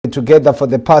together for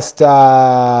the past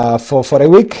for a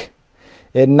week,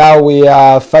 and now we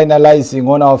are finalizing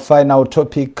on our final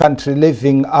topic, country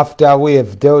living, after we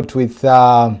have dealt with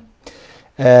the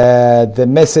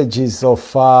messages of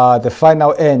the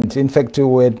final end. In fact, we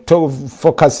were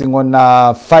focusing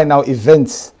on final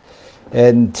events,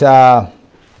 and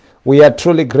we are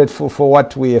truly grateful for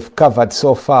what we have covered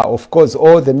so far. Of course,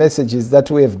 all the messages that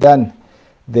we have done,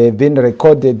 they've been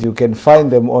recorded. You can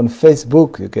find them on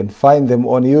Facebook. You can find them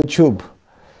on YouTube.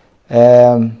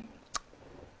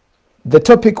 The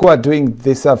topic we're doing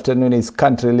this afternoon is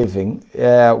country living.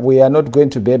 We are not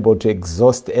going to be able to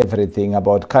exhaust everything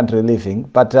about country living,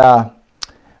 but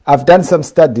I've done some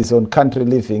studies on country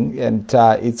living, and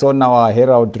it's on our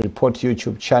Herald Report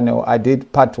YouTube channel. I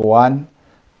did part 1,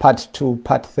 part 2,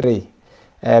 part 3.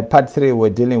 Part 3,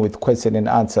 we're dealing with question and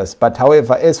answers. But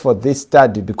however, as for this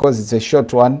study, because it's a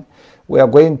short one, we are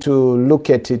going to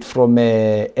look at it from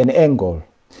an angle.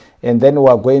 And then we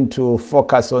are going to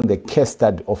focus on the case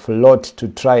study of Lot to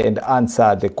try and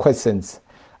answer the questions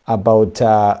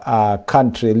about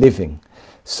country living.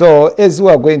 So as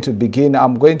we are going to begin,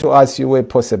 I'm going to ask you, where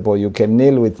possible, you can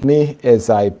kneel with me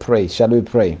as I pray. Shall we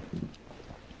pray?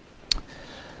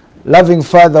 Loving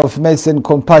Father of mercy and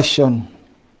compassion,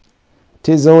 it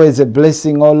is always a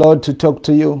blessing, oh Lord, to talk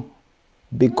to you,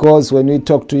 because when we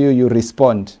talk to you, you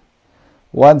respond.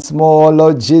 Once more, oh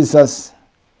Lord Jesus,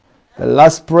 the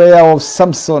last prayer of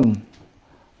Samson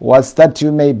was that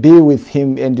you may be with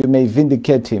him and you may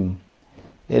vindicate him.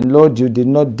 And Lord, you did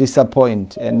not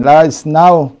disappoint. And last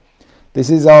now, this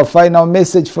is our final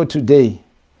message for today.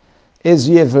 As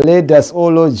you have led us, oh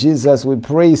Lord Jesus, we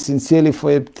pray sincerely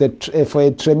for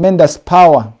a tremendous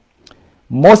power.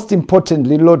 Most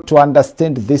importantly, Lord, to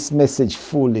understand this message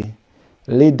fully.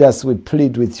 Lead us, we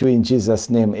plead with you in Jesus'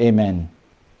 name. Amen.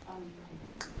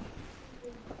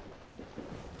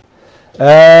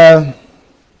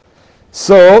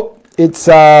 So it's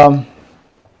the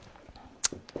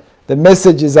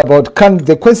message is about country.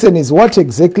 The question is, what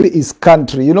exactly is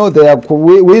country? You know,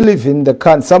 we live in the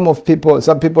country. Some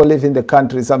people live in the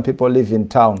country, some people live in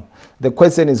town. The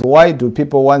question is, why do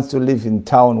people want to live in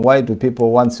town? Why do people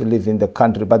want to live in the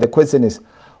country? But the question is,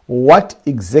 what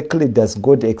exactly does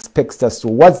God expect us to?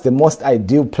 What's the most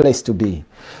ideal place to be?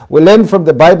 We learn from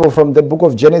the Bible, from the book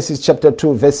of Genesis chapter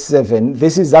 2 verse 7.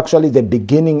 This is actually the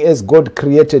beginning as God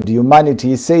created humanity.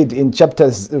 He said in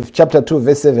chapter 2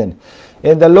 verse 7,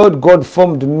 "And the Lord God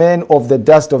formed man of the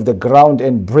dust of the ground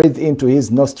and breathed into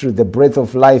his nostril the breath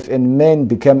of life, and man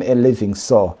became a living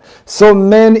soul." So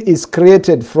man is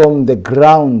created from the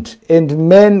ground, and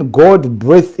man, God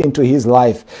breathed into his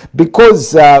life.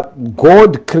 Because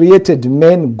God created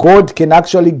man, God can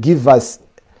actually give us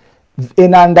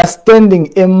an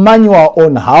understanding, a manual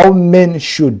on how men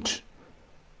should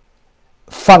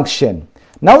function.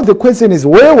 Now the question is,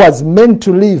 where was man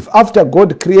to live after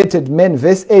God created man?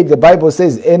 Verse 8, the Bible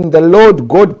says, "And the Lord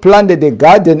God planted a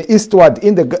garden eastward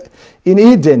in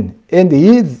Eden, and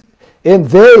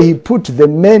there he put the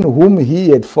man whom he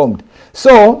had formed."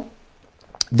 So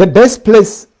the best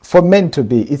place for men to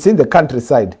be, it's in the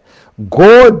countryside.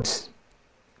 God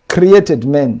created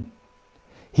man.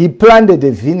 He planted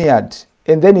a vineyard,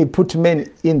 and then he put men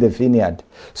in the vineyard.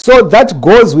 So that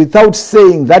goes without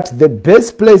saying that the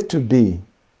best place to be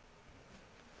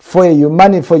for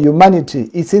humanity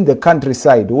is in the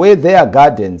countryside, where there are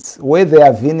gardens, where there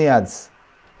are vineyards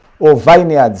or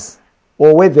vineyards,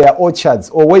 or where there are orchards,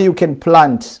 or where you can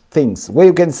plant things, where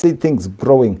you can see things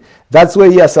growing. That's where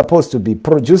you are supposed to be,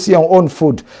 producing your own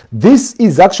food. This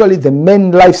is actually the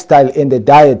main lifestyle and the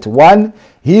diet. One,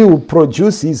 he will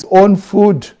produce his own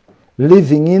food,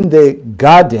 living in the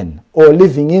garden or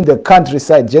living in the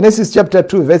countryside. Genesis chapter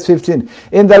 2 verse 15.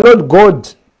 "And the Lord God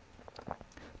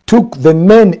took the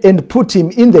man and put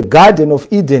him in the Garden of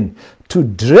Eden to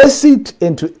dress it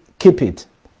and to keep it."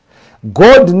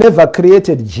 God never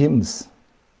created gyms.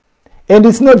 And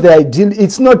it's not the ideal,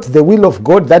 it's not the will of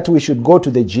God that we should go to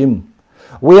the gym.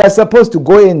 We are supposed to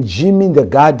go and gym in the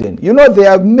garden. You know,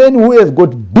 there are men who have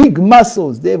got big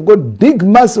muscles. They have got big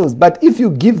muscles. But if you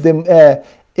give them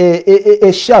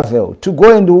a shovel to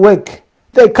go and work,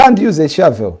 they can't use a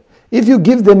shovel. If you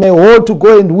give them a hoe to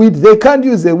go and weed, they can't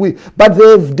use a weed. But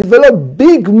they've developed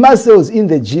big muscles in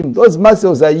the gym. Those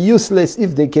muscles are useless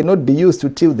if they cannot be used to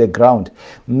till the ground.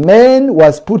 Man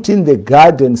was put in the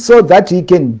garden so that he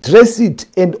can dress it,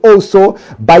 and also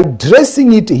by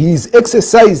dressing it, he is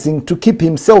exercising to keep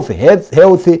himself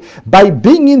healthy. By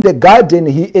being in the garden,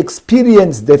 he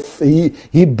experienced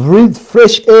he breathed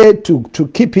fresh air to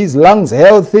keep his lungs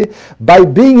healthy. By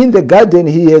being in the garden,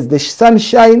 he has the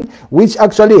sunshine, which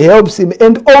actually helps him.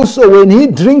 And also when he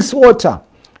drinks water,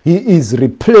 he is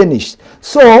replenished.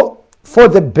 So for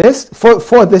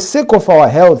the sake of our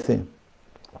health,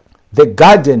 the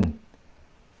garden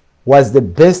was the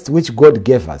best which God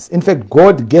gave us. In fact,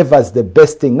 God gave us the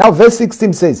best thing. Now verse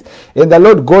 16 says, and the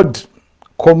Lord God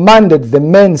commanded the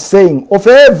man, saying, of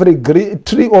every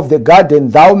tree of the garden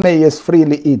thou mayest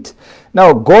freely eat.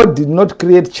 Now God did not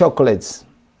create chocolates.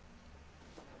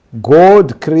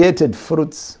 God created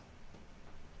fruits,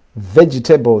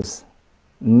 vegetables,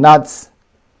 nuts,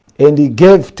 and he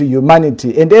gave to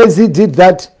humanity. And as he did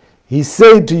that, he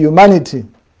said to humanity,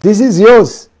 this is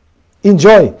yours,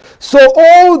 enjoy. So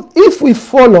if we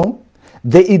follow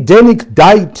the Edenic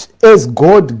diet as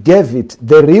God gave it,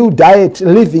 the real diet,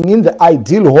 living in the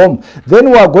ideal home, then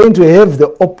we are going to have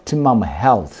the optimum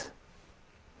health.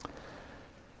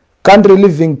 Country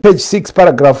Living, page 6,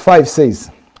 paragraph 5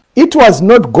 says, it was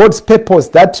not God's purpose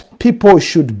that people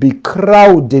should be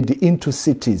crowded into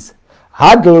cities,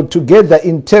 huddled together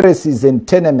in terraces and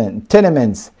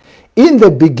tenements. In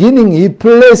the beginning, he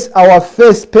placed our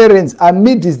first parents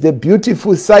amidst the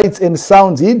beautiful sights and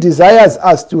sounds he desires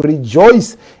us to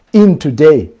rejoice in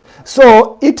today.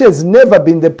 So it has never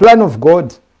been the plan of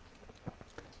God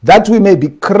that we may be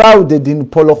crowded in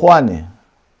Polokwane,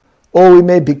 or we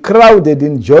may be crowded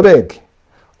in Joburg,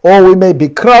 or we may be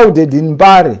crowded in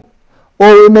Bari,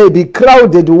 or we may be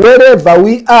crowded wherever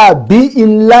we are, be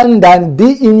in London,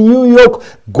 be in New York.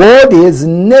 God has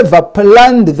never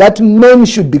planned that men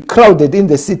should be crowded in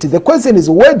the city. The question is,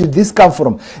 where did this come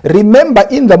from? Remember,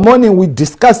 in the morning we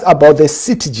discussed about the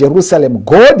city, Jerusalem.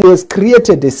 God has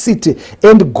created a city,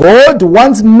 and God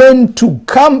wants men to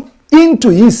come into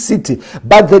his city.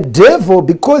 But the devil,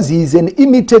 because he is an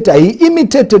imitator, he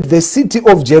imitated the city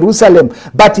of Jerusalem,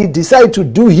 but he decided to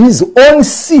do his own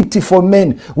city for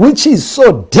men, which is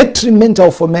so detrimental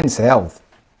for men's health.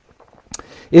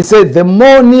 He said, the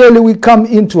more nearly we come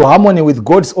into harmony with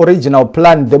God's original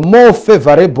plan, the more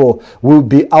favorable will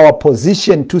be our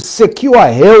position to secure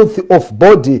health of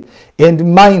body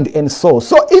and mind and soul.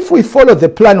 So if we follow the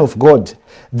plan of God,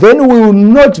 then we will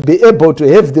not be able to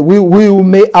have we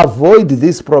may avoid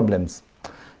these problems.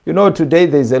 You know, today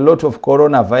there is a lot of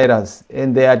coronavirus,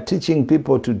 and they are teaching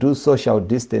people to do social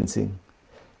distancing.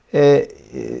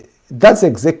 That's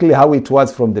exactly how it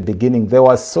was from the beginning. There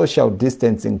was social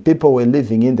distancing. People were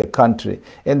living in the country.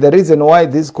 And the reason why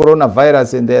this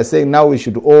coronavirus, and they are saying now we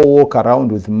should all walk around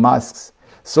with masks,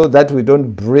 so that we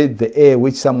don't breathe the air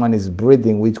which someone is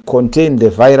breathing, which contain the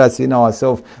virus in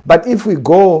ourselves. But if we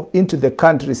go into the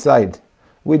countryside,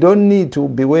 we don't need to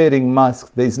be wearing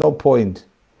masks. There is no point,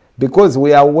 because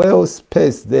we are well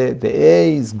spaced. The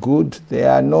air is good. There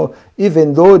are no,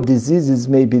 even though diseases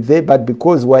may be there, but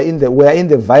because we are in the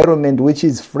environment which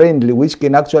is friendly, which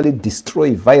can actually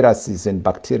destroy viruses and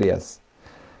bacteria.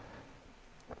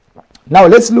 Now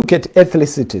let's look at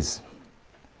ethnicities.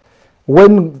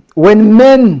 When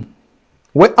men,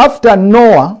 after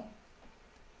Noah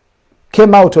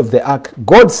came out of the ark,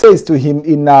 God says to him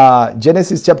in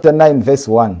Genesis chapter 9 verse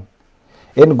 1,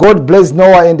 and God blessed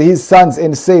Noah and his sons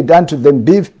and said unto them,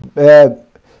 be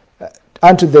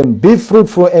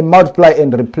fruitful and multiply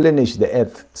and replenish the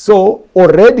earth. So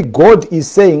already God is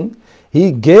saying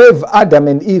he gave Adam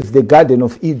and Eve the Garden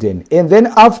of Eden. And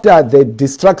then after the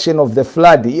destruction of the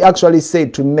flood, he actually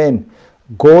said to men,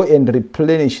 go and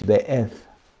replenish the earth.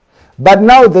 But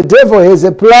now the devil has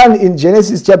a plan in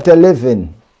Genesis chapter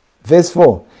 11, verse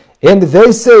 4. And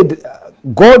they said,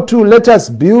 go to, let us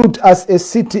build us a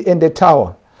city and a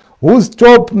tower, whose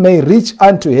top may reach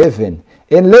unto heaven.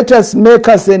 And let us make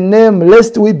us a name,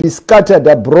 lest we be scattered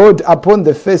abroad upon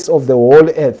the face of the whole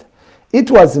earth. It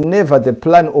was never the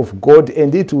plan of God,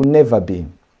 and it will never be.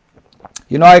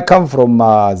 You know, I come from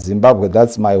Zimbabwe.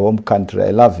 That's my home country.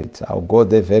 I love it. I'll go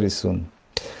there very soon.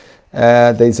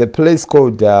 There is a place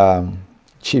called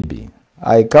Chibi.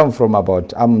 I come from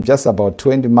I'm just about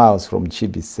 20 miles from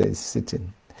Chibi city.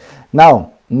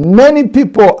 Now, many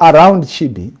people around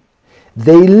Chibi,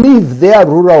 they leave their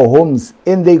rural homes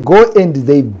and they go and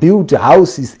they build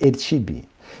houses at Chibi.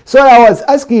 So I was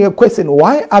asking a question,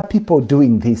 why are people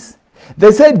doing this?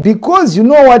 They said, because you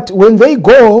know what, when they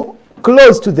go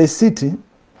close to the city,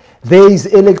 there is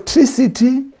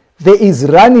electricity, there is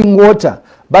running water.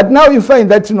 But now you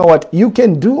find that, you know what, you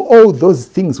can do all those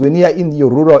things when you are in your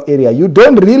rural area. You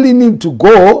don't really need to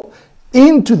go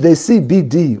into the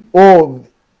CBD, or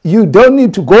you don't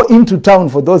need to go into town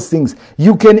for those things.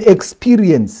 You can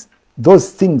experience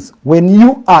those things when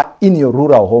you are in your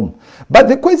rural home. But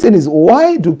the question is,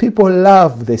 why do people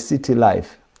love the city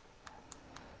life?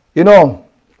 You know,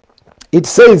 it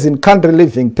says in Country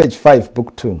Living, page 5,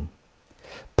 book 2,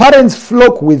 parents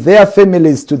flock with their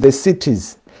families to the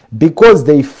cities because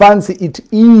they fancy it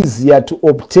easier to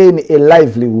obtain a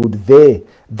livelihood there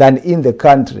than in the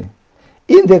country.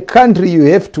 In the country, you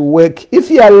have to work. If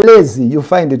you are lazy, you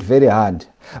find it very hard.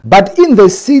 But in the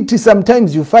city,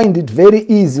 sometimes you find it very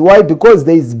easy. Why? Because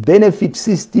there is benefit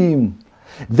system.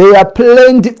 There are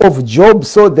plenty of jobs,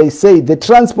 so they say the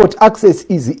transport access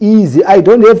is easy. I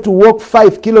don't have to walk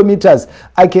 5 kilometers.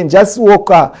 I can just walk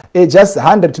just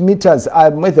 100 meters.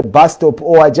 I'm at the bus stop,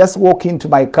 or I just walk into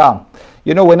my car.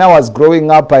 You know, when I was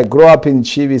growing up, I grew up in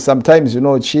Chibi. Sometimes, you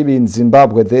know, Chibi in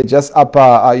Zimbabwe, they're just up,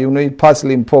 you know,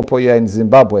 parsley in Popo here in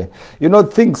Zimbabwe. You know,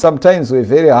 things sometimes were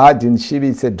very hard in Chibi.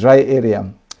 It's a dry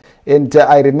area. And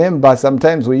I remember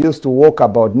sometimes we used to walk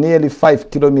about nearly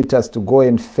 5 kilometers to go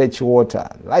and fetch water.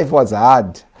 Life was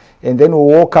hard. And then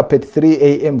we woke up at 3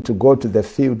 a.m. to go to the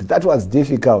field. That was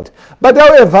difficult. But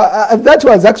however, that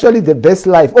was actually the best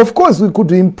life. Of course, we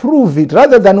could improve it.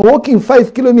 Rather than walking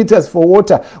 5 kilometers for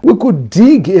water, we could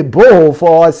dig a borehole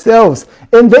for ourselves.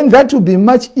 And then that would be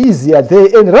much easier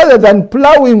there. And rather than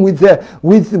plowing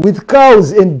with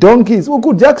cows and donkeys, we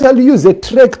could actually use a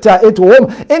tractor at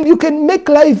home. And you can make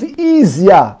life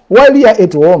easier while you're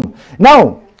at home.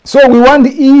 Now, so we want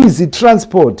easy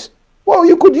transport. Well,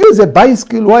 you could use a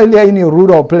bicycle while you're in a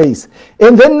rural place.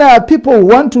 And then people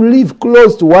want to live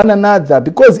close to one another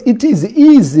because it is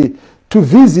easy to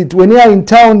visit. When you're in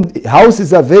town,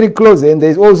 houses are very close. And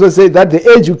they also say that the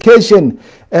education,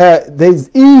 there's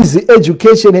easy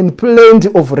education and plenty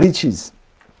of riches.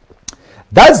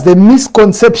 That's the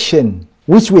misconception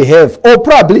which we have, or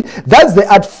probably that's the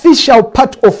artificial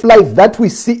part of life that we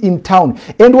see in town.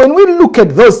 And when we look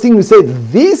at those things, we say,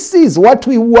 this is what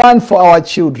we want for our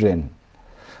children.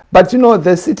 But you know,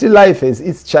 the city life has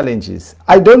its challenges.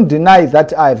 I don't deny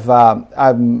that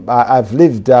I've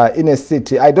lived in a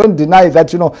city. I don't deny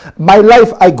that, you know, my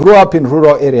life, I grew up in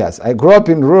rural areas. I grew up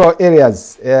in rural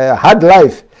areas, hard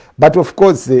life. But of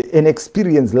course, an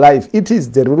experienced life. It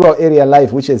is the rural area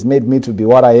life which has made me to be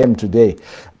what I am today.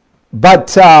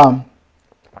 But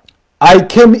I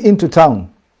came into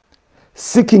town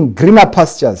seeking greener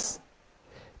pastures,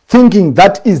 thinking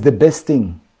that is the best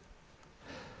thing.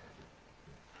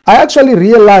 I actually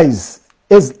realize,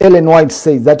 as Ellen White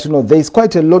says, that, you know, there is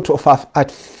quite a lot of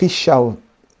artificial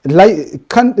life.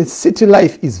 City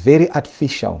life is very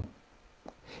artificial.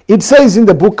 It says in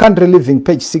the book Country Living,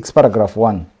 page 6, paragraph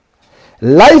 1,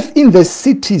 life in the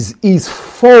cities is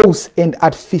false and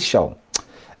artificial.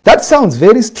 That sounds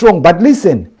very strong, but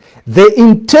listen, the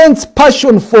intense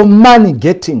passion for money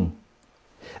getting,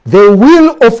 the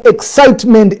will of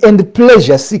excitement and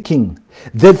pleasure seeking,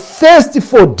 the thirst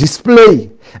for display,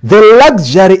 the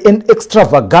luxury and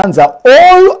extravaganza,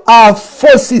 all are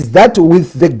forces that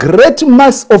with the great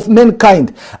mass of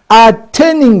mankind are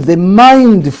turning the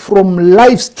mind from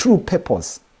life's true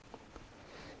purpose.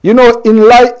 You know, in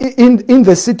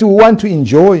the city we want to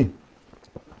enjoy.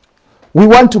 We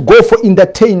want to go for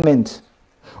entertainment.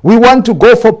 We want to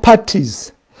go for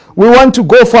parties. We want to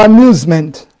go for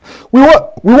amusement. We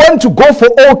want to go for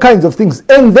all kinds of things.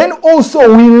 And then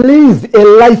also we live a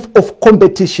life of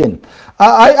competition.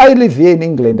 I live here in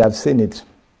England. I've seen it.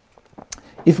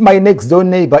 If my next door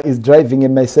neighbor is driving a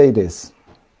Mercedes,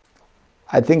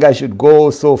 I think I should go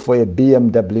also for a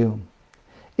BMW.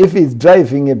 If he's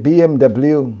driving a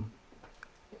BMW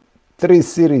 3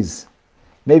 Series,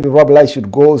 maybe probably I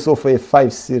should go also for a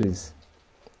 5 Series.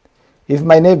 If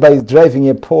my neighbor is driving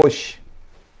a Porsche,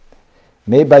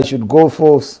 maybe I should go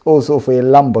also for a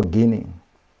Lamborghini.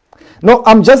 No,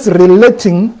 I'm just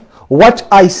relating what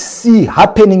I see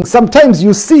happening. Sometimes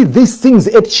you see these things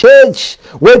at church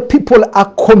where people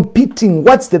are competing.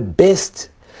 What's the best?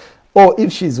 Or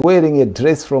if she's wearing a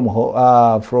dress from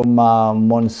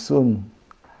Monsoon,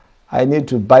 I need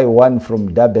to buy one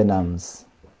from Debenhams.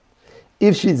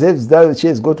 If she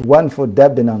has got one for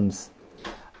Debenhams,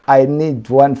 I need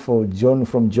one from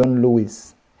John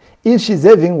Lewis. If she's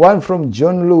having one from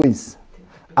John Lewis,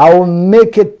 I will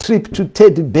make a trip to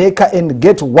Ted Baker and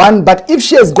get one. But if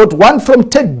she has got one from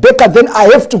Ted Baker, then I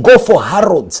have to go for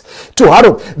Harrods.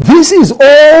 This is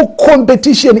all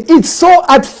competition. It's so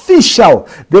artificial.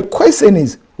 The question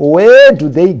is, where do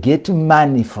they get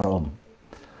money from?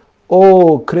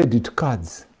 Oh, credit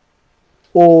cards.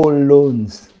 Oh,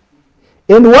 loans.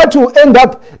 And what will end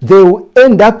up? They will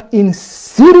end up in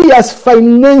serious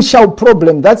financial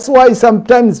problem. That's why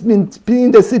sometimes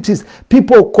in the cities,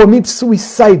 people commit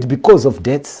suicide because of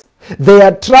debts. They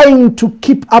are trying to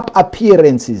keep up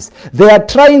appearances. They are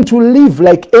trying to live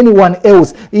like anyone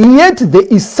else. Yet there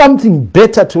is something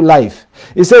better to life.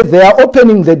 He said they are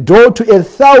opening the door to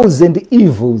 1,000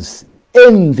 evils: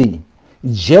 envy,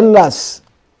 jealous,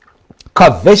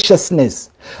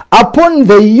 covetousness. Upon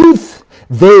the youth,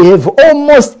 They have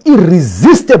almost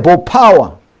irresistible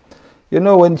power. You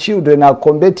know, when children are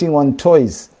competing on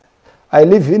toys, I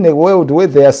live in a world where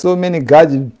there are so many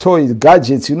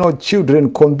gadgets. You know,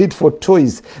 children compete for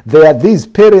toys. There are these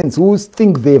parents who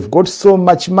think they've got so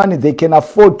much money they can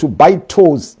afford to buy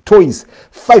toys,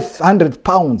 500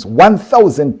 pounds,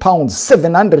 1,000 pounds,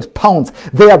 700 pounds.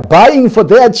 They are buying for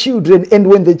their children, and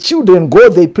when the children go,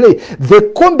 they play.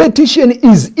 The competition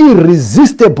is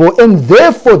irresistible, and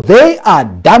therefore they are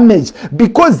damaged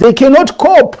because they cannot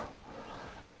cope.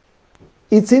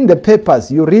 It's in the papers.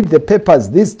 You read the papers.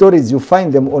 These stories, you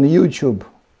find them on YouTube.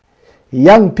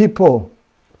 Young people,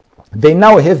 they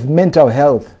now have mental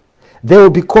health. They will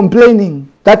be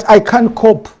complaining that I can't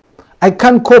cope. I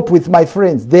can't cope with my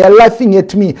friends. They are laughing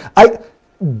at me.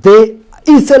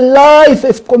 It's a life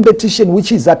of competition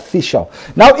which is artificial.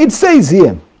 Now it says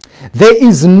here, there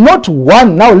is not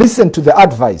one, now listen to the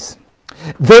advice.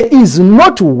 There is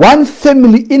not one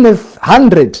family in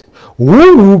 100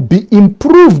 who will be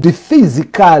improved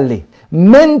physically,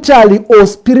 mentally, or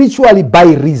spiritually by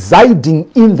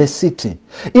residing in the city.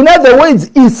 In other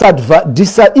words, it's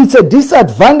a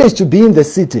disadvantage to be in the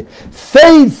city.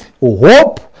 Faith,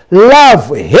 hope,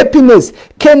 love, happiness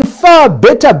can far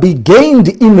better be gained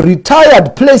in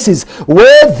retired places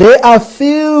where there are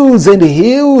fields and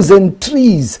hills and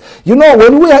trees. You know,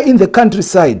 when we are in the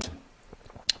countryside,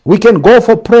 we can go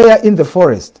for prayer in the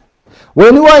forest.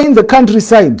 When we are in the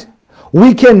countryside,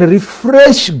 we can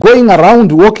refresh going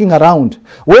around, walking around.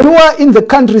 When we are in the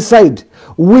countryside,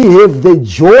 we have the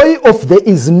joy of there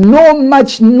is no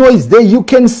much noise there. You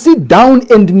can sit down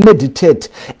and meditate.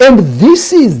 And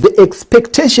this is the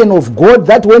expectation of God,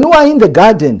 that when we are in the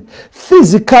garden,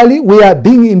 physically we are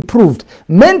being improved.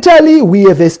 Mentally we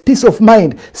have a peace of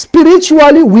mind.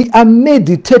 Spiritually we are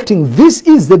meditating. This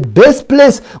is the best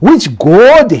place which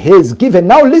God has given.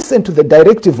 Now listen to the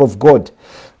directive of God.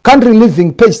 Country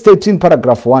Living, page 13,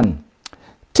 paragraph 1.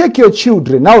 Take your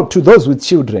children, now to those with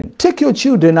children, take your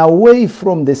children away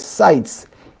from the sights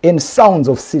and sounds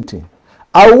of city,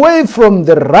 away from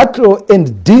the rattle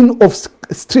and din of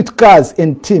streetcars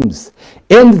and teams,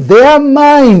 and their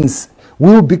minds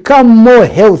will become more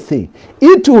healthy.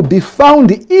 It will be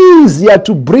found easier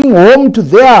to bring home to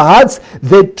their hearts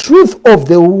the truth of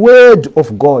the word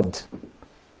of God.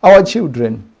 Our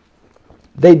children,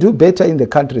 they do better in the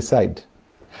countryside.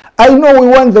 I know we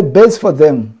want the best for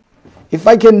them. If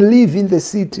I can live in the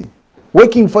city,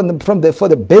 working for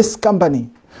the best company,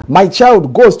 my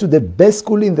child goes to the best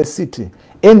school in the city,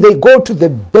 and they go to the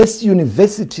best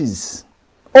universities.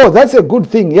 Oh, that's a good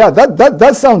thing. Yeah,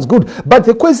 that sounds good. But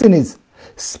the question is,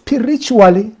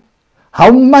 spiritually, how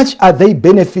much are they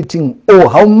benefiting, or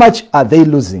how much are they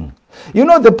losing? You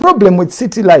know, the problem with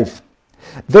city life,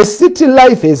 the city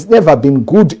life has never been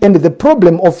good, and the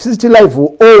problem of city life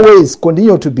will always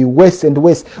continue to be worse and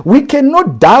worse. We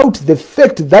cannot doubt the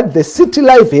fact that the city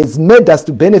life has made us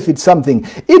to benefit something.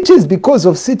 It is because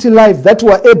of city life that we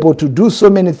are able to do so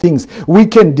many things. We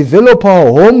can develop our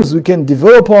homes, we can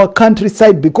develop our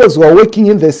countryside because we are working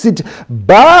in the city.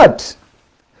 But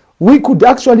we could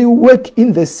actually work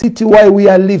in the city while we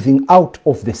are living out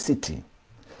of the city.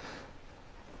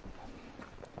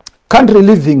 Country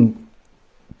Living,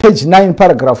 page 9,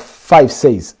 paragraph 5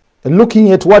 says,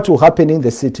 looking at what will happen in the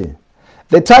city,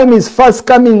 the time is fast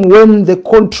coming when the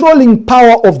controlling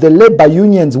power of the labor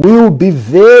unions will be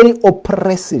very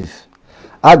oppressive.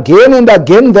 Again and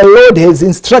again, the Lord has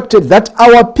instructed that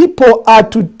our people are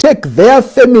to take their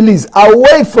families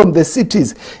away from the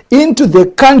cities into the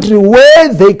country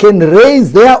where they can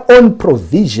raise their own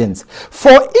provisions. For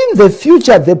in the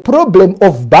future, the problem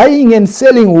of buying and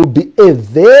selling will be a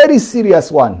very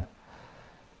serious one.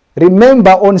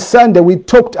 Remember, on Sunday we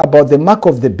talked about the mark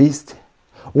of the beast.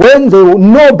 When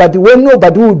nobody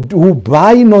will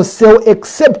buy nor sell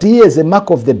except he has a mark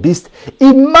of the beast.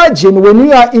 Imagine when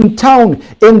you are in town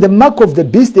and the mark of the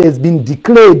beast has been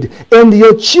declared and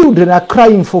your children are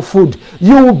crying for food.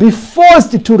 You will be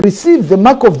forced to receive the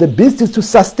mark of the beast to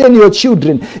sustain your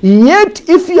children. Yet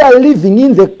if you are living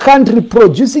in the country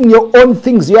producing your own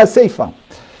things, you are safer.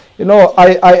 You know,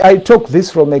 I talk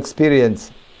this from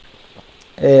experience.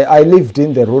 I lived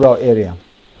in the rural area.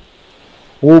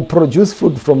 We will produce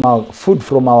food from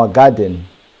our garden,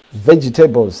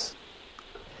 vegetables.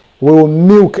 We will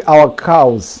milk our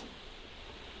cows.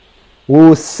 We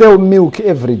will sell milk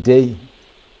every day.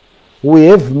 We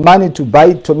have money to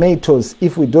buy tomatoes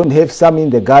if we don't have some in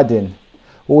the garden.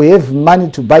 We have money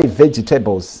to buy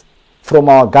vegetables from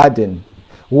our garden.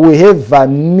 We have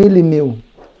mealie meal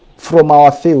from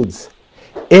our fields.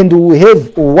 and we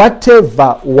have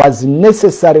whatever was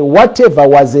necessary, whatever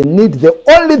was a need. The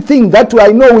only thing that I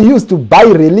know we used to buy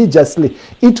religiously,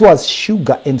 it was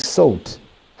sugar and salt.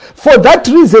 For that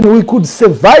reason, we could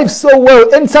survive so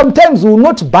well. And sometimes we will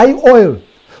not buy oil.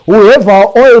 We have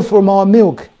our oil from our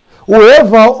milk. We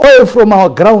have our oil from our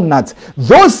groundnuts.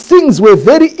 Those things were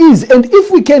very easy. And if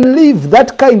we can live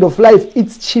that kind of life,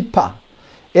 it's cheaper.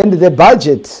 And the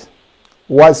budget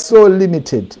was so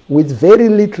limited. With very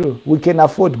little, we can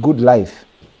afford good life.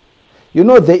 You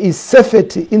know, there is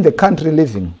safety in the country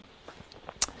living.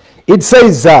 It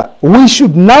says we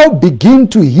should now begin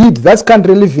to heed. That's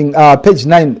country living, page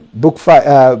 9, book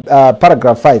 5,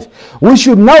 paragraph 5. We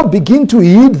should now begin to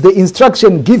heed the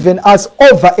instruction given us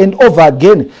over and over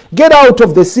again. Get out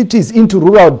of the cities into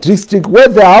rural districts where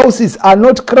the houses are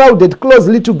not crowded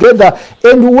closely together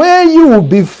and where you will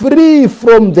be free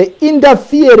from the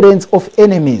interference of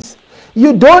enemies.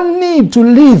 You don't need to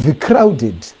live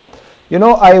crowded. You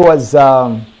know, I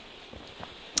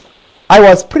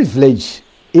was privileged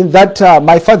in that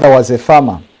my father was a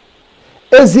farmer.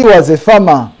 As he was a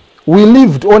farmer, we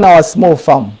lived on our small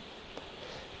farm.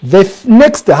 The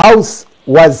next house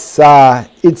was,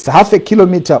 it's half a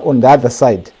kilometer on the other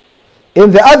side.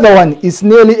 And the other one is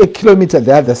nearly a kilometer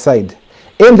the other side.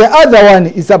 And the other one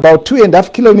is about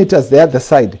 2.5 kilometers the other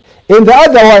side. And the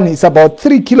other one is about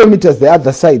 3 kilometers the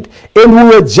other side. And we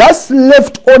were just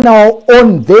left on our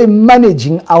own there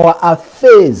managing our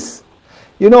affairs.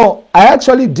 You know, I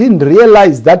actually didn't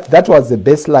realize that that was the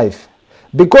best life.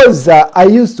 Because I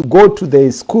used to go to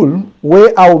the school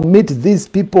where I'll meet these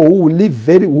people who live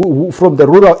from the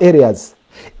rural areas.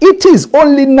 It is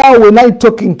only now when I'm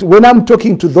talking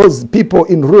to those people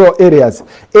in rural areas,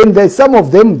 and some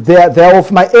of them, they're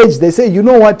of my age, they say, you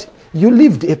know what, you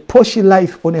lived a posh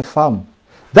life on a farm.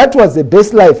 That was the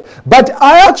best life. But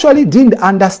I actually didn't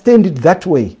understand it that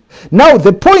way. Now,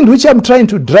 the point which I'm trying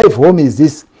to drive home is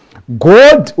this.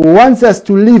 God wants us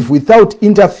to live without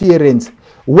interference,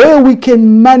 where we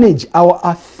can manage our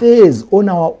affairs on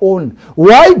our own.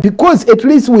 Why? Because at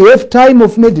least we have time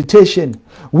of meditation.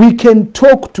 We can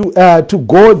talk to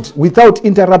God without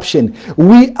interruption.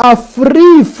 We are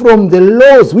free from the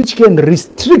laws which can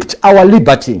restrict our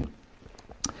liberty.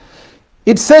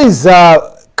 It says,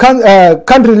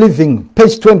 Country Living,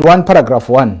 page 21, paragraph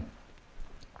 1.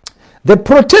 The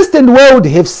Protestant world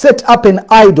have set up an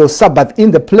idol Sabbath in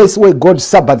the place where God's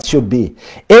Sabbath should be.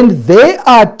 And they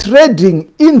are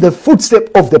treading in the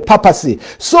footsteps of the papacy.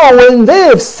 So when they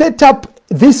have set up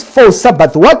this false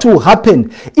Sabbath, what will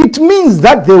happen? It means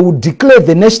that they will declare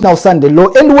the National Sunday Law.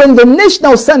 And when the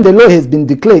National Sunday Law has been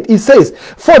declared, it says,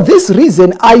 for this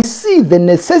reason, I see the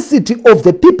necessity of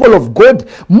the people of God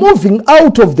moving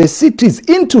out of the cities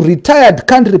into retired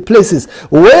country places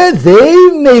where they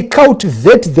may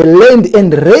cultivate the land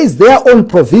and raise their own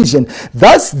provision.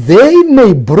 Thus, they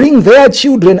may bring their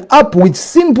children up with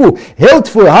simple,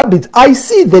 healthful habits. I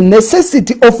see the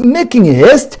necessity of making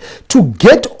haste to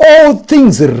get all things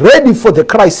ready for the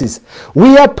crisis.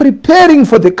 We are preparing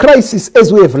for the crisis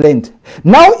as we have learned.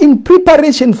 Now, in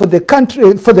preparation for the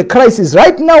country, for the crisis,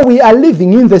 right now we are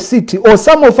living in the city, or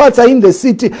some of us are in the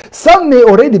city. Some may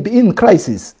already be in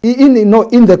crisis, in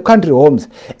the country homes.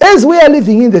 As we are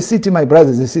living in the city, my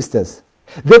brothers and sisters,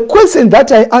 the question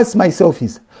that I ask myself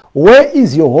is, where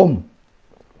is your home?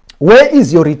 Where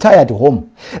is your retired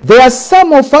home? There are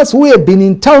some of us who have been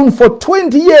in town for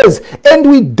 20 years and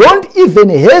we don't even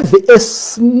have a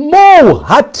small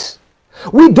hut.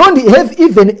 We don't have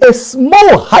even a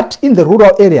small hut in the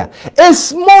rural area. A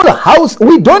small house.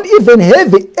 We don't even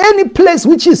have any place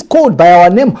which is called by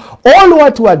our name. All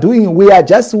what we are doing, we are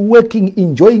just working,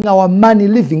 enjoying our money,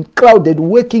 living crowded,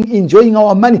 working, enjoying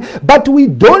our money. But we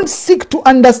don't seek to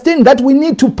understand that we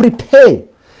need to prepare.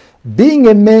 Being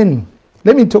a man,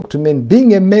 let me talk to men.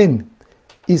 Being a man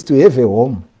is to have a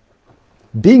home.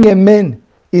 Being a man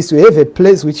is to have a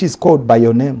place which is called by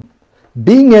your name.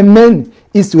 Being a man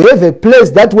is to have a place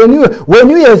that when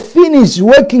you have finished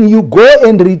working, you go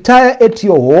and retire at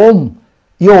your home,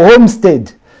 your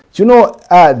homestead. You know,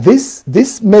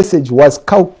 this message was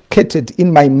calculated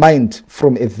in my mind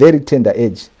from a very tender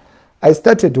age. I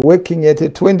started working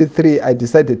at 23. I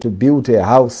decided to build a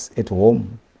house at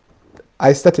home.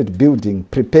 I started building,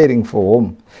 preparing for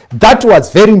home. That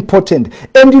was very important.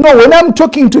 And you know, when I'm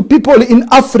talking to people in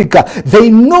Africa,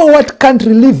 they know what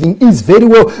country living is very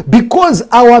well, because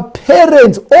our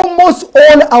parents, almost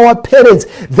all our parents,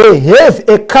 they have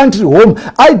a country home.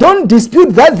 I don't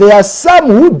dispute that there are some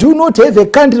who do not have a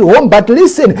country home, but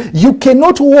listen, you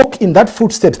cannot walk in that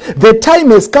footsteps. The time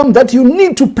has come that you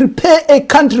need to prepare a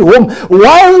country home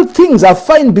while things are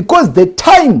fine, because the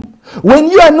time When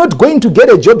you are not going to get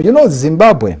a job, you know,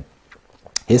 Zimbabwe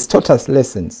has taught us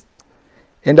lessons.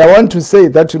 And I want to say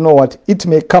that, you know what, it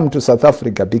may come to South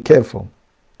Africa, be careful.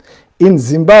 In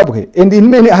Zimbabwe and in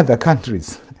many other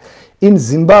countries, in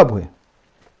Zimbabwe,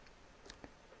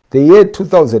 the year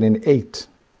 2008,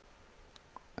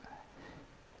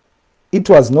 it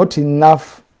was not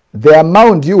enough. The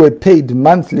amount you were paid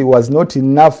monthly was not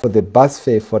enough for the bus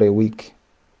fare for a week.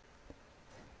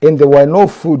 And there were no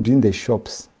food in the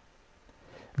shops.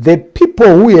 The people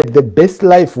who had the best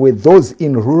life were those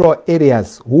in rural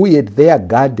areas who had their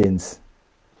gardens,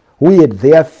 who had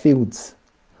their fields,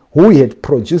 who had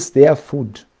produced their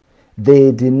food. They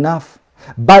had enough.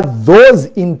 But those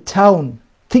in town,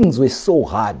 things were so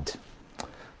hard.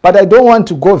 But I don't want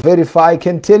to go very far. I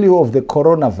can tell you of the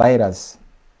coronavirus.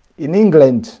 In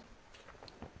England,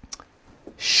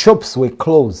 shops were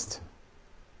closed.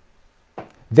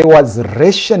 There was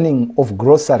rationing of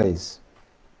groceries.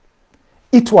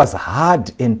 It was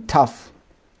hard and tough.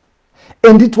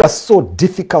 And it was so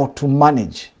difficult to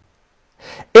manage.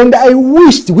 And I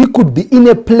wished we could be in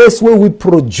a place where we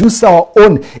produce our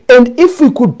own. And if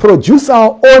we could produce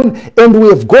our own, and we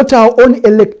have got our own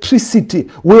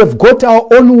electricity, we have got our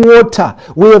own water,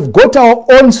 we have got our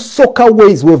own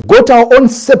soccerways, we have got our own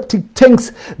septic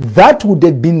tanks, that would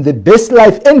have been the best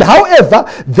life. And however,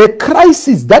 the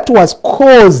crisis that was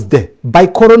caused by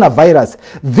coronavirus,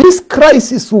 this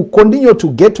crisis will continue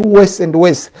to get worse and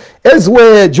worse. As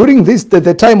we're during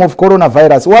the time of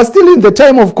coronavirus, we're still in the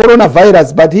time of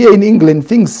coronavirus, but here in England,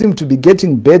 things seem to be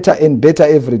getting better and better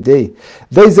every day.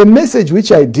 There is a message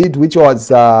which I did, which was,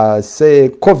 say,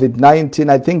 COVID-19.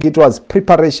 I think it was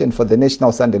preparation for the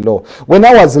National Sunday Law. When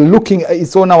I was looking,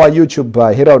 it's on our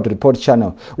YouTube Herald Report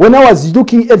channel. When I was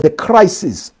looking at the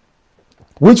crisis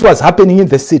which was happening in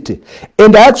the city,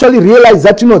 and I actually realized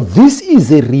that, you know, this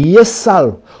is a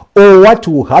rehearsal or what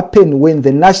will happen when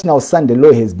the National Sunday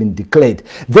Law has been declared.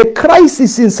 The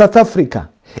crisis in South Africa,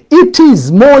 it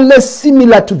is more or less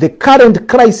similar to the current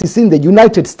crisis in the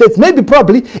United States. Maybe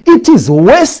probably it is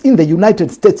worse in the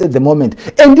United States at the moment.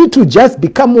 And it will just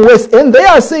become worse. And they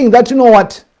are saying that, you know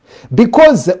what,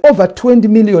 because over 20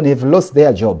 million have lost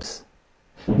their jobs.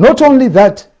 Not only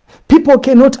that, people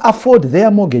cannot afford their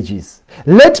mortgages.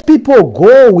 Let people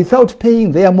go without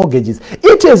paying their mortgages.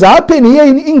 It has happened here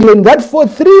in England that for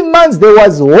 3 months there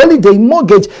was holiday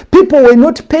mortgage. People were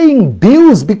not paying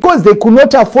bills because they could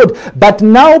not afford. But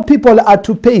now people are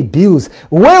to pay bills.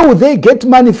 Where will they get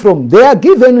money from? They are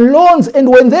given loans. And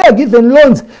when they are given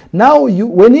loans, now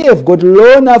when you have got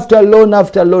loan after loan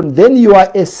after loan, then you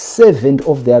are a servant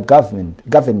of their government.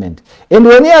 And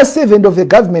when you are a servant of the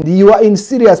government, you are in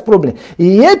serious problem.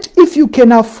 Yet if you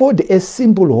can afford a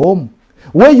simple home,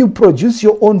 where you produce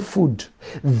your own food,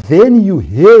 then you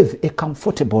have a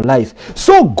comfortable life.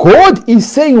 So God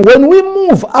is saying, when we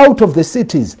move out of the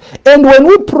cities and when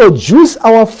we produce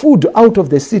our food out of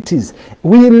the cities,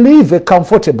 we live a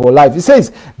comfortable life. He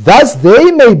says, thus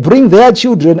they may bring their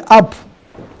children up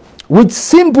with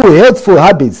simple healthful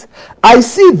habits. I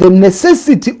see the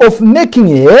necessity of making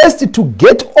haste to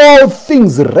get all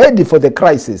things ready for the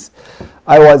crisis.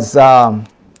 I was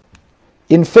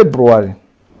in February,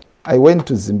 I went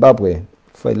to Zimbabwe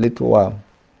for a little while.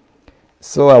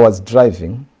 So I was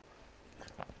driving.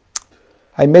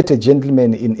 I met a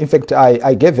gentleman in fact,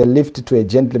 I gave a lift to a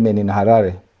gentleman in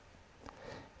Harare.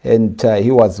 And he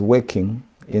was working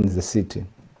in the city.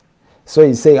 So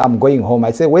he said, I'm going home.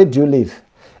 I said, where do you live?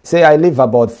 He said, I live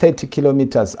about 60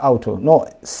 kilometers out of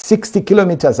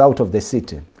the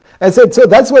city. I said, so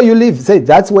that's where you live? He said,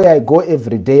 that's where I go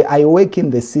every day. I work in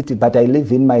the city, but I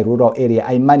live in my rural area.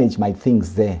 I manage my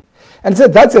things there. And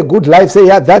said, that's a good life. Say,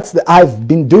 yeah, I've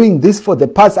been doing this for the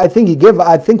past, I think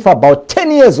for about 10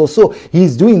 years or so,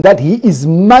 he's doing that. He is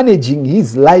managing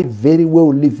his life very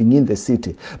well living in the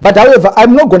city. But however,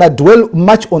 I'm not going to dwell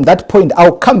much on that point.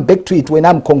 I'll come back to it when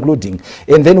I'm concluding,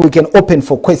 and then we can open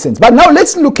for questions. But now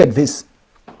let's look at this.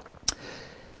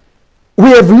 We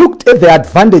have looked at the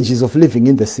advantages of living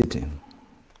in the city.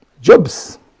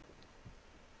 Jobs,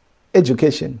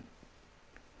 education,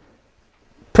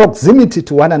 proximity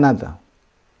to one another.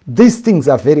 These things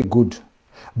are very good.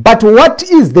 But what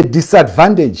is the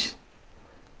disadvantage?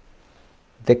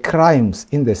 The crimes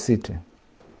in the city,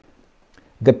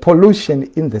 the pollution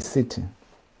in the city,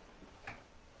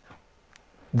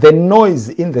 the noise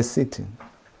in the city,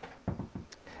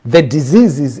 the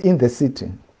diseases in the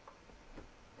city,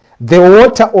 the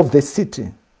water of the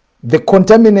city, the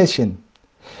contamination.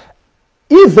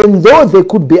 Even though there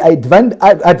could be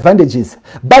advantages,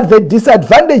 but the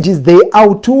disadvantages, they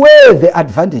outweigh the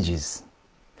advantages.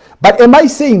 But am I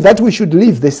saying that we should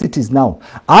leave the cities now?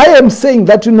 I am saying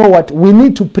that, you know what, we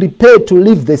need to prepare to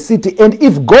leave the city. And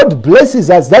if God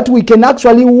blesses us, that we can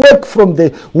actually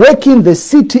work in the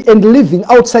city and living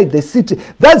outside the city,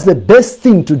 that's the best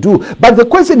thing to do. But the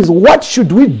question is, what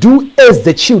should we do as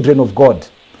the children of God?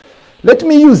 Let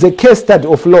me use a case study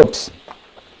of Lot.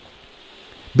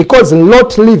 Because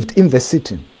Lot lived in the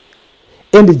city.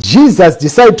 And Jesus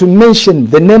decided to mention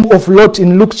the name of Lot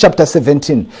in Luke chapter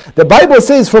 17. The Bible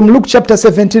says from Luke chapter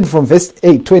 17 from verse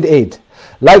 28.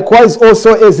 Likewise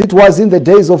also as it was in the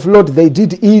days of Lot, they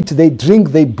did eat, they drink,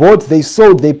 they bought, they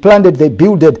sowed, they planted, they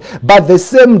builded. But the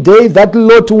same day that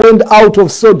Lot went out of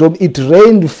Sodom, it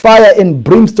rained fire and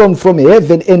brimstone from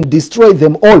heaven and destroyed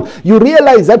them all. You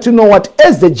realize that, you know what,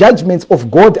 as the judgments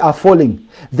of God are falling,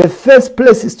 the first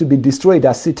places to be destroyed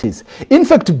are cities. In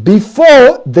fact,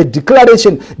 before the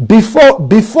declaration, before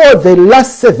the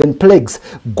last 7 plagues,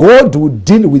 God would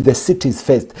deal with the cities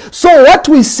first. So what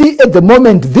we see at the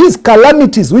moment, these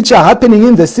calamities which are happening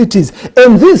in the cities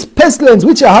and these pestilence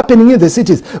which are happening in the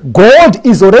cities, God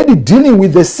is already dealing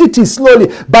with the cities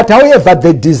slowly. But however,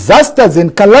 the disasters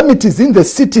and calamities in the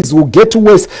cities will get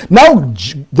worse. Now,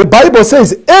 the Bible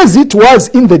says, as it was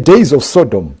in the days of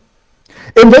Sodom.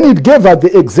 And then it gave us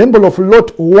the example of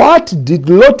Lot. What did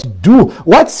Lot do?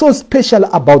 What's so special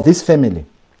about this family?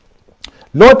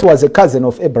 Lot was a cousin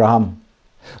of Abraham.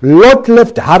 Lot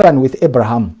left Haran with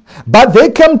Abraham. But they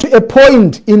came to a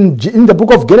point in the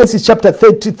book of Genesis chapter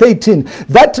 13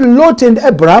 that Lot and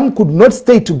Abraham could not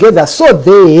stay together, so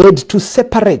they had to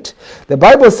separate. The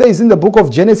Bible says in the book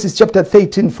of Genesis chapter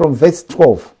 13 from verse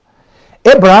 12,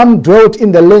 Abraham dwelt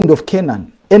in the land of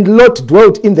Canaan, and Lot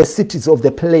dwelt in the cities of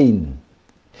the plain,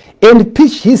 and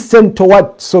pitched his tent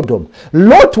toward Sodom.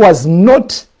 Lot was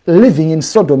not living in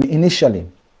Sodom initially.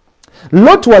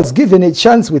 Lot was given a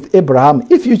chance with Abraham.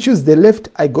 If you choose the left,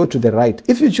 I go to the right.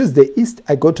 If you choose the east,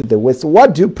 I go to the west.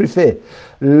 What do you prefer?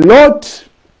 Lot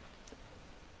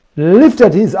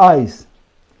lifted his eyes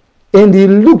and he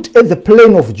looked at the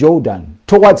plain of Jordan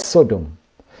towards Sodom.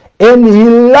 And he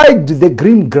liked the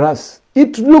green grass.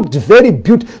 It looked very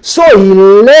beautiful. So he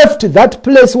left that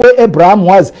place where Abraham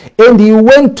was and he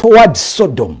went towards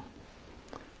Sodom.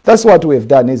 That's what we have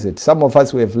done, is it? Some of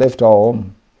us, we have left our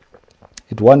home.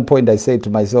 At one point I said to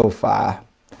myself,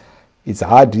 it's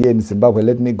hard here in Zimbabwe,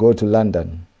 let me go to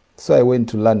London. So I went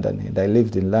to London and I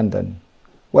lived in London.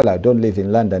 Well, I don't live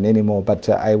in London anymore, but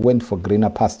I went for greener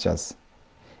pastures.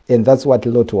 And that's what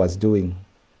Lot was doing,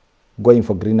 going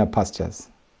for greener pastures.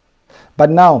 But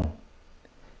now,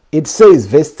 it says,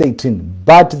 verse 18,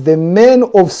 but the men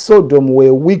of Sodom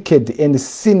were wicked and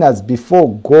sinners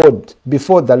before God,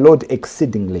 before the Lord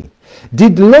exceedingly.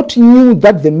 Did Lot knew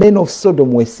that the men of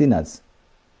Sodom were sinners?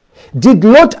 Did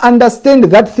Lot understand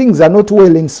that things are not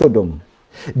well in Sodom?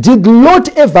 Did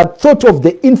Lot ever thought of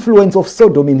the influence of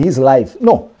Sodom in his life?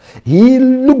 No. He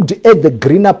looked at the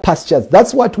greener pastures.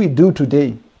 That's what we do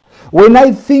today. When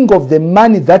I think of the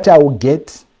money that I will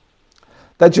get,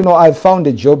 that, you know, I found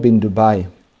a job in Dubai.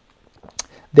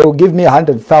 They will give me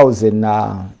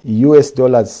 100,000 US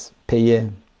dollars per year.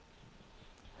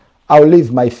 I'll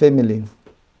leave my family.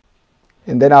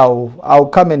 And then I'll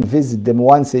come and visit them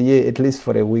once a year, at least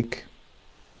for a week.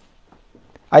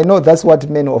 I know that's what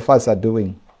many of us are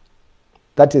doing.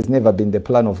 That has never been the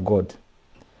plan of God.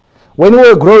 When we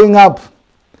were growing up,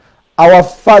 our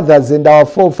fathers and our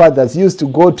forefathers used to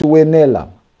go to Wenela.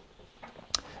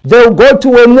 They'll go to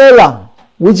Wenela,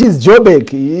 which is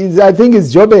Joburg. I think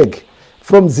it's Joburg.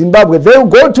 From Zimbabwe. They'll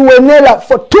go to Wenela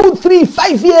for 2, 3,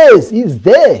 5 years. He's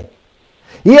there.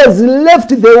 He has left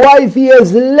the wife. He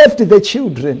has left the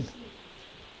children.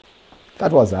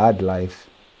 That was a hard life.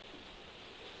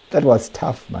 That was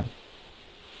tough, man.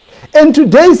 And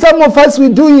today, some of us, we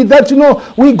do that, you know,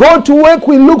 we go to work,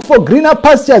 we look for greener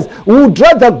pastures. We would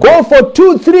rather go for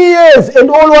 2, 3 years. And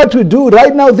all what we do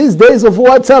right now, these days of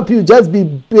WhatsApp, you just be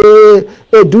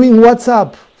doing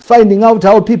WhatsApp, finding out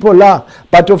how people are.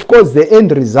 But of course, the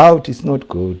end result is not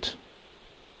good.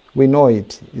 We know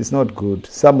it. It's not good.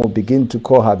 Some will begin to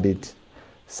cohabit.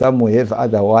 Some will have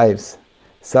other wives.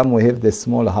 Some will have the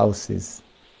small houses.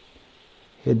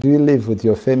 How do you live with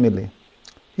your family?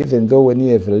 Even though when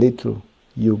you have little,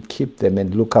 you keep them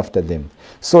and look after them.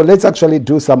 So let's actually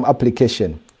do some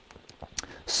application.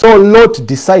 So Lot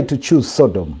decided to choose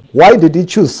Sodom. Why did he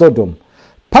choose Sodom?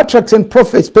 Patriarchs and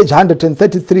Prophets, page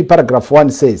 133, paragraph 1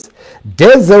 says,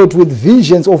 dazzled with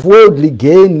visions of worldly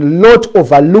gain, Lot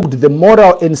overlooked the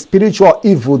moral and spiritual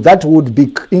evil that would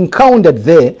be encountered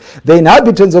there. The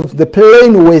inhabitants of the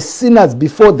plain were sinners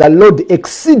before the Lord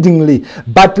exceedingly,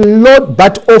 but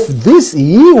of this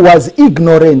he was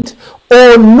ignorant.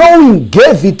 or knowing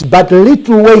gave it but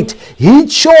little weight, he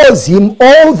chose him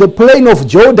all the plain of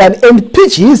Jordan and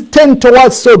pitched his tent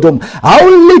towards Sodom. How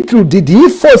little did he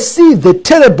foresee the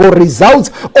terrible results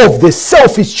of the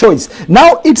selfish choice.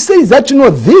 Now it says that,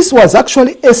 this was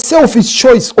actually a selfish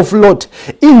choice of Lot.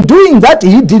 In doing that,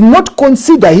 he did not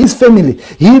consider his family.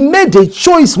 He made a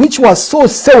choice which was so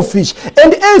selfish.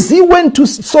 And as he went to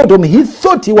Sodom, he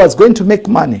thought he was going to make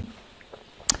money.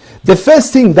 The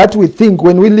first thing that we think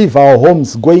when we leave our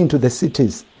homes going to the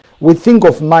cities, we think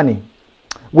of money.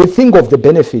 We think of the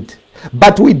benefit.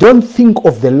 But we don't think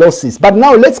of the losses. But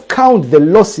now let's count the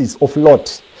losses of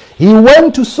Lot. He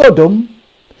went to Sodom.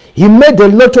 He made a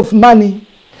lot of money.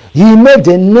 He made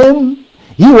a name.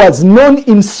 He was known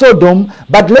in Sodom.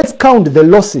 But let's count the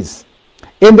losses.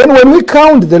 And then when we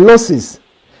count the losses,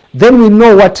 then we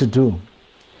know what to do.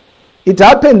 It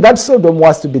happened that Sodom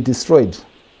was to be destroyed.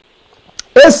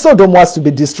 As Sodom was to be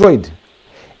destroyed,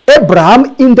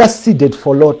 Abraham interceded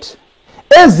for Lot.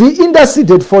 As he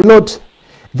interceded for Lot,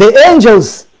 the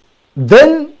angels,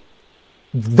 then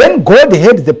God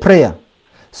heard the prayer.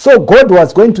 So God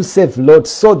was going to save Lot.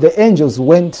 So the angels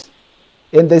went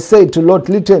and they said to Lot,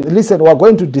 listen, we're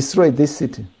going to destroy this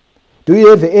city. Do you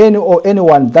have any or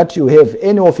anyone that you have,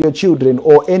 any of your children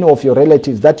or any of your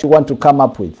relatives that you want to come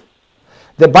up with?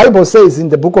 The Bible says in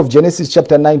the book of Genesis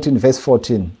chapter 19 verse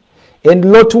 14,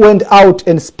 and Lot went out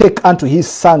and spake unto his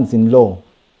sons-in-law,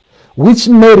 which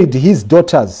married his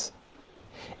daughters,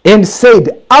 and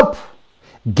said, up,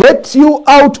 get you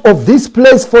out of this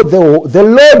place, for the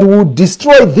Lord will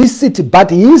destroy this city. But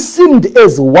he seemed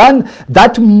as one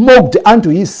that mocked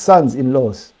unto his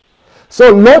sons-in-laws.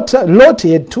 So Lot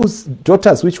had two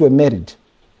daughters which were married,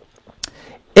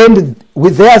 and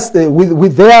with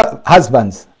their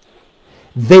husbands,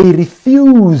 they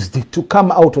refused to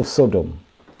come out of Sodom.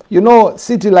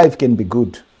 City life can be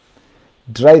good.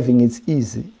 Driving is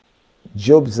easy.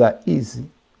 Jobs are easy.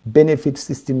 Benefit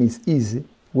system is easy.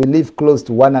 We live close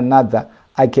to one another.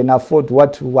 I can afford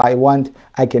what I want.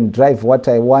 I can drive what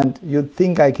I want. You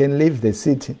think I can leave the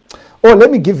city? Oh,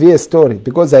 let me give you a story,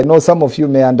 because I know some of you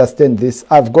may understand this.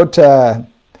 I've got a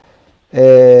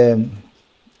friend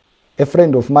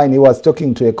of mine. He was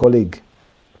talking to a colleague.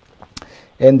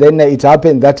 And then it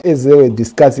happened that as they were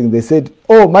discussing, they said,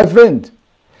 oh, my friend,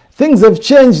 things have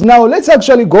changed now. Let's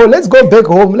actually go. Let's go back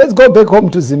home. Let's go back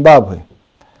home to Zimbabwe.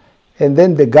 And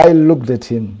then the guy looked at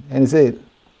him and said,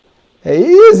 hey,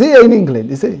 he is here in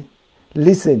England. He said,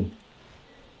 listen,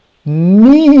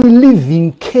 me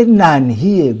leaving Canaan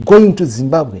here, going to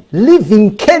Zimbabwe,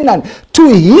 leaving Canaan,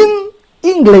 to him,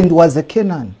 England was a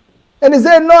Canaan. And he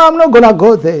said, no, I'm not going to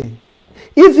go there.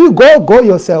 If you go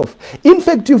yourself. In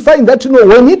fact, you find that,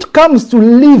 when it comes to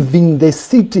leaving the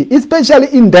city, especially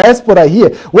in diaspora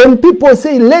here, when people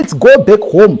say, let's go back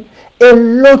home, a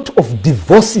lot of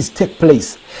divorces take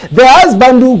place. The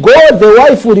husband will go, the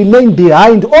wife will remain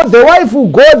behind. Or the wife will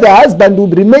go, the husband will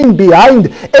remain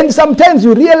behind. And sometimes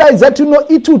you realize that,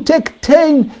 it will take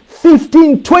 10,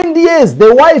 15, 20 years.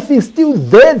 The wife is still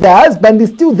there, the husband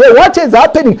is still there. What is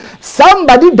happening?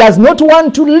 Somebody does not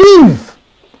want to leave.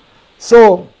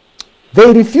 So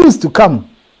they refuse to come.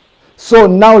 So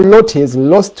now Lot has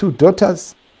lost two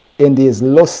daughters and he has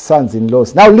lost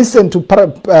sons-in-laws. Now listen to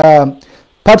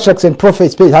Patriarchs and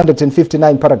Prophets, page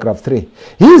 159, paragraph 3.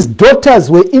 His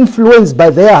daughters were influenced by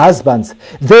their husbands.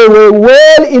 They were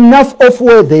well enough off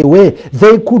where they were.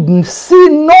 They could see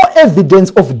no evidence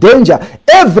of danger.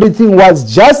 Everything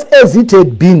was just as it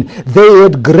had been. They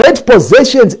had great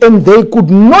possessions and they could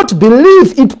not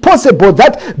believe it possible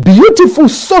that beautiful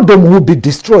Sodom would be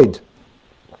destroyed.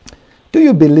 Do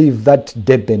you believe that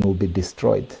Durban will be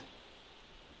destroyed?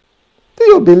 Do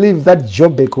you believe that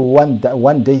Joburg will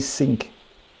one day sink?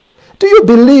 Do you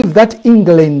believe that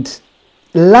England,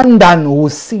 London will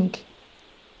sink?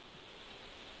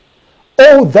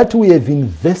 All that we have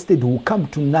invested will come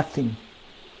to nothing.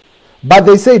 But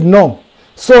they said no.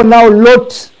 So now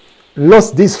Lot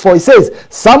lost this for. He says,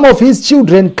 some of his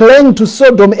children clung to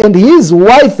Sodom and his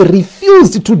wife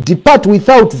refused to depart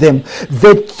without them.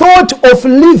 The thought of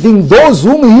leaving those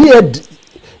whom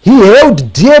he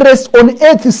held dearest on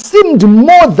earth seemed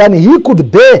more than he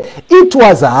could bear. It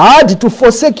was hard to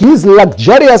forsake his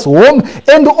luxurious home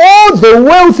and all the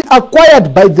wealth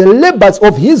acquired by the labors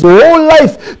of his whole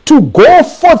life to go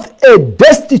forth a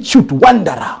destitute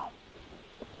wanderer.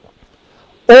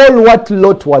 All what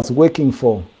Lot was working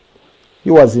for, he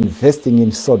was investing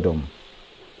in Sodom.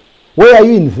 Where are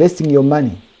you investing your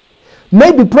money?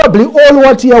 Maybe probably all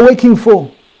what you are working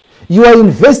for, you are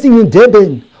investing in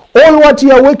Durban. All what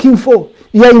you are working for,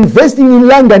 you are investing in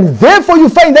London. Therefore, you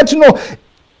find that,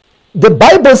 The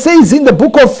Bible says in the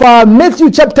book of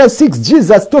Matthew chapter 6,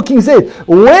 Jesus talking says,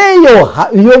 where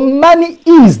your money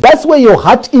is, that's where your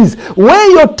heart is.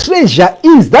 Where your treasure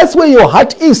is, that's where your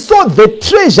heart is. So the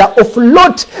treasure of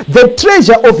Lot, the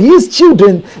treasure of his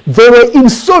children, they were in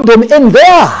Sodom and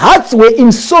their hearts were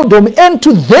in Sodom. And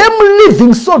to them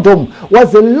leaving Sodom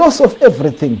was the loss of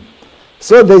everything.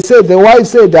 So they said, the wife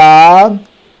said,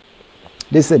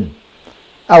 listen,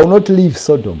 I will not leave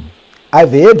Sodom.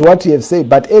 I've heard what you have said,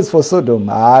 but as for Sodom,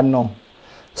 no.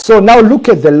 So now look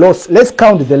at the loss. Let's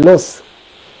count the loss.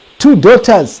 2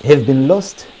 daughters have been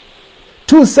lost.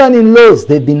 2 son-in-laws,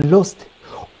 they've been lost.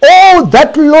 All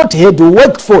that Lot had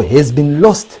worked for has been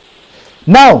lost.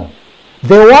 Now,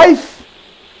 the wife,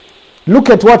 look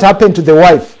at what happened to the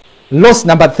wife. Loss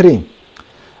number 3.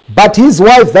 But his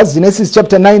wife, that's Genesis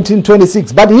chapter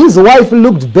 19:26. But his wife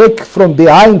looked back from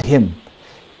behind him,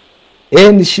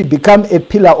 and she became a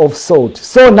pillar of salt.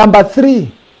 So number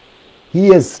 3,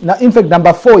 in fact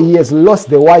number 4, he has lost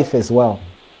the wife as well.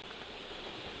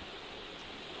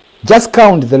 Just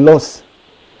count the loss.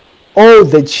 All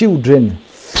the children,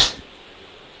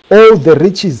 all the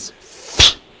riches.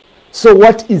 So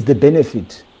what is the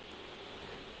benefit?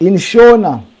 In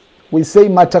Shona, we say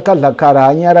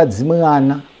matakadlakara anyara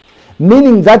dzimwana.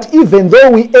 Meaning that even though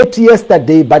we ate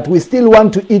yesterday, but we still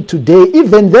want to eat today,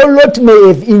 even though Lot may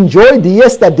have enjoyed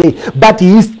yesterday, but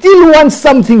he still wants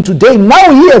something today.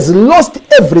 Now he has lost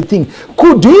everything.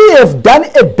 Could he have done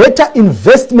a better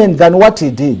investment than what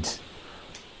he did?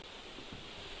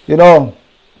 You know,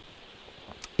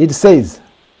 it says,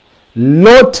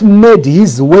 Lot made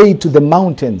his way to the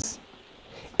mountains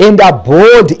and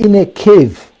abode in a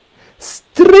cave,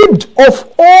 stripped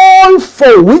of all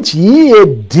for which he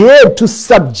had dared to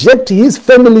subject his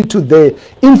family to the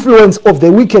influence of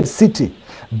the wicked city.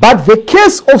 But the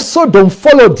case of Sodom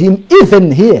followed him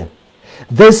even here.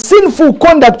 The sinful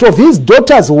conduct of his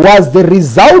daughters was the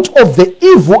result of the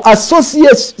evil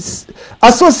associations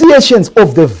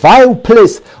of the vile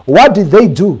place. What did they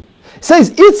do? It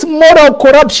says its moral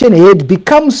corruption had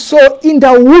become so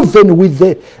interwoven with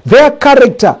their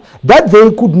character that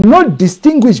they could not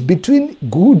distinguish between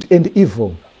good and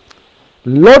evil.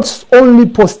 Lot's only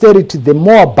posterity, the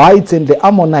Moabites and the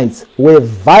Ammonites, were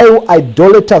vile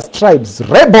idolatrous tribes,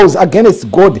 rebels against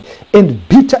God and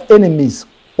bitter enemies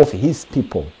of his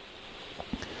people.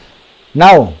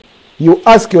 Now, you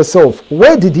ask yourself,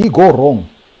 where did he go wrong?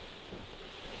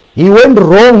 He went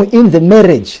wrong in the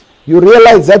marriage. You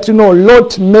realize that,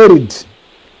 Lot married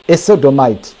a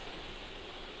Sodomite.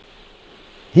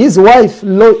 His wife,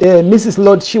 Mrs.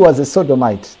 Lot, she was a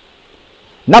Sodomite.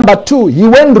 Number 2, he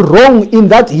went wrong in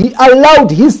that he allowed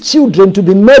his children to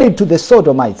be married to the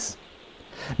Sodomites.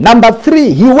 Number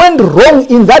 3, he went wrong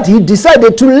in that he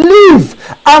decided to live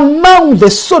among the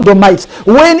Sodomites,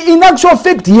 when in actual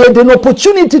fact he had an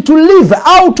opportunity to live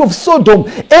out of Sodom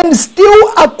and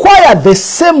still acquire the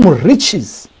same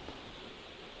riches.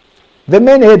 The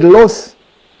man had lost.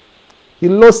 He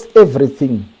lost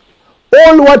everything.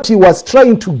 All what he was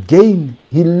trying to gain,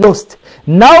 he lost.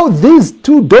 Now these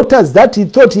 2 daughters that he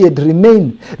thought he had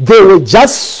remained, they were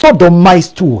just Sodomites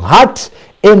to heart,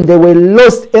 and they were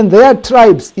lost. And their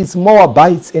tribes is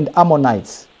Moabites and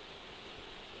Ammonites.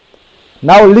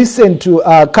 Now listen to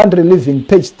Country Living,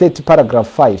 page 30, paragraph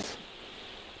 5.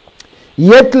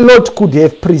 Yet Lot could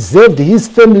have preserved his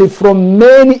family from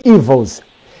many evils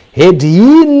had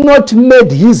he not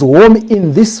made his home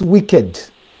in this wicked,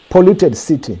 polluted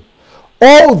city.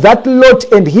 All that Lot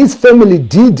and his family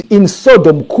did in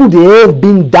Sodom could have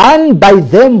been done by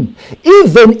them,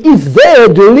 even if they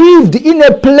had lived in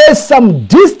a place some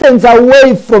distance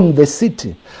away from the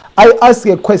city. I ask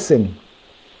a question.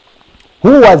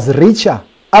 Who was richer,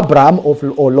 Abraham or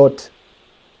Lot?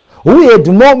 Who had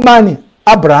more money,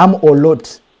 Abraham or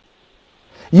Lot?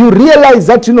 You realize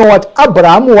that,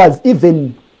 Abraham was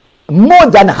even more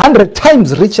than 100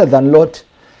 times richer than Lot.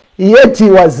 Yet he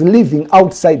was living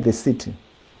outside the city.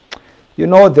 There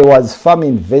was farm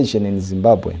invasion in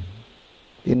Zimbabwe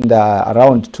in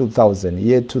around 2000,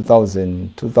 year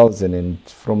 2000, and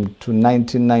from to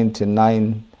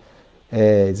 1999,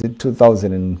 is it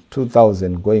 2000 and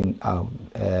 2000 going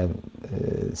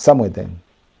somewhere then.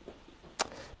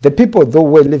 The people, though,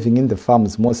 were living in the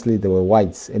farms, mostly they were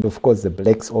whites, and of course the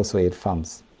blacks also had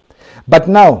farms. But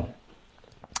now,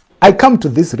 I come to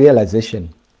this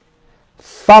realization.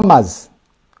 Farmers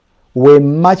were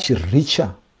much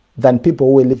richer than people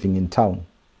who were living in town.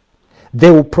 They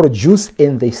will produce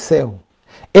and they sell.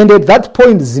 And at that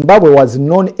point, Zimbabwe was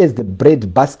known as the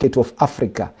bread basket of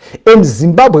Africa. And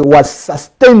Zimbabwe was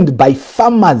sustained by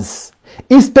farmers.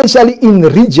 especially in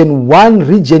region 1,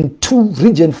 region 2,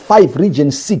 region 5,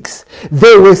 region 6.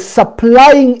 They were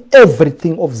supplying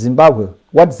everything of Zimbabwe,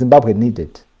 what Zimbabwe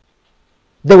needed.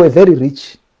 They were very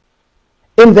rich,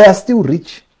 and they are still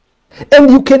rich.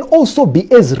 And you can also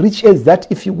be as rich as that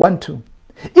if you want to.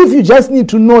 If you just need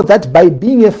to know that by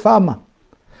being a farmer,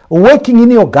 working in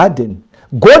your garden,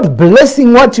 God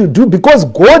blessing what you do, because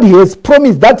God has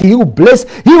promised that He will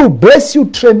bless you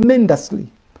tremendously.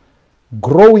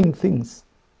 Growing things.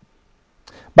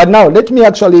 But now let me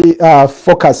actually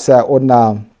focus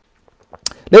on,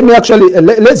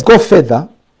 let's go further,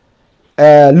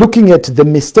 looking at the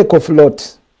mistake of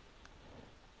Lot.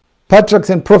 Patriarchs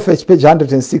and Prophets, page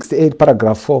 168,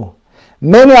 paragraph 4.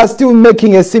 Many are still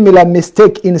making a similar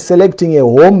mistake in selecting a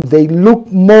home. They look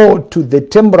more to the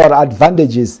temporal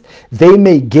advantages they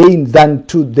may gain than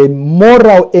to the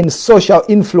moral and social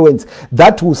influence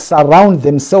that will surround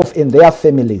themselves and their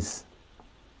families.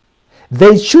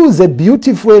 They choose a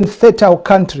beautiful and fertile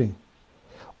country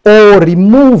or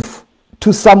remove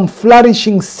to some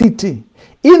flourishing city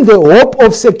in the hope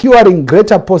of securing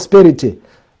greater prosperity,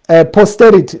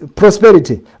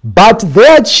 but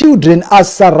their children are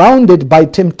surrounded by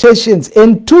temptations,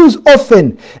 and too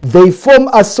often they form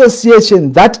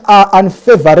associations that are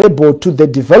unfavorable to the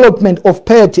development of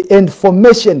piety and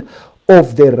formation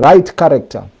of the right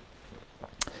character.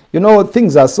 You know,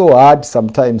 things are so hard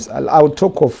sometimes. I'll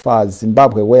talk of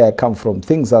Zimbabwe, where I come from.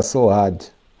 Things are so hard.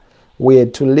 We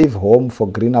had to leave home for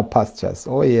greener pastures.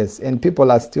 Oh yes, and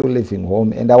people are still living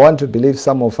home. And I want to believe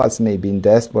some of us may be in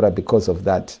diaspora because of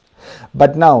that.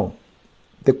 But now,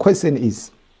 the question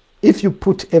is, if you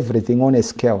put everything on a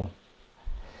scale,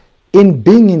 in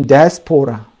being in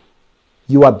diaspora,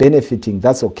 you are benefiting,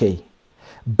 that's okay.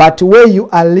 But where you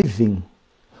are living,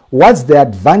 what's the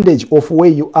advantage of where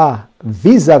you are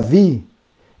vis-a-vis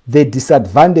the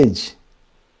disadvantage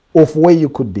of where you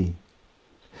could be?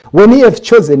 When you have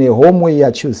chosen a home where you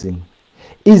are choosing,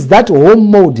 is that home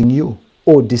molding you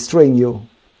or destroying you?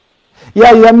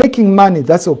 Yeah, you are making money,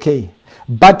 that's okay.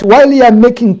 But while you are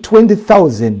making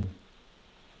 20,000,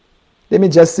 let me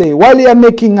just say, while you are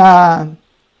making, while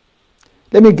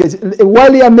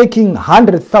you are making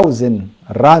 100,000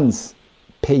 rands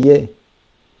per year,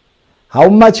 how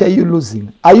much are you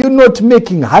losing? Are you not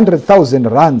making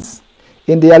 100,000 rands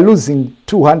and they are losing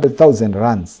 200,000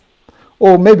 rands?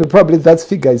 Or maybe probably that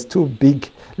figure is too big.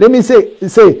 Let me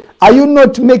say, are you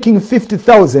not making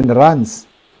 50,000 rands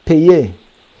per year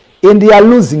and they are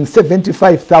losing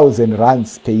 75,000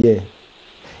 rands per year?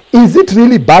 Is it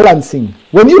really balancing?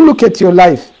 When you look at your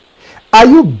life, are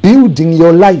you building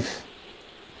your life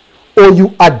or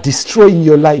you are destroying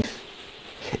your life?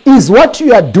 Is what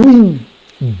you are doing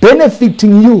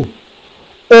benefiting you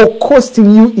or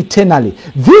costing you eternally?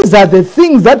 These are the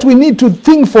things that we need to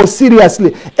think for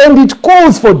seriously, and it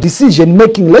calls for decision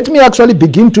making. Let me actually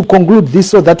begin to conclude this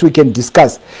so that we can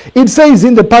discuss. It says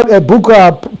in the book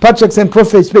Patriarchs and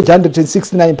Prophets, page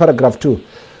 169, paragraph 2,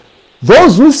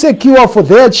 those who secure for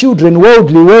their children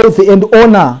worldly wealth and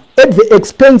honor at the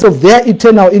expense of their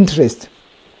eternal interest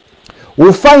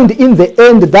will find in the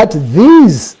end that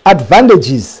these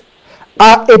advantages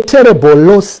are a terrible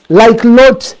loss. Like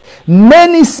Lot,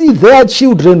 many see their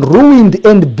children ruined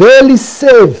and barely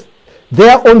save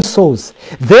their own souls.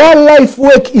 Their life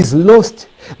work is lost.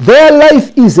 Their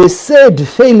life is a sad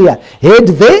failure. Had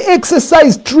they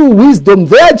exercised true wisdom,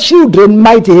 their children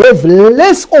might have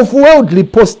less of worldly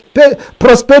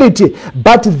prosperity,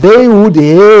 but they would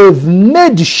have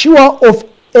made sure of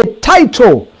a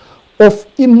title of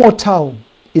immortal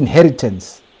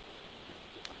inheritance.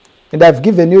 And I've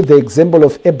given you the example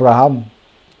of Abraham.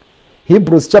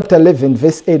 Hebrews chapter 11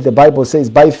 verse 8, the Bible says,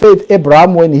 by faith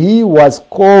Abraham, when he was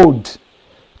called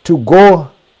to go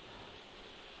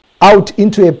out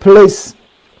into a place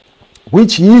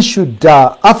which he should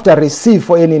after receive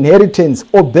for an inheritance,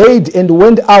 obeyed and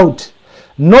went out,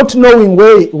 not knowing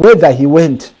whether he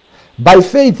went. By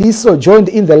faith he sojourned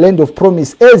in the land of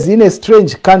promise, as in a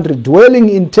strange country, dwelling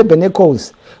in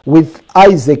tabernacles with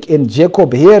Isaac and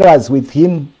Jacob, hearers with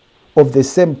him of the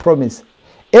same promise.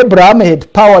 Abraham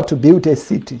had power to build a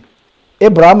city.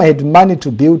 Abraham had money to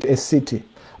build a city.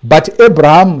 But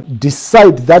Abraham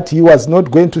decided that he was not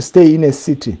going to stay in a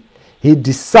city. He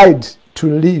decided to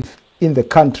live in the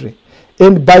country.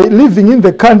 And by living in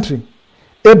the country,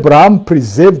 Abraham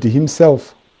preserved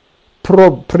himself,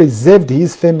 preserved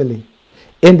his family,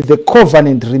 and the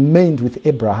covenant remained with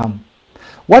Abraham.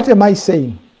 What am I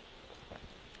saying?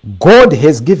 God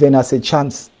has given us a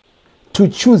chance to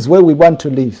choose where we want to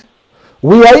live.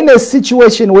 We are in a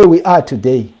situation where we are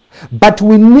today, but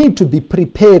we need to be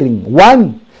preparing.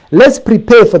 One, let's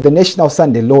prepare for the National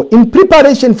Sunday Law. In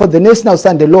preparation for the National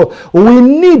Sunday Law, we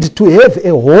need to have a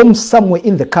home somewhere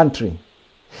in the country.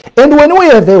 And when we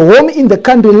have a home in the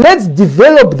country, let's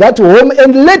develop that home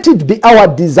and let it be our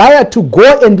desire to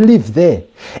go and live there.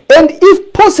 And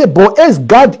if possible, as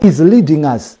God is leading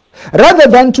us, rather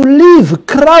than to live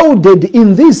crowded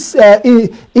in this,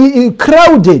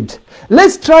 crowded,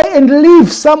 let's try and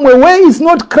live somewhere where it's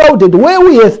not crowded, where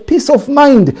we have peace of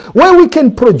mind, where we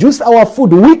can produce our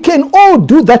food. We can all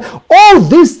do that. All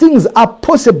these things are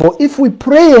possible if we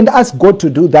pray and ask God to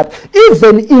do that.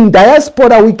 Even in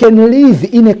diaspora, we can live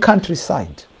in a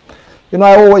countryside. You know,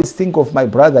 I always think of my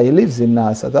brother. He lives in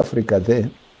South Africa there.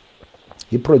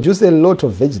 He produces a lot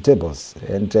of vegetables,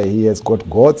 and he has got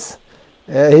goats.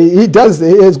 He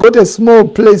has got a small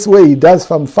place where he does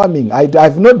farming.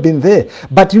 I've not been there.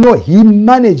 But you know, he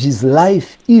manages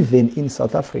life even in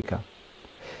South Africa.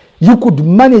 You could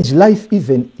manage life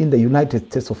even in the United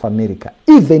States of America.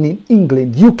 Even in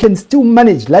England, you can still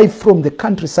manage life from the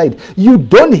countryside. You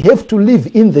don't have to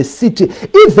live in the city,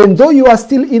 even though you are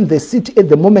still in the city at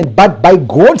the moment. But by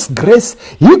God's grace,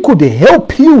 He could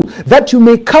help you that you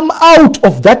may come out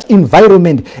of that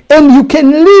environment and you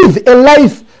can live a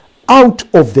life out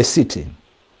of the city.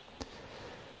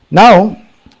 Now,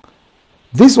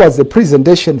 this was the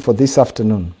presentation for this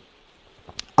afternoon.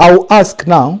 I'll ask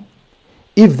now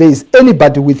if there is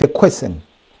anybody with a question.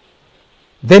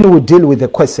 Then we'll deal with the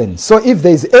question. So if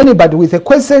there is anybody with a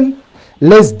question,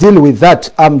 let's deal with that.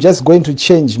 I'm just going to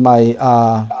change my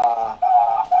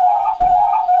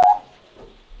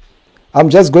I'm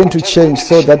just going to change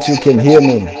so that you can hear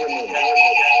me.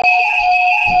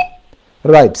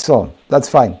 Right, so that's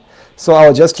fine. So I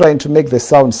was just trying to make the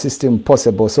sound system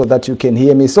possible so that you can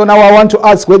hear me. So now I want to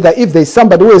ask whether if there's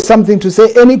somebody who has something to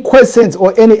say, any questions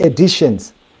or any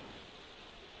additions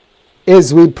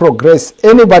as we progress.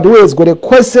 Anybody who has got a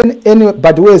question,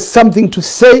 anybody who has something to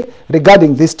say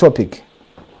regarding this topic.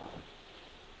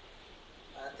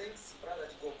 Thanks, Brother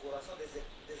Chigokora. So there's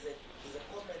a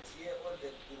comment here on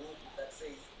the group that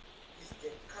says, is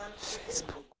the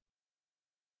country...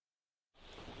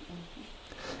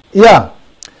 Yeah.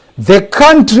 The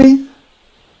country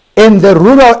and the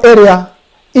rural area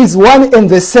is one and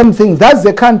the same thing. That's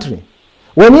the country.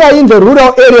 When you are in the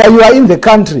rural area, you are in the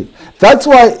country. That's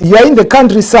why you are in the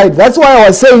countryside. That's why I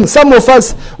was saying some of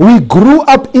us, we grew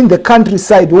up in the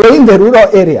countryside. We're in the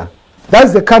rural area.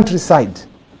 That's the countryside.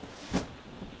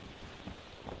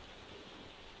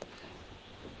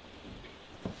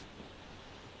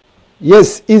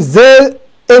 Yes, is there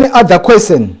any other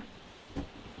question?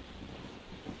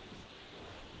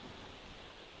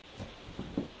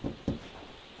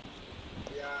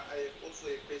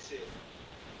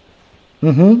 My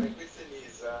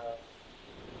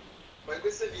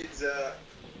question is,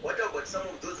 what about some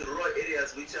of those rural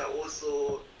areas which are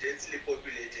also densely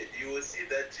populated? You will see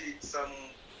that some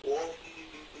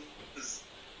homes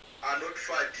are not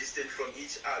far distant from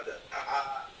each other.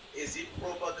 Is it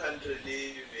proper country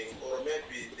living, or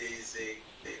maybe there is a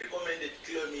recommended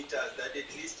kilometers that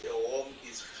at least a home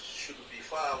should be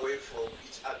far away from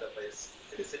each other by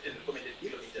a certain recommended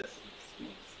kilometers?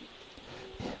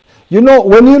 You know,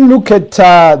 when you look at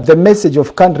the message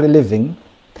of country living,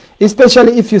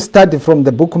 especially if you study from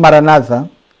the book Maranatha,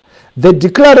 the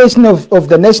declaration of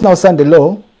the National Sunday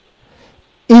Law,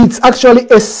 it's actually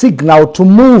a signal to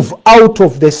move out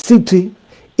of the city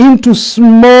into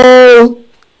small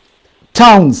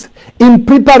towns in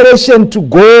preparation to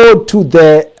go to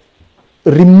the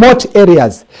remote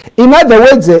areas. In other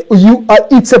words,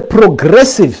 it's a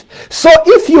progressive. So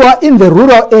if you are in the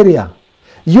rural area,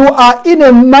 you are in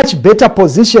a much better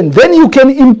position. Then you can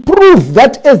improve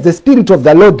that as the Spirit of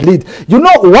the Lord leads. You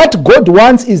know what God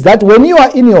wants is that when you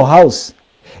are in your house,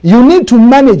 you need to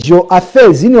manage your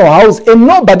affairs in your house, and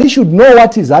nobody should know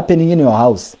what is happening in your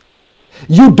house.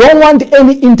 You don't want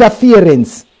any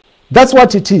interference. That's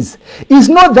what it is. It's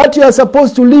not that you are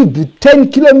supposed to live 10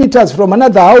 kilometers from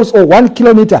another house or 1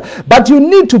 kilometer, but you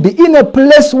need to be in a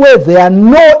place where there are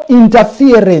no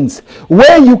interference,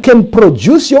 where you can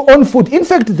produce your own food. In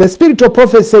fact, the Spirit of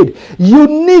Prophet said, you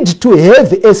need to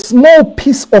have a small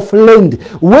piece of land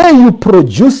where you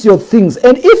produce your things.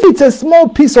 And if it's a small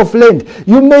piece of land,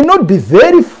 you may not be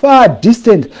very far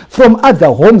distant from other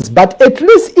homes, but at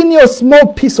least in your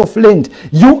small piece of land,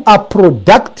 you are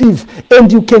productive and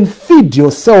you can feed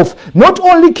yourself. Not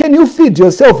only can you feed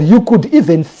yourself, you could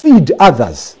even feed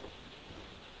others.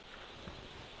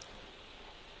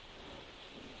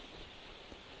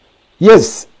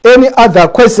 Yes, any other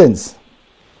questions?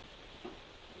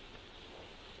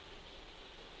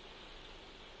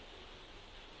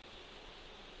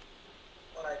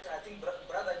 All right, I think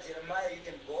Brother Jeremiah, you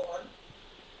can go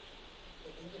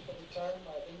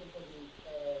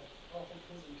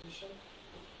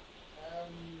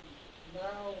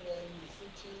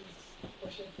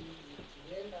question is,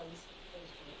 when are we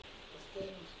supposed to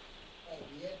stand? I'm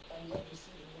yet to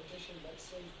see the quotation that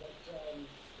says that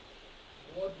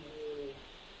God will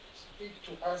speak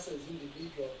to us as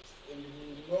individuals and we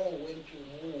will know when to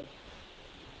move.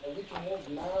 Are we to move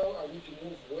now? Are we to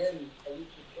move when? Are we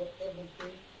to drop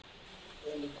everything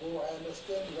and go? I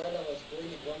understand while I was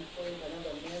going at one point,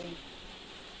 another man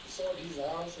sold his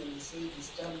house and he said it's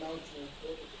time now to go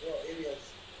to rural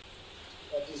areas.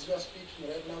 But as you are speaking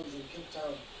right now, he's in Cape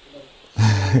Town.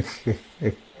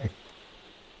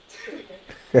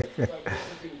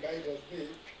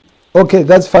 Okay,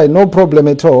 that's fine. No problem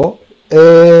at all.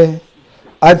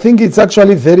 I think it's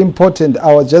actually very important.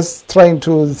 I was just trying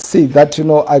to see that,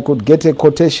 I could get a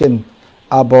quotation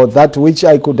about that, which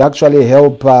I could actually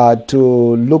help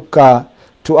to look to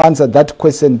answer that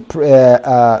question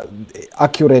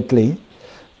accurately.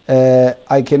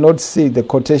 I cannot see the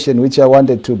quotation which I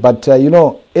wanted to, but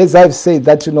as I've said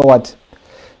that, what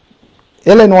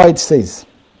Ellen White says,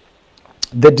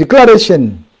 the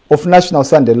Declaration of National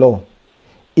Sunday Law,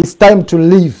 it's time to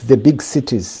leave the big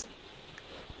cities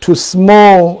to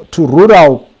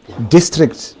rural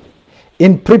districts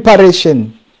in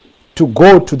preparation to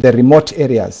go to the remote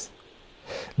areas.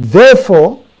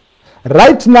 Therefore,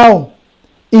 right now,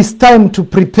 it's time to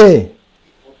prepare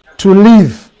to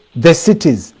leave the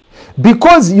cities.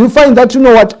 Because you find that,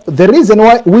 the reason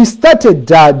why we started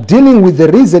dealing with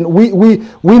the reason,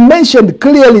 we mentioned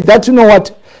clearly that,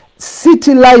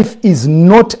 city life is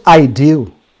not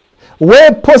ideal.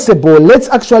 Where possible, let's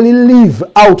actually live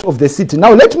out of the city.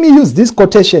 Now, let me use this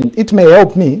quotation. It may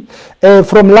help me.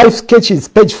 From Life Sketches,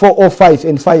 page 405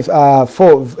 and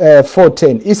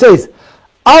 410. It says,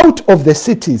 out of the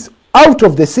cities,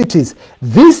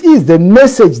 this is the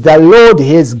message the Lord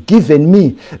has given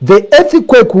me. The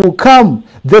earthquake will come,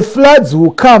 the floods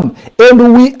will come,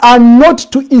 and we are not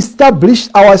to establish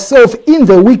ourselves in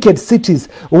the wicked cities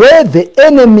where the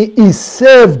enemy is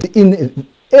served in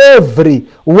every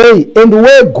way and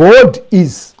where God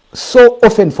is so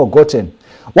often forgotten.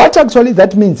 What actually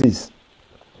that means is,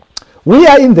 we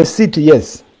are in the city,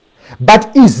 yes,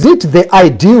 but is it the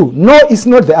ideal? No, it's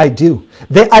not the ideal.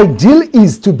 The ideal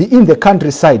is to be in the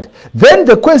countryside. Then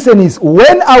the question is,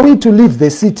 when are we to leave the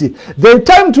city? The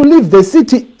time to leave the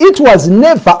city, it was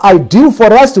never ideal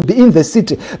for us to be in the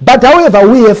city. But however,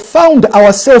 we have found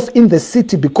ourselves in the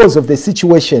city because of the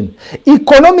situation.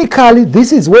 Economically,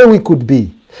 this is where we could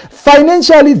be.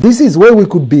 Financially, this is where we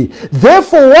could be.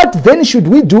 Therefore, what then should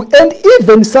we do? And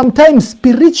even sometimes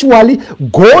spiritually,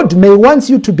 God may want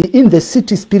you to be in the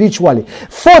city spiritually.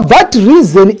 For that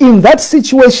reason, in that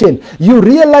situation, you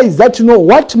realize that,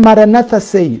 what Maranatha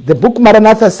say. The book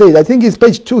Maranatha says, I think it's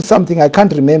page 2 something, I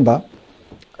can't remember.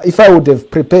 If I would have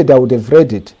prepared, I would have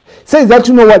read it. It says that,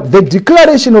 what? The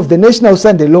Declaration of the National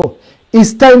Sunday Law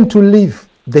is time to leave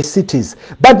the cities.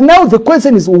 But now the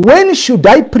question is, when should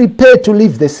I prepare to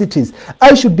leave the cities?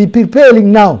 I should be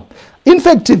preparing now. In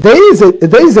fact, there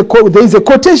is a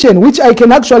quotation which I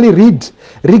can actually read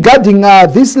regarding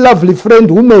this lovely friend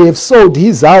who may have sold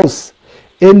his house.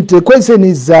 And the question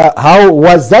is, how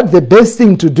was that the best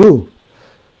thing to do?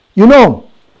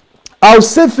 I'll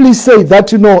safely say that,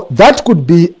 that could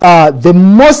be the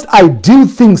most ideal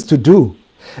things to do.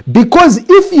 Because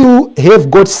if you have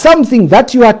got something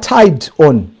that you are tied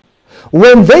on,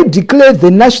 when they declare the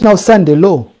National Sunday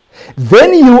Law,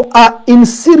 then you are in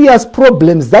serious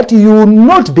problems that you will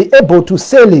not be able to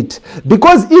sell it.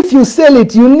 Because if you sell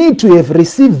it, you need to have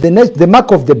received the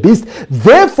mark of the beast.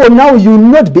 Therefore, now you will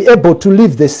not be able to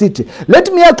leave the city.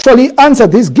 Let me actually answer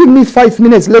this. Give me 5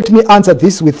 minutes. Let me answer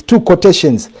this with 2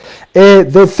 quotations.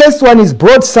 The first one is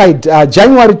Broadside,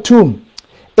 January 2.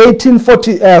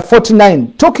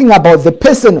 1849, talking about the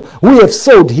person who have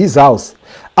sold his house.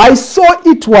 I saw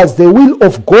it was the will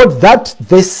of God that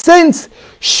the saints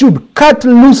should cut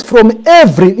loose from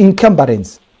every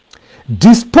encumbrance,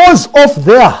 dispose of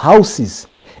their houses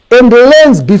and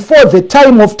lands before the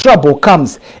time of trouble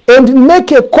comes, and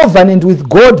make a covenant with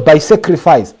God by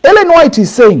sacrifice. Ellen White is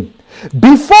saying,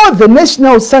 before the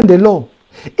National Sunday Law,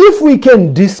 if we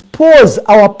can dispose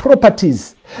our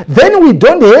properties, then we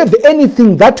don't have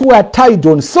anything that we are tied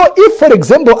on. So if, for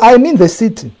example, I'm in the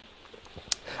city,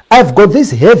 I've got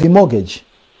this heavy mortgage.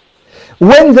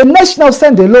 When the National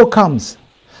Sunday Law comes,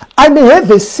 I may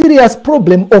have a serious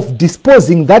problem of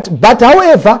disposing that. But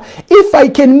however, if I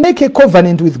can make a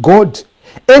covenant with God,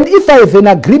 and if I have an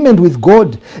agreement with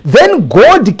God, then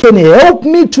God can help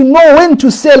me to know when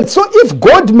to sell. So if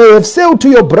God may have sold to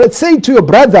your say to your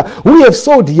brother who have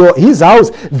sold his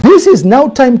house, this is now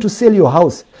time to sell your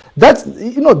house. That's,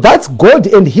 that's God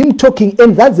and him talking,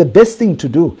 and that's the best thing to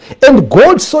do. And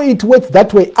God saw it work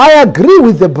that way. I agree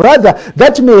with the brother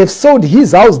that may have sold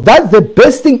his house. That's the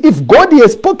best thing. If God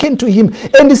has spoken to him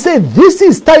and he said, this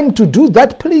is time to do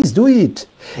that, please do it.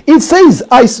 It says,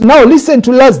 now listen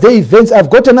to last day events.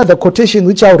 I've got another quotation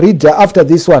which I'll read after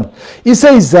this one. It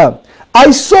says,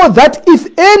 I saw that if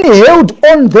any held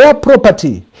on their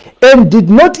property and did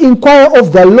not inquire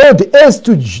of the Lord as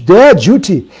to their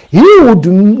duty, he would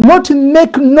not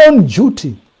make known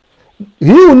duty.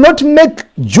 He would not make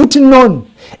duty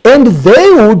known, and they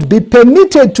would be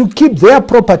permitted to keep their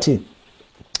property.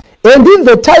 And in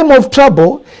the time of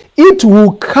trouble, it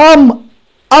will come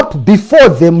up before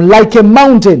them like a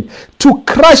mountain to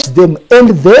crush them, and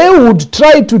they would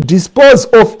try to dispose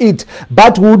of it,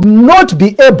 but would not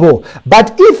be able.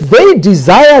 But if they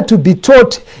desire to be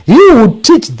taught, he would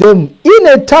teach them in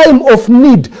a time of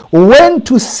need when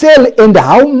to sell and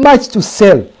how much to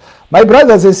sell. My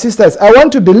brothers and sisters, I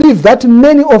want to believe that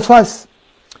many of us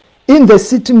in the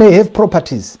city may have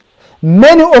properties.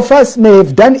 Many of us may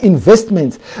have done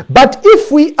investments, but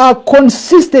if we are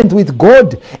consistent with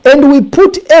God and we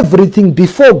put everything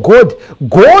before God,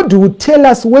 God will tell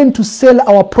us when to sell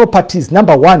our properties,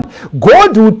 number one.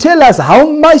 God will tell us how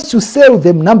much to sell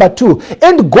them, number two.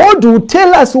 And God will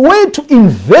tell us where to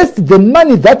invest the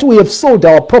money that we have sold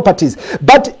our properties.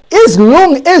 But as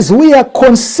long as we are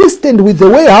consistent with the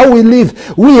way how we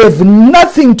live, we have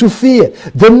nothing to fear.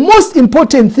 The most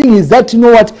important thing is that,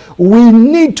 we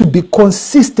need to be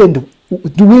consistent.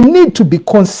 We need to be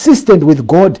consistent with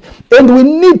God, and we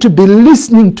need to be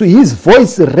listening to his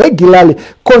voice regularly,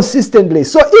 consistently.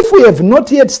 So if we have not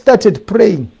yet started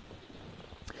praying,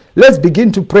 let's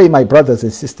begin to pray, my brothers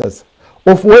and sisters,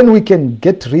 of when we can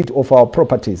get rid of our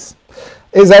properties.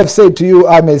 As I've said to you,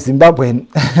 I'm a Zimbabwean.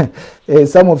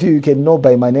 Some of you can know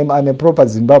by my name, I'm a proper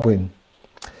Zimbabwean.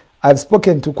 I've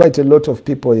spoken to quite a lot of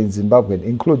people in Zimbabwe,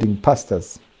 including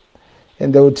pastors.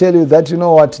 And they will tell you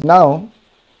that, now,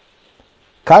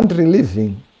 country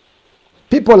living,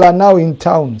 people are now in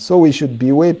town, so we should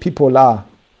be where people are.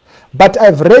 But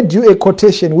I've read you a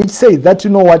quotation which says that,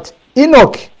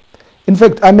 Enoch, in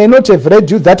fact, I may not have read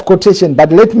you that quotation,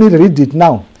 but let me read it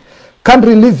now.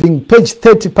 Country Living, page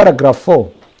 30, paragraph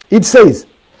 4. It says,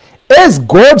 as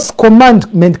God's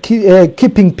commandment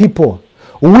keeping people,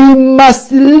 we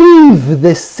must leave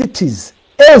the cities,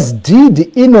 as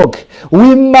did Enoch.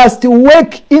 We must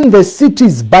work in the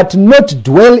cities, but not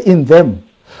dwell in them.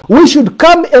 We should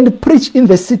come and preach in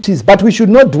the cities, but we should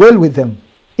not dwell with them.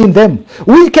 In them.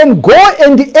 We can go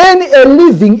and earn a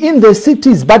living in the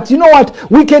cities, but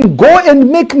we can go and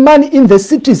make money in the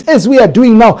cities as we are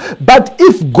doing now. But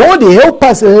if God help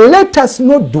us, let us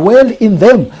not dwell in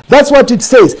them. That's what it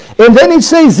says. And then it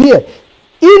says here,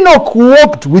 Enoch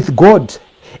walked with God,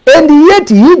 and yet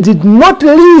he did not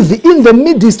live in the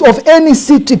midst of any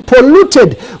city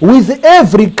polluted with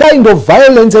every kind of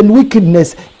violence and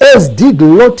wickedness, as did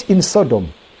Lot in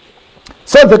Sodom.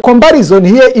 So the comparison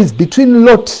here is between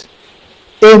Lot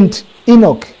and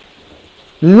Enoch.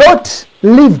 Lot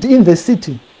lived in the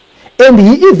city, and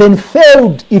he even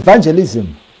failed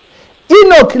evangelism.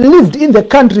 Enoch lived in the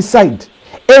countryside,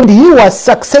 and he was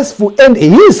successful, and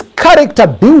his character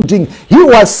building, he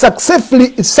was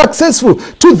successful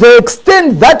to the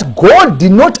extent that God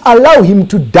did not allow him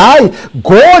to die.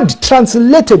 God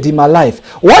translated him alive.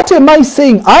 What am I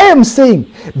saying? I am saying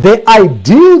the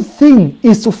ideal thing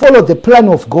is to follow the plan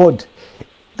of God.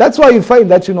 That's why you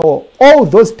find that, all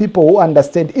those people who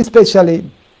understand, especially,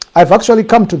 I've actually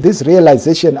come to this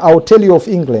realization. I'll tell you of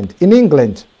England. In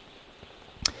England,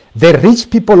 the rich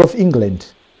people of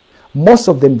England, most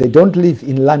of them, they don't live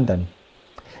in London.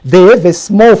 They have a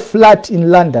small flat in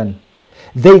London.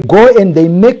 They go and they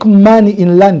make money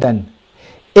in London,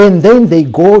 and then they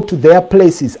go to their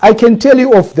places. I can tell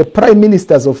you of the prime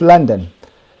ministers of London.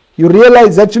 You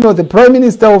realize that, the prime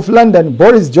minister of London,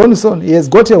 Boris Johnson, he has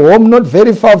got a home not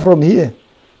very far from here,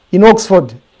 in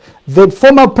Oxford. The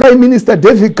former prime minister,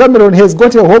 David Cameron, has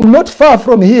got a home not far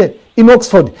from here, in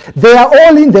Oxford. They are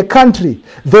all in the country.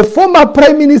 The former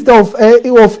prime minister of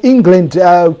England,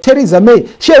 Theresa May,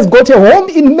 she has got a home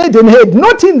in Maidenhead,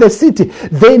 not in the city.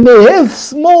 They may have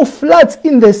small flats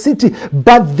in the city,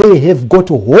 but they have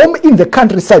got a home in the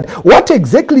countryside. What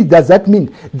exactly does that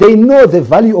mean? They know the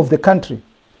value of the country.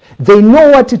 They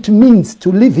know what it means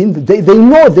to live in. They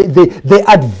know the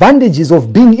advantages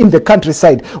of being in the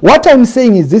countryside. What I'm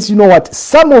saying is this,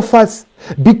 some of us,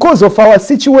 because of our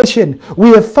situation, we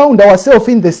have found ourselves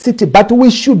in the city, but we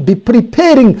should be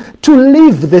preparing to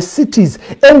leave the cities.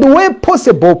 And where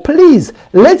possible, please,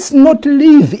 let's not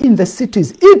live in the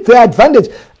cities. If the advantage,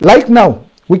 like now,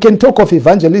 We can talk of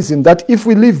evangelism, that if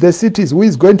we leave the cities, who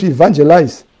is going to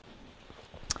evangelize?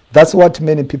 That's what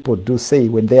many people do say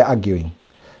when they're arguing.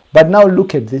 But now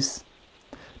look at this.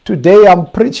 Today I'm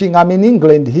preaching, I'm in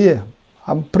England here.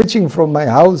 I'm preaching from my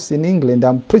house in England.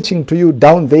 I'm preaching to you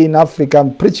down there in Africa.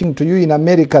 I'm preaching to you in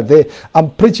America there.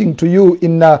 I'm preaching to you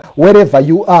in wherever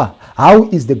you are. How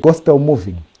is the gospel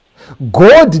moving?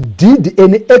 God did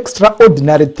an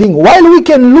extraordinary thing. While we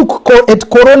can look at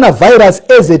coronavirus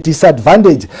as a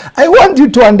disadvantage, I want you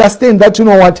to understand that, you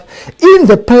know what, in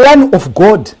the plan of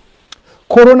God,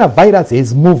 coronavirus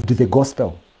has moved the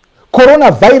gospel.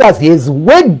 Coronavirus has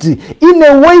worked in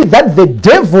a way that the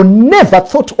devil never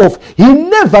thought of. He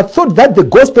never thought that the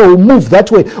gospel will move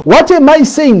that way. What am I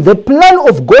saying? The plan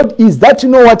of God is that, you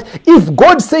know what, if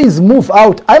God says move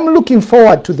out, I'm looking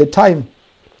forward to the time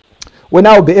when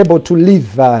I'll be able to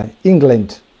leave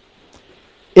England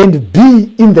and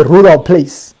be in the rural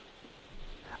place.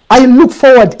 I look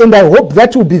forward and I hope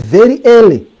that will be very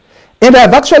early. And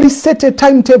I've actually set a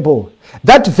timetable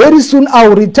that very soon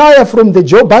I'll retire from the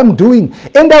job I'm doing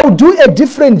and I'll do a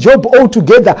different job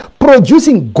altogether,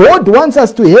 producing. God wants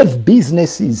us to have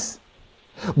businesses.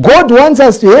 God wants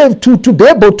us to have to be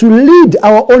able to lead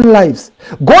our own lives.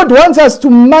 God wants us to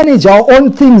manage our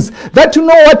own things. That, you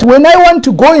know what, when I want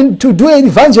to go in to do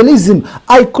evangelism,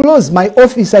 I close my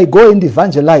office, I go and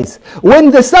evangelize. When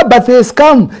the Sabbath has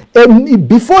come,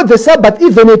 before the Sabbath,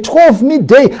 even at 12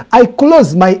 midday, I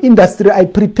close my industry, I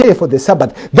prepare for the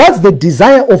Sabbath. That's the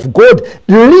desire of God,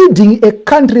 leading a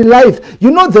country life.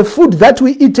 You know, the food that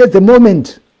we eat at the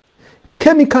moment,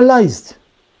 chemicalized.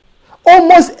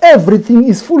 Almost everything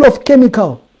is full of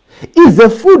chemical. It's the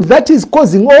food that is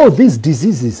causing all these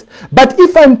diseases. But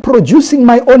if I'm producing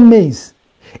my own maize,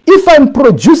 if I'm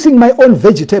producing my own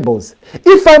vegetables,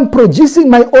 if I'm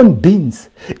producing my own beans,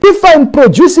 if I'm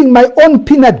producing my own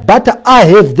peanut butter, I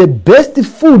have the best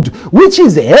food, which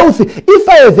is healthy. If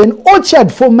I have an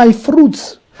orchard for my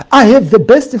fruits, I have the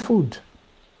best food.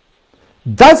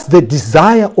 That's the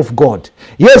desire of God.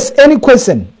 Yes, any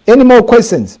question? Any more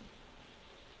questions?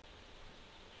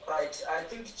 Right, I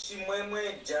think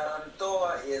Chimwemwe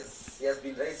Jarantoa has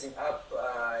been raising up,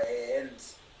 and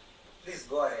please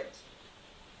go ahead.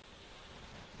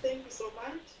 Thank you so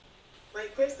much. My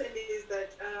question is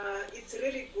that it's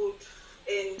really good,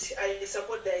 and I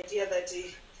support the idea that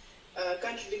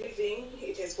country living,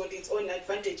 it has got its own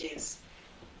advantages.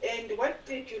 And what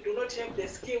if you do not have the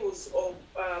skills of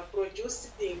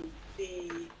producing the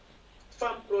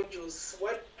farm produce?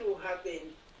 What will happen?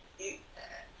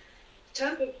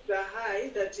 Chances are high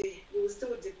that you will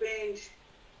still depend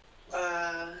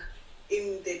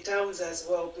in the towns as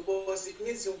well, because it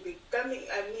means you'll be coming,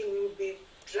 you'll be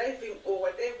driving or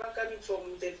whatever, coming from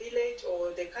the village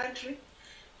or the country,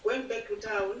 going back to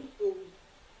town to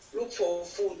look for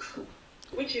food,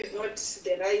 which is not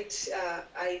the right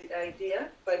idea.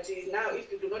 But now,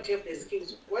 if you do not have the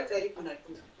skills, what are you going to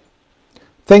do?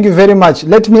 Thank you very much.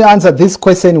 Let me answer this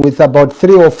question with about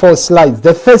 3 or 4 slides.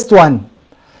 The first one,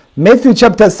 Matthew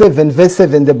chapter 7, verse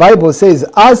 7, the Bible says,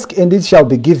 ask and it shall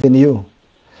be given you.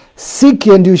 Seek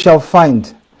and you shall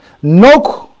find.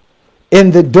 Knock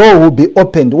and the door will be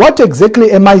opened. What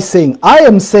exactly am I saying? I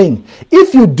am saying,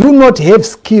 if you do not have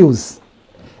skills,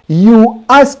 you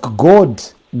ask God.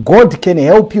 God can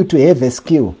help you to have a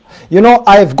skill. You know,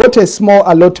 I've got a small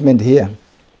allotment here.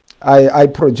 I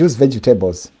produce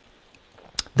vegetables.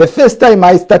 The first time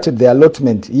I started the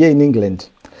allotment here in England,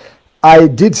 I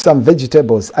did some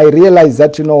vegetables. I realized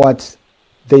that, you know what,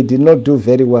 they did not do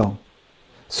very well.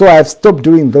 So I've stopped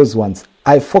doing those ones.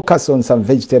 I focus on some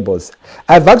vegetables.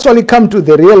 I've actually come to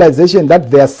the realization that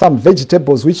there are some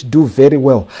vegetables which do very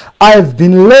well. I've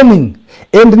been learning.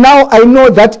 And now I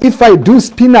know that if I do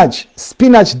spinach,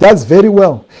 spinach does very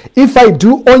well. If I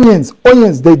do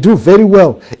onions, they do very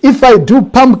well. If I do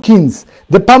pumpkins,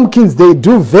 the pumpkins, they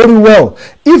do very well.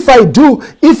 If I do,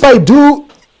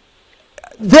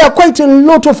 there are quite a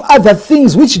lot of other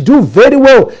things which do very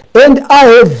well. And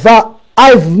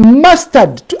I've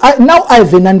mastered, now I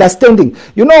have an understanding.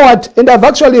 You know what? And I've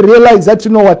actually realized that,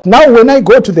 you know what? Now when I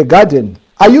go to the garden,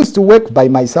 I used to work by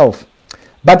myself.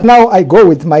 But now I go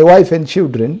with my wife and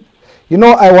children. You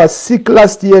know, I was sick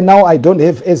last year. Now I don't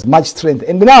have as much strength.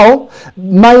 And now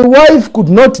my wife could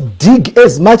not dig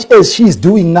as much as she's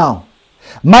doing now.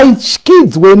 My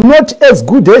kids were not as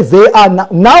good as they are now.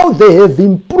 Now they have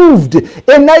improved.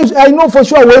 And I know for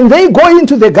sure when they go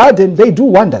into the garden, they do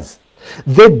wonders.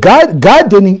 The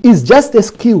gardening is just a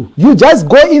skill. You just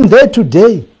go in there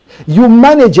today. You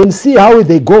manage and see how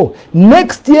they go.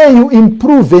 Next year you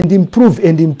improve and improve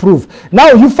and improve.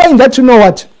 Now you find that, you know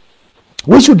what?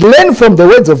 We should learn from the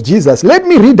words of Jesus. Let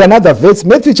me read another verse,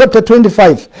 Matthew chapter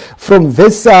 25 from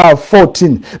verse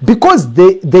 14. Because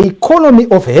the economy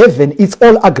of heaven is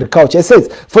all agriculture. It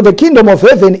says, for the kingdom of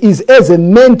heaven is as a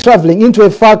man traveling into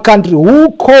a far country,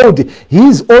 who called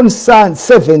his own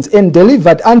servants and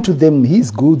delivered unto them his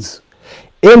goods.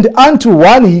 And unto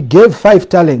one he gave 5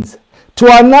 talents, to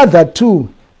another 2,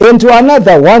 and to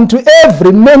another 1, to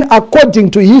every man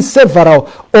according to his several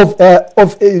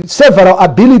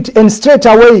ability, and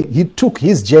straightway he took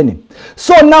his journey.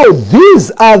 So now these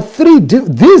are three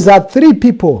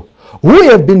people who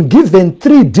have been given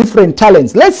 3 different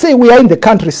talents. Let's say we are in the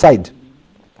countryside.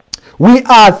 We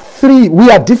are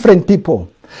different people.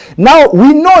 Now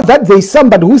we know that there is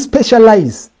somebody who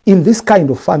specializes in this kind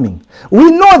of farming. We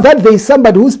know that there is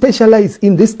somebody who specializes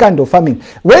in this kind of farming.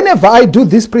 Whenever I do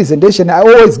this presentation, I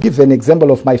always give an example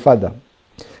of my father.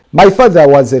 My father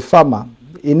was a farmer.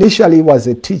 Initially he was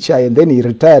a teacher, and then he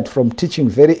retired from teaching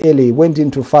very early. He went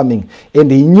into farming, and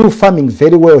he knew farming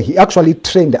very well. He actually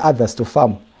trained others to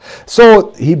farm.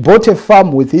 So he bought a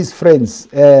farm with his friends.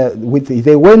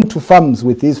 They went to farms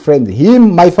with his friends.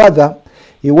 Him, my father,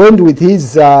 he went with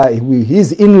his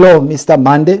in-law, Mr.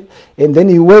 Mande, and then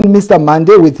he went, Mr.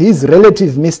 Mande, with his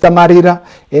relative, Mr. Marira,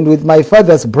 and with my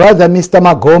father's brother, Mr.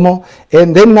 Magomo,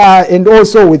 and then and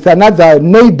also with another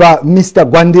neighbor, Mr.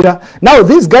 Gwandira. Now,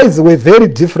 these guys were very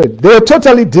different. They were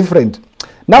totally different.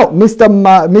 Now, Mr.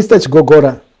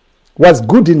 Chigogora was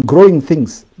good in growing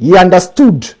things. He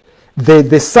understood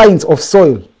the science of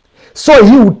soil. So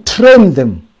he would train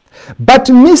them. But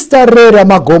Mr. Rera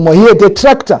Magomo, he had a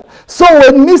tractor. So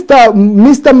when Mr.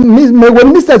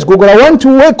 Chigogora want to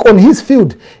work on his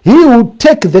field, he would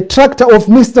take the tractor of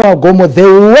Mr. Magomo. They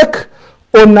work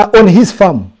on his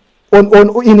farm,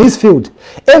 in his field.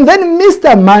 And then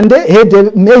Mr. Mande had a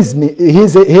maize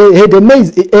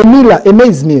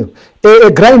mill,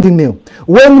 a grinding mill.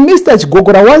 When Mr.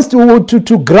 Chigogora wants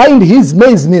to grind his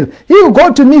maize mill, he will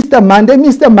go to Mr. Mande.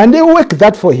 Mr. Mande will work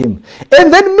that for him.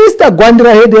 And then Mr.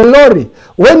 Gwandira had a lorry.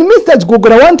 When Mr.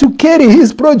 Chigogora wants to carry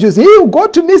his produce, he will go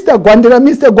to Mr. Gwandira.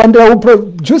 Mr. Gwandira will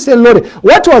produce a lorry.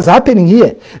 What was happening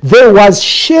here? There was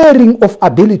sharing of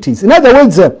abilities. In other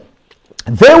words,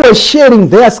 they were sharing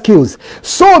their skills.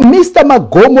 So Mr.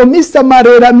 Magomo, Mr.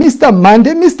 Marera, Mr. Mande,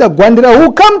 Mr. Gwandira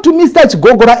will come to Mr.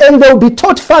 Chigogora, and they will be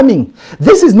taught farming.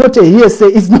 This is not a hearsay.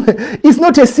 It's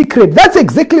not a secret. That's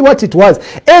exactly what it was.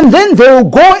 And then they will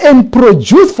go and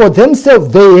produce for themselves.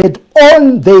 They had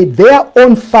their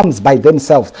own farms by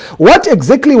themselves. What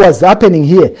exactly was happening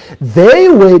here? They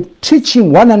were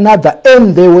teaching one another,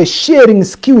 and they were sharing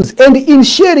skills. And in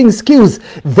sharing skills,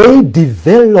 they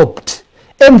developed.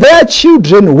 And their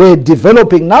children were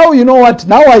developing. Now, you know what?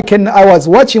 Now I was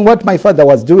watching what my father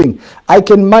was doing. I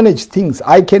can manage things.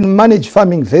 I can manage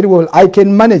farming very well. I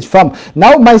can manage farm.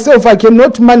 Now myself, I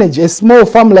cannot manage a small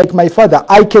farm like my father.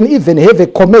 I can even have a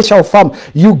commercial farm.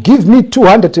 You give me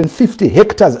 250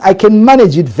 hectares. I can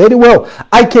manage it very well.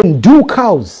 I can do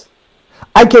cows.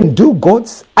 I can do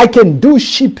goats, I can do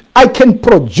sheep, I can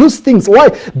produce things. Why?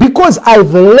 Because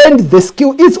I've learned the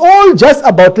skill. It's all just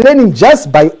about learning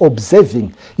just by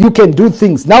observing. You can do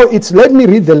things. Now let me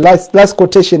read the last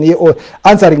quotation here, or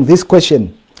answering this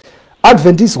question.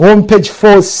 Adventist Home, page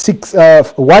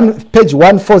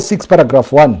 146,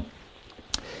 paragraph 1.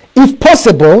 If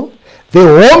possible,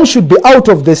 the home should be out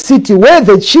of the city, where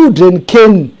the children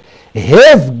can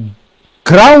have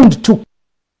ground to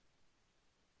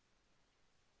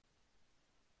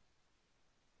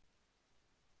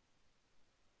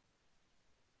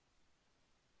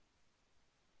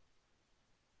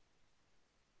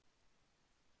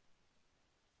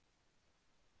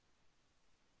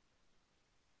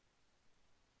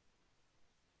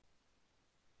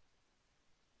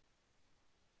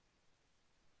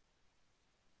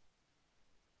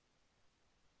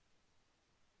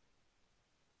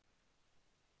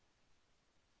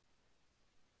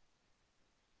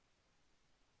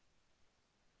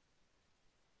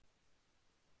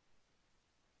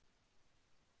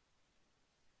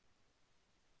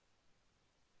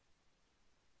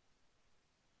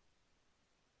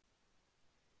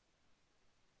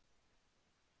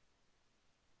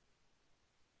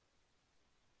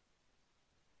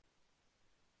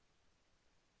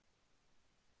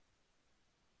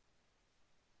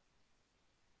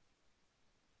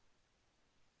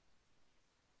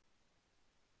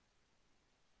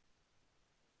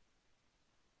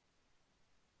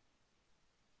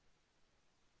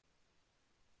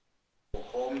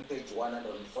home, page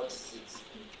 146.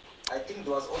 I think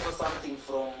there was also something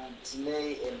from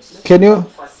Tinei and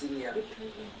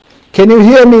Can you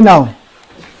hear me now?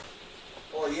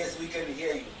 Oh yes, we can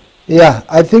hear you. Yeah,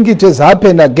 I think it has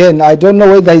happened again. I don't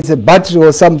know whether it's a battery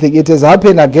or something. It has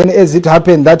happened again as it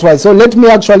happened that way. So let me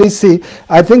actually see.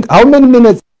 I think how many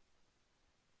minutes?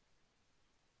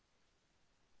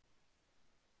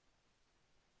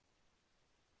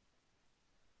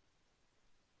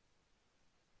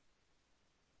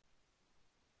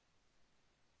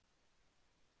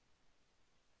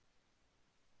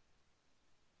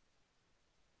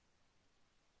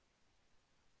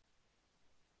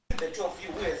 The two of you,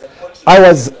 who has a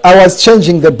contribution? I was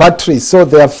changing the battery, so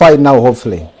they are fine now,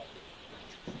 hopefully.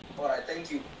 All right, thank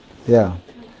you. Yeah.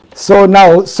 So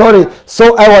now, sorry.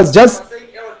 So I was I just was saying,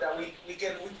 Elder, we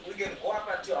can go up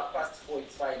until 4:30.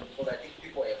 It's fine because I think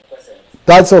people have questions.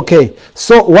 That's okay.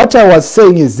 So what I was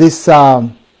saying is this: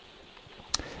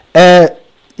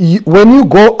 when you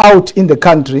go out in the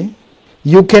country,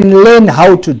 you can learn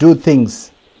how to do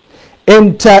things,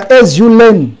 and as you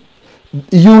learn,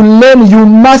 you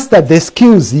master the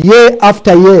skills year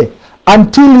after year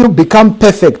until you become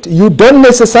perfect. You don't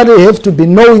necessarily have to be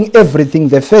knowing everything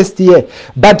the first year,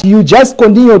 but you just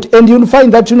continue to, and you'll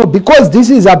find that, because this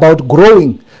is about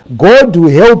growing, God will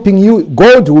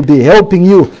be helping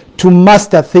you to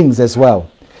master things as well.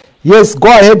 Yes, go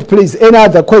ahead, please. Any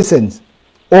other questions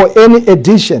or any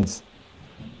additions?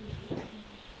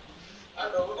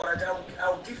 All right,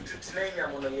 I'll give to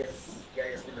Tinenya Mono. Yes, yeah,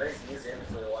 he's been raising his hand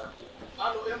for a while.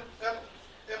 Hello,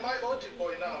 am I audible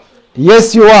enough?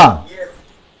 Yes, you are. Yes.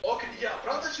 Okay, yeah,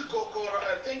 Brother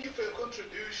Chikokora, thank you for your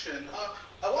contribution.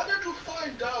 I wanted to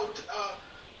find out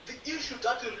the issue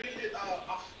that really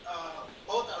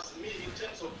bothers me in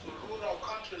terms of rural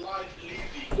country life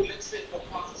living, let's say for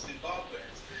us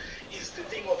Zimbabweans, is the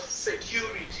thing of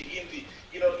security in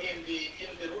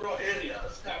the rural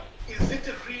areas. Now, is it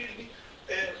really,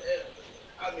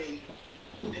 have you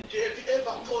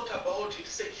ever thought about it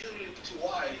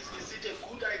security-wise? Is it a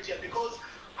good idea? Because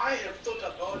I have thought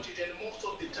about it, and most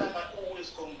of the time I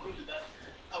always conclude that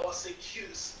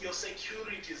your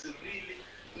security is really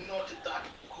not that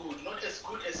good, not as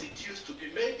good as it used to be.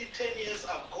 Maybe 10 years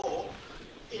ago,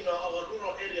 our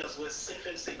rural areas were safe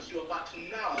and secure, but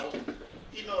now,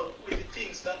 with the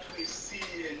things that we see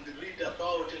and read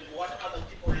about and what other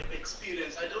people have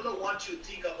experienced, I don't know what you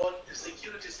think about the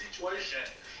security situation.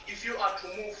 If you are to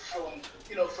move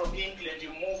from England, you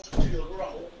move to your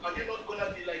rural, are you not going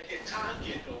to be like a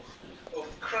target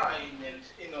of crime and,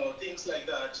 things like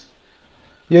that?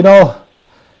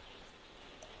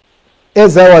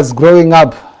 As I was growing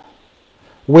up,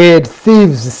 we had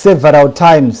thieves several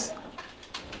times.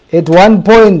 At one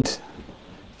point,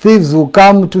 thieves will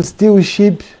come to steal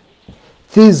sheep.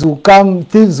 Thieves will come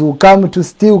to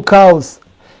steal cows.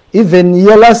 Even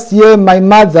last year, my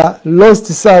mother lost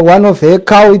one of her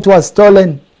cow. It was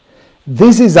stolen.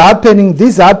 This is happening.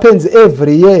 This happens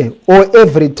every year or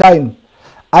every time.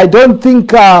 I don't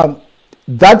think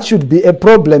that should be a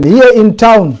problem. Here in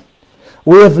town,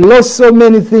 we have lost so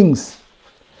many things.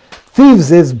 Thieves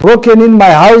has broken in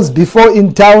my house before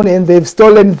in town and they've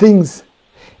stolen things.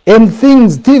 And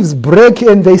thieves break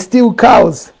and they steal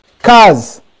cars,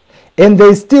 and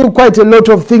they steal quite a lot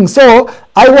of things. So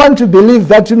I want to believe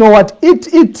that,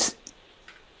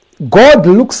 God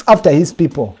looks after his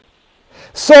people.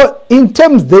 So in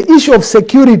terms the issue of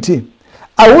security,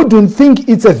 I wouldn't think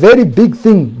it's a very big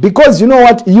thing, because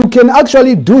you can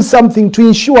actually do something to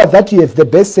ensure that you have the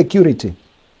best security.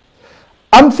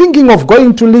 I'm thinking of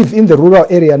going to live in the rural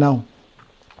area now.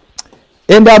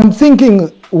 And I'm thinking,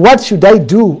 what should I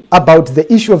do about the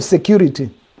issue of security?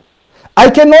 I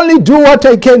can only do what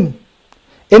I can,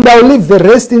 and I'll leave the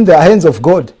rest in the hands of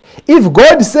God. If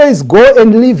God says go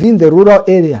and live in the rural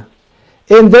area,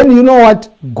 and then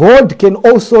God can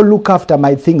also look after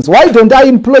my things. Why don't I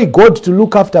employ God to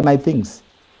look after my things?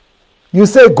 You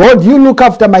say, God, you look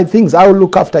after my things, I will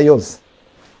look after yours.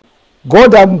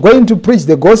 God, I'm going to preach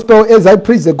the gospel. As I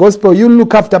preach the gospel, you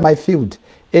look after my field,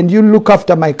 and you look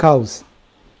after my cows.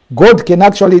 God can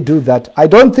actually do that. I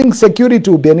don't think security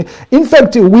will be any. In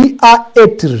fact, we are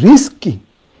at risk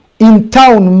in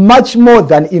town much more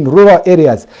than in rural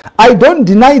areas. I don't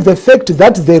deny the fact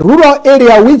that the rural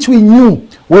area which we knew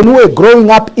when we were growing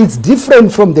up is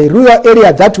different from the rural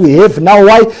area that we have now.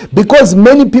 Why? Because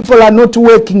many people are not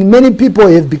working, many people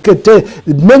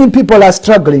are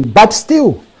struggling, but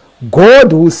still,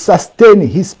 God will sustain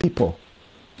his people.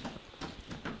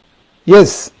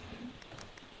 Yes.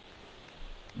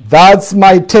 That's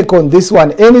my take on this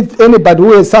one. Anybody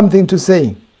who has something to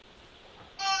say?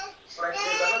 Right,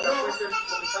 there's another question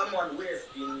from someone who has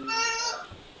been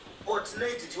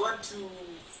Nate, do you want to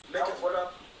make a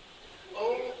follow-up?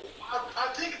 Oh, I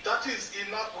think that is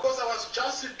enough, because I was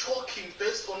just talking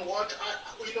based on what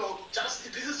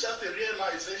this is just a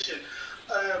realization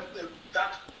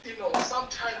that,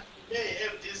 sometimes we may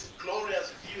have these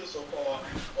glorious views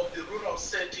of the rural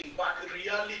setting, but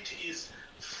reality is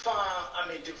far,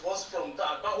 divorced from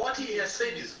that. But what he has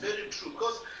said is very true,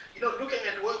 because, looking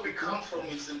at where we come from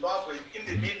in Zimbabwe, in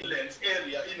the Midlands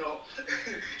area,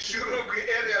 Shurugwi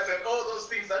areas and all those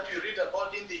things that you read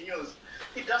about in the news,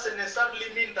 it doesn't necessarily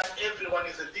mean that everyone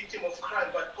is a victim of crime,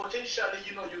 but potentially,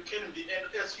 you can be,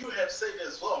 and as you have said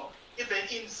as well, even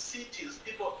in cities,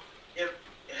 people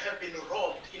have been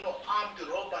robbed, armed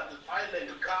robbers, violent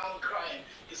gun crime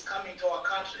is coming to our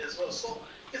country as well. So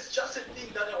it's just a thing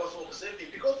that I was observing,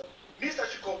 because Mr.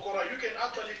 Chikokora, you can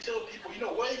actually tell people,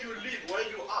 where you live, where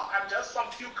you are. I'm just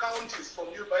some few counties from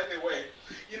you, by the way.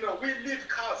 We leave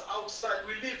cars outside,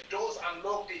 we leave doors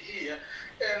unlocked here,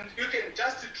 and you can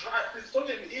just drive. It's not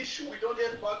an issue. We don't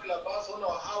have burglar bars on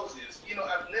our houses.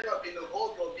 I've never been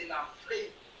robbed or been afraid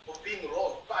of being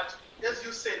robbed. But as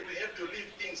you said, we have to leave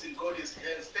things in God's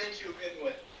hands. Thank you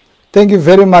anyway. Thank you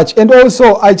very much. And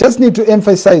also, I just need to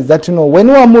emphasize that, when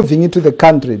you are moving into the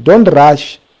country, don't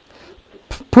rush.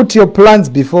 Put your plans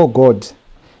before God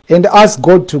and ask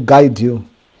God to guide you.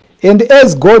 And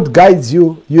as God guides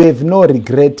you, you have no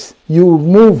regret. You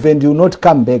move and you will not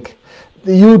come back.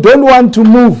 You don't want to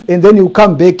move and then you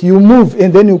come back. You move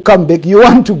and then you come back. You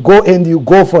want to go and you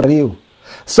go for real.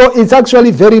 So it's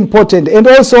actually very important. And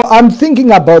also, I'm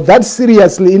thinking about that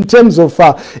seriously in terms of,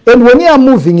 and when you are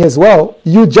moving as well,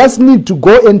 you just need to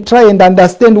go and try and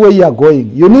understand where you are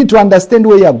going. You need to understand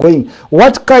where you are going.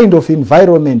 What kind of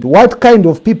environment, what kind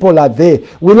of people are there?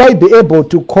 Will I be able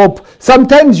to cope?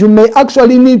 Sometimes you may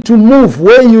actually need to move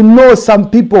where you know some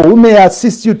people who may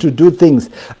assist you to do things.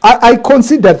 I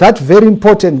consider that very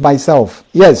important myself.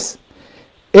 Yes.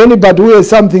 Anybody who has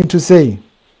something to say?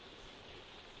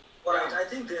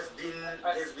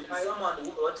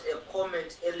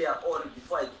 Earlier on,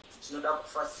 before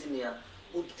I Senior,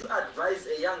 would you advise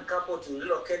a young couple to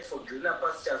relocate for greener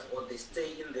pastures or they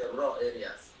stay in the rural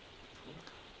areas?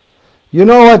 You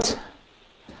know what?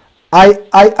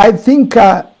 I think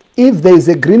if there is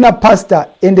a greener pasture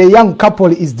and a young couple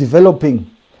is developing,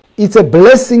 it's a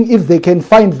blessing if they can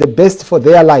find the best for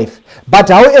their life. But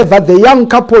however, the young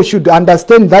couple should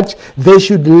understand that they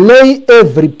should lay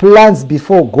every plans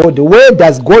before God. Where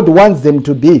does God want them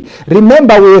to be?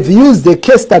 Remember, we have used the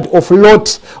case study of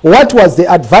Lot. What was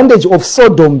the advantage of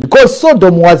Sodom? Because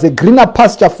Sodom was a greener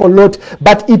pasture for Lot,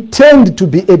 but it turned to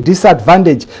be a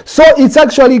disadvantage. So it's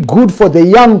actually good for the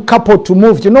young couple to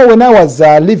move. When I was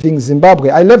living in Zimbabwe,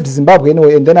 I left Zimbabwe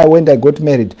anyway, and then I got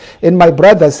married. And my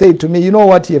brother said to me, you know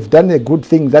what, you've done a good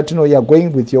thing that, you're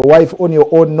going with your wife on your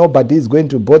own. Nobody is going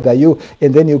to bother you,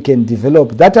 and then you can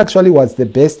develop. That actually was the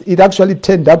best. It actually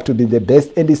turned up to be the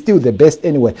best, and it's still the best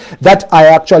anyway, that I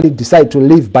actually decide to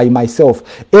live by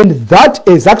myself. And that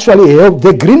is actually helped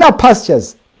the greener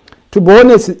pastures. To be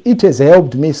honest, it has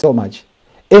helped me so much,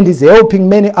 and is helping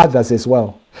many others as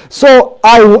well. So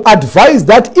I will advise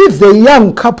that if the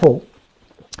young couple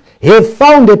have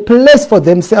found a place for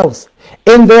themselves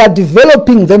and they are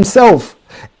developing themselves,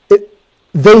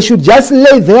 they should just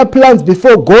lay their plans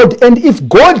before God, and if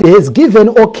God has given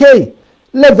okay,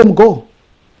 let them go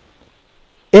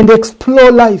and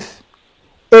explore life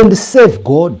and serve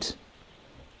God,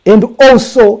 and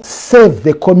also serve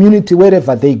the community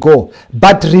wherever they go,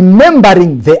 but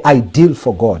remembering the ideal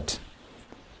for God.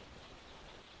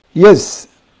 Yes.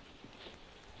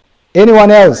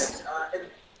 Anyone else?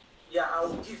 I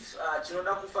will give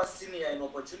Chinodakufa Senior an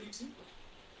opportunity.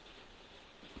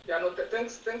 Yeah, no,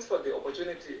 thanks for the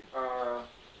opportunity,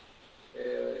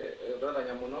 Brother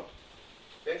Nyamuno.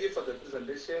 Thank you for the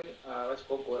presentation,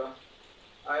 Rachkokora.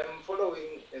 I'm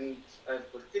following and I've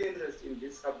got keen interest in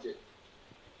this subject.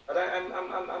 But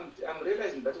I'm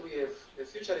realizing that we have a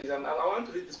futurism. I want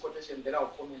to read this quotation, then I'll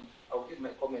comment. I'll give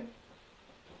my comment.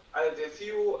 I have a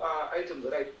few items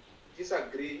that I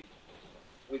disagree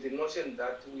with the notion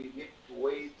that we need to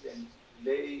wait and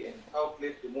delay and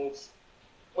calculate the moves.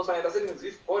 Also, my understanding is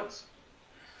if God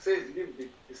says leave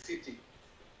the city,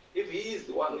 if he is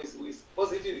the one who is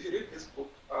because if you read this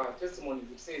book, testimonies,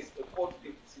 it says the call to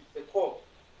leave the city, the call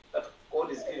that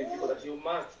God is giving people that you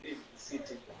must leave the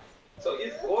city. So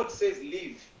if God says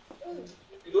leave,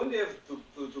 you don't have to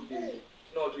be,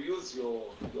 to use your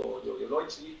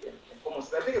logic and common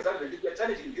sense. I think exactly we are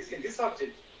challenging in this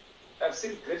subject. I've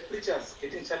seen great preachers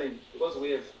getting challenged because of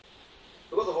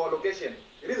our location.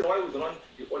 The reason why we don't want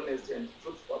to be honest and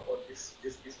truthful about this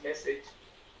message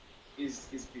is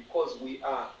because we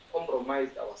are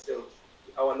compromised ourselves.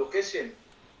 Our location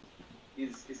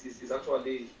is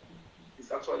actually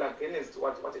against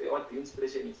what the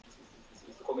inspiration is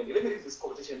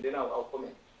quotation, then I'll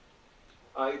comment.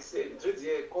 It reads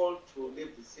here, call to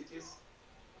leave the cities.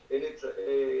 Then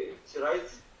she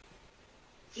writes,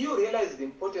 few realize the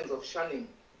importance of shunning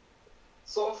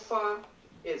so far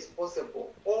as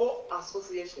possible all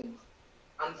associations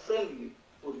unfriendly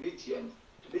to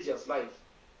religious life.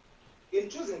 In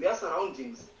choosing their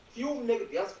surroundings, few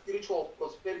make their spiritual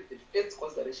prosperity first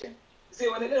consideration. You see,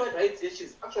 when Ellen White writes here,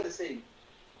 she's actually saying,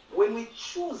 when we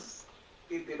choose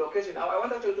the location, I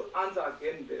want actually to answer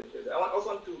again. I also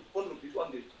want to contribute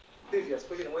on the previous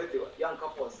question where the young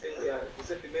couple was saying they are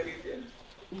recently married and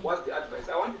what's the advice.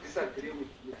 I want to disagree with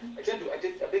you.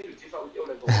 I beg to differ with you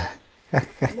like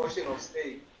the notion of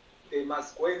saying they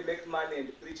must go and make money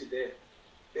and preach there.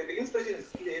 The inspiration is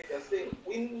clear. They're saying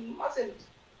we mustn't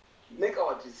make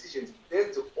our decisions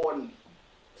based on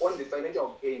the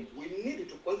financial gain. We need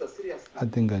to consider seriously. I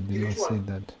think I did not say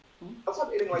that. That's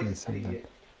what Ellen White is saying here.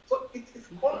 So it is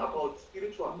all about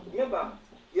spiritual. Remember,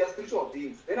 we are spiritual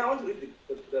beings. Then I want to read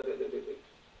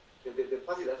the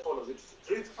passage that follows. It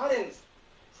reads, parents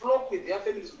flock with their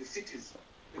families to the cities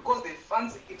because they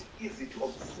fancy it easy to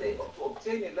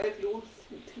obtain a livelihood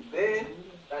there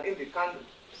than in the country.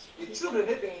 The children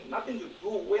having nothing to do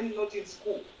when not in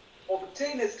school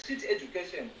obtain a street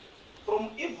education from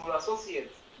evil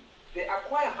associates. They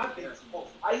acquire habits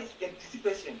of vice and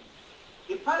dissipation.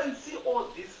 The parents see all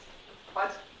this,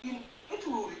 but it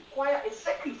will require a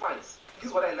sacrifice. This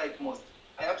is what I like most.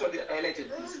 I actually highlighted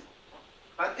this.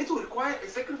 But it will require a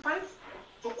sacrifice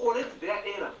to correct their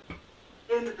error.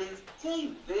 And they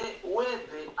stay there where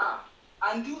they are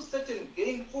until certain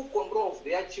gain full control of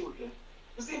their children.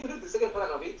 You see, if you read the second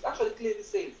paragraph, it actually clearly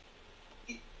says,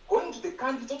 going to the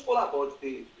country is not all about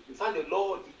the Sunday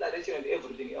law, declaration, and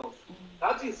everything else.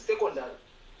 That is secondary.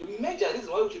 The major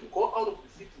reason why we should go out of the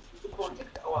cities is to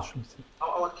protect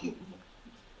our kids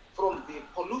from the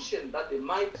pollution that they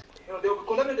might, they will be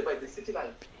contaminated by the city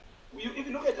life. If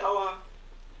you look at our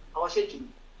schedule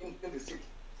in the city,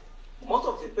 most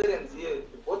of the parents here,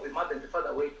 both the mother and the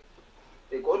father work.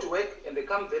 They go to work and they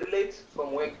come very late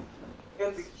from work.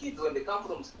 And the kids, when they come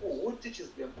from school, who teaches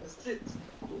them? The streets.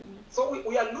 So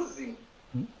we are losing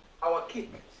our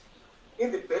kids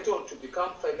in the battle to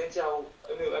become financially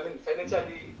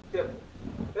stable.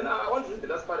 Then I want to read the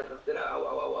last paragraph, then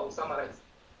I'll summarize.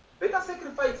 Better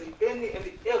sacrifice any and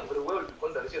every world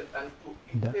consideration than to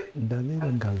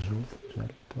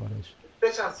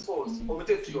precious souls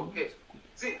committed to your care.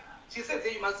 See, she says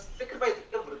you must sacrifice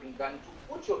everything than to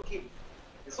put your kids,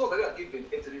 the souls that you are given,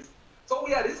 at risk. So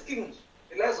we are risking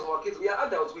the lives of our kids. We are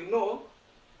adults. We know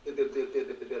the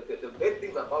bad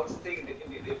things about staying in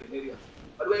the urban areas.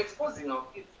 But we're exposing our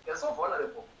kids. They're so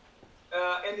vulnerable.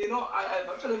 And I've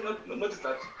actually noticed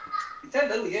that the time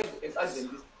that we have as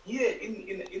Adventists here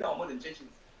in our modern churches,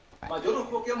 majority of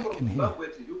people came from Zimbabwe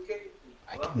to UK,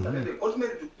 and they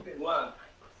ultimately to people who are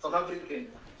South African,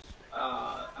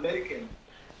 American.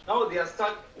 Now they are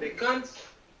stuck. They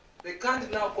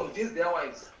can't now convince their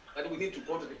wives that we need to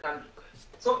go to the country.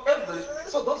 So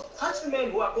those such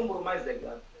men who are compromised like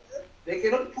that, they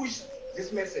cannot push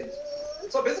this message.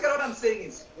 So basically what I'm saying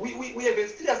is we have a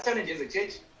serious challenge as a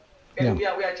church, and we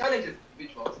are challenging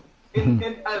individuals.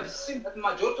 And I've seen that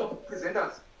majority of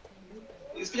presenters,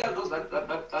 especially those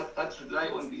that rely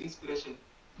on the inspiration,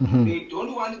 they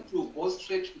don't want to go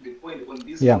straight to the point on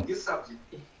this subject.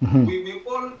 We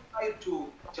all try to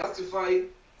justify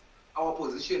our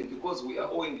position because we are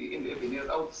all in the evidence.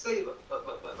 I would say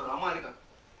America,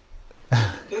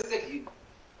 let's take it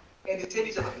and tell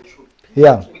each other the truth.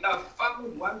 Yeah. We are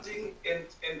found wanting and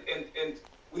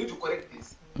we need to correct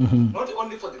this. Not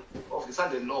only for the sake of the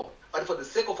Sunday law, but for the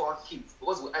sake of our kids.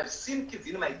 Because I've seen kids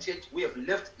in my church who have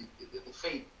left the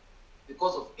faith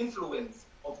because of influence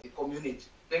of the community.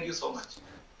 Thank you so much.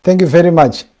 Thank you very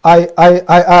much.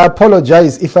 I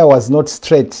apologize if I was not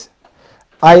straight.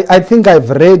 I think I've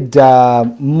read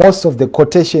most of the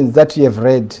quotations that you have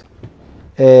read,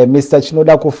 Mr.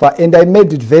 Chinoda Kufa, and I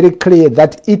made it very clear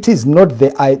that it is not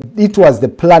it was the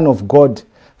plan of God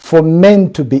for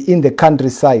men to be in the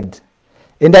countryside.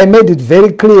 And I made it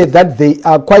very clear that there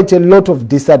are quite a lot of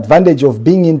disadvantage of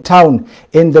being in town,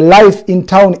 and the life in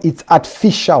town is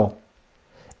artificial.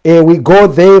 We go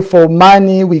there for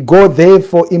money, we go there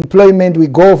for employment, we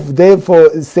go there for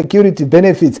security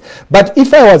benefits. But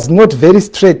if I was not very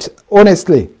straight,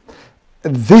 honestly,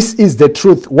 this is the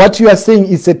truth. What you are saying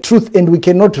is the truth, and we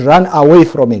cannot run away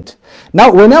from it.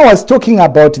 Now, when I was talking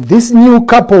about this new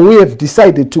couple who have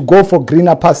decided to go for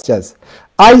greener pastures,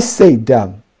 I said,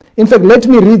 in fact, let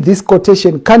me read this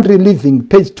quotation, Country Living,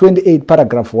 page 28,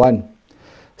 paragraph 1.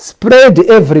 Spread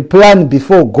every plan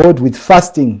before God with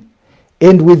fasting,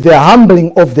 and with the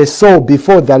humbling of the soul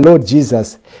before the Lord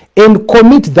Jesus, and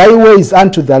commit thy ways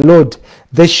unto the Lord,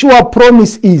 the sure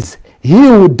promise is, he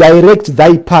will direct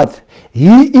thy path.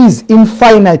 He is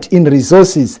infinite in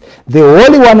resources, the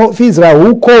Holy One of Israel,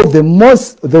 who calls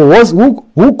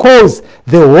who calls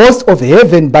the host of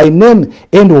heaven by name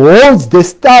and holds the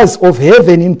stars of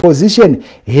heaven in position,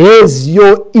 has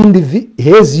you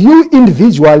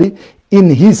individually in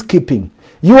his keeping.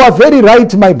 You are very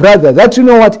right, my brother, that you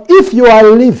know what, if you are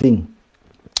living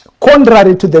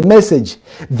contrary to the message,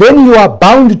 then you are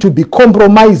bound to be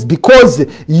compromised, because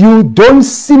you don't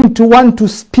seem to want to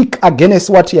speak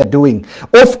against what you are doing.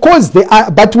 Of course,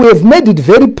 but we have made it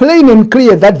very plain and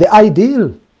clear that the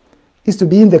ideal is to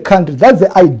be in the country. That's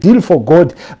the ideal for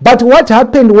God. But what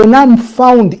happened when I'm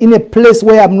found in a place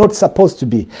where I'm not supposed to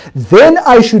be? Then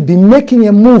I should be making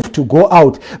a move to go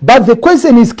out. But the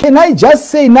question is, can I just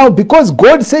say now, because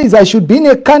God says I should be in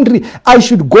a country, I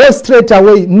should go straight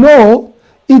away? No.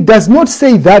 It does not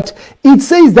say that. It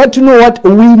says that, you know what,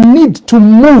 we need to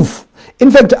move.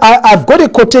 In fact, I've got a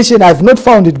quotation, I've not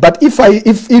found it, but if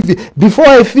before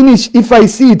I finish, if I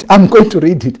see it, I'm going to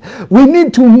read it. We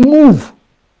need to move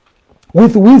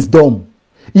with wisdom.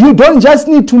 You don't just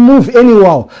need to move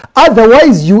anyhow.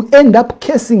 Otherwise, you end up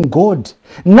cursing God.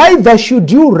 Neither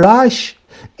should you rush.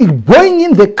 Going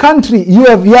in the country, you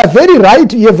are very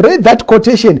right. You have read that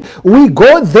quotation. We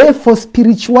go there for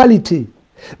spirituality.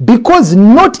 Because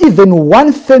not even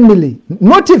one family,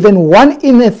 not even 1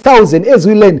 in 1,000, as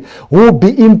we learn, will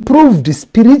be improved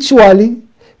spiritually,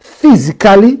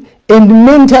 physically, and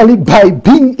mentally by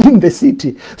being in the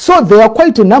city. So there are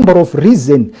quite a number of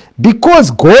reasons. Because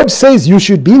God says you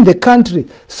should be in the country.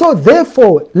 So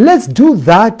therefore, let's do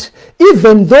that.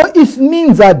 Even though if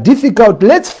means are difficult,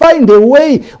 let's find a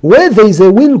way. Where there is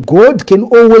a will, God can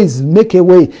always make a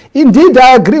way. Indeed,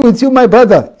 I agree with you, my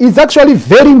brother. It's actually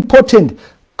very important.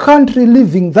 Country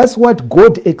living, that's what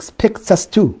God expects us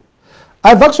to.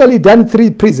 I've actually done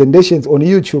 3 presentations on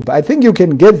YouTube. I think you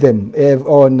can get them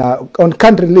on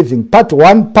country living, part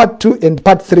 1, part 2, and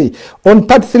part 3. On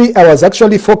part 3, I was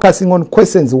actually focusing on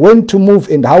questions, when to move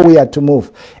and how we are to move.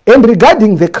 And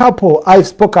regarding the couple I've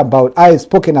spoken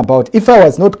about, if I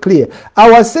was not clear,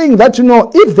 I was saying that, you know,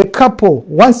 if the couple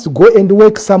wants to go and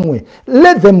work somewhere,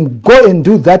 let them go and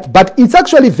do that. But it's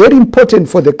actually very important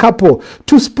for the couple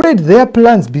to spread their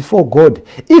plans before God.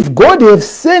 If God has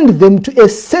sent them to a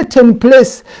certain place,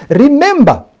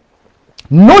 remember,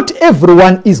 not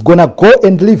everyone is gonna go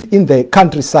and live in the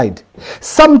countryside.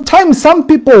 Sometimes some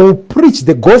people will preach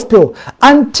the gospel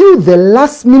until the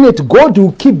last minute. God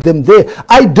will keep them there.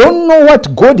 I don't know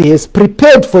what God has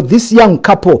prepared for this young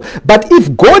couple, but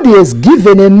if God has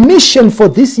given a mission for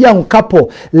this young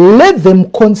couple, let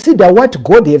them consider what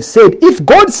God has said. If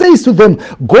God says to them,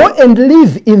 go and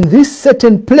live in this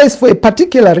certain place for a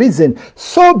particular reason,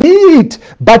 so be it.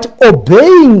 But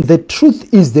obeying the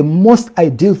truth is the most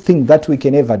ideal thing that we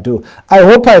can ever do. I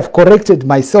hope I've corrected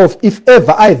myself if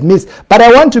ever I've missed. But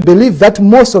I want to believe that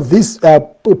most of these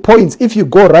points, if you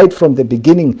go right from the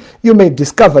beginning, you may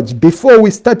discover. Before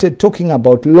we started talking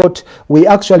about Lot, we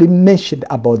actually mentioned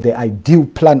about the ideal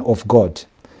plan of God.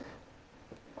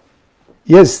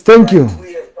 Yes, thank you.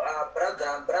 We have,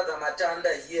 brother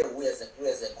Matanda here who has a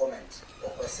comment or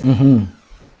question.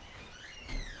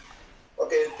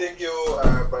 Okay, thank you,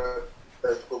 Brother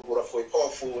Kokora, for a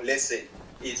powerful lesson.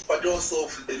 It's part also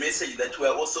of the message that we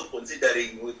are also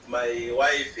considering with my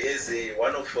wife as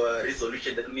one of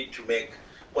resolution that we need to make,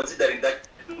 considering that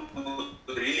we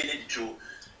really need to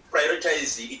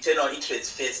prioritize the eternal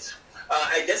interests first.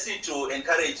 I just need to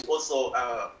encourage also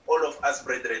all of us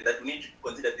brethren that we need to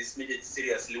consider this message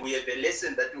seriously. We have a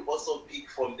lesson that we also pick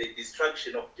from the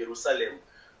destruction of Jerusalem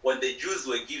when the Jews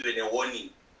were given a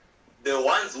warning. The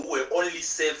ones who were only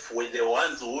safe were the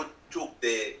ones who took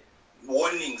the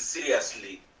warning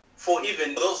seriously. For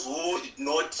even those who did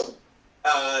not,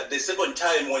 the second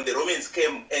time when the Romans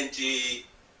came and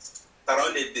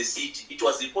surrounded the city, it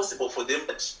was impossible for them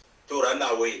to run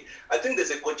away. I think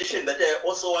there's a quotation that I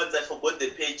also once, I forgot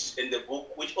the page in the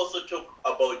book, which also talk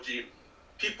about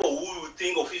people who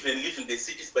think of even leaving the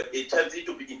cities, but at times it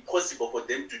will be impossible for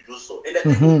them to do so. And I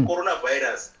think with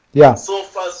coronavirus, so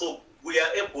far, so we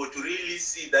are able to really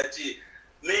see that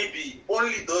maybe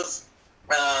only those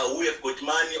who have got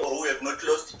money or who have not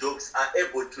lost jobs are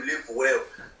able to live well.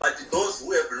 But those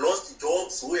who have lost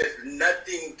jobs, who have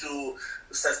nothing to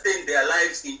sustain their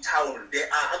lives in town, they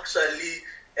are actually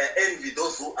envy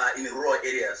those who are in rural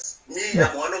areas. Me,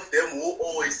 I'm one of them who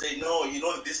always say, no, you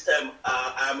know, this time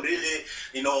I'm really,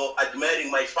 you know,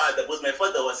 admiring my father, because my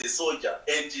father was a soldier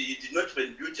and he did not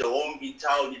even build a home in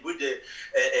town. He built a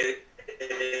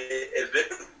a very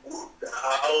good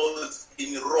house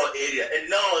in rural area. And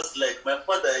now I was like, my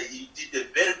father, he did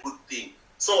a very good thing.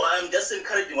 So I'm just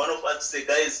encouraging one of us to say,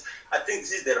 guys, I think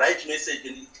this is the right message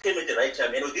and it came at the right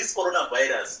time. And with this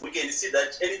coronavirus, we can see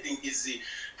that anything is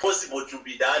possible to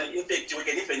be done. In fact, we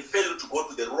can even fail to go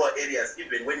to the rural areas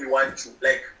even when we want to,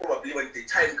 like probably when the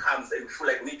time comes and we feel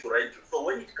like we need to run to. So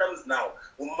when it comes now,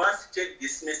 we must take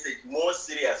this message more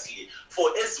seriously. For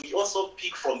as we also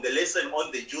pick from the lesson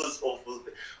on the Jews of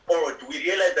old, we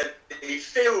realize that they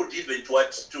failed even to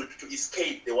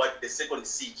escape the second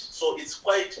siege. So it's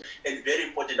quite and very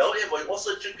important. However, we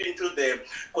also took into the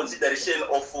consideration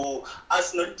of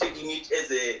us not taking it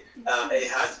as a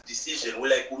hard decision. We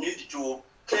need to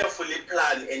carefully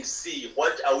plan and see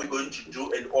what are we going to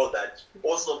do and all that.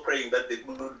 Also praying that the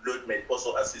good Lord may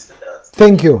also assist us.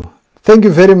 Thank you. Thank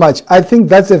you very much. I think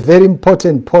that's a very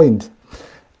important point.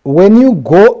 When you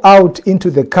go out into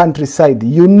the countryside,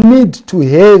 you need to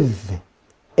have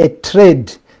a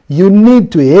trade. You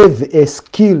need to have a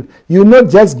skill. You not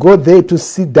just go there to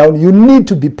sit down. You need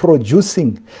to be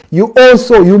producing. You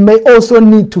may also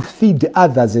need to feed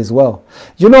others as well.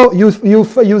 You know,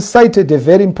 you cited a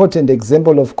very important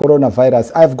example of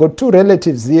coronavirus. I've got two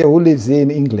relatives here who lives here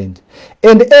in England.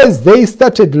 And as they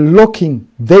started looking,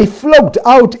 they flocked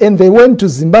out and they went to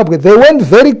Zimbabwe. They went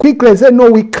very quickly and said, no,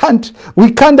 we can't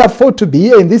afford to be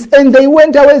here in this. And they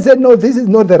went away and said, no, this is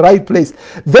not the right place.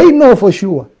 They know for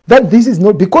sure that this is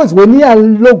not, because when you are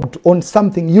locked on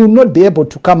something, you will not be able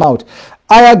to come out.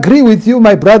 I agree with you,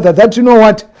 my brother, that you know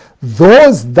what?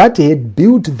 Those that had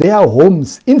built their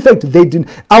homes, in fact,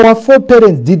 our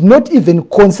foreparents did not even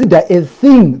consider a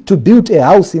thing to build a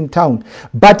house in town,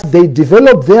 but they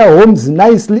developed their homes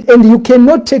nicely, and you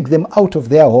cannot take them out of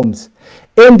their homes.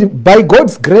 And by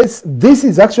God's grace, this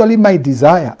is actually my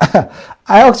desire.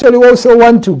 I actually also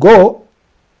want to go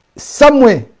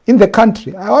somewhere in the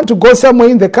country. I want to go somewhere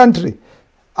in the country.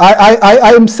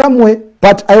 I am somewhere,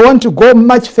 but I want to go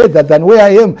much further than where I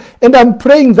am. And I'm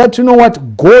praying that, you know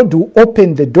what, God will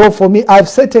open the door for me. I've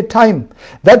set a time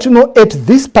that, you know, at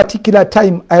this particular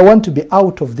time, I want to be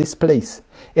out of this place.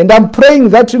 And I'm praying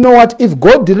that, you know what, if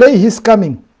God delay his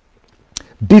coming,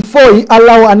 before he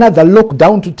allow another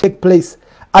lockdown to take place,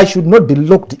 I should not be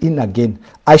locked in again.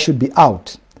 I should be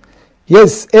out.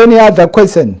 Yes, any other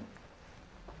question?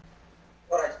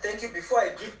 All right, thank you. Before I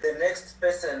give the next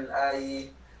person,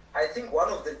 I think one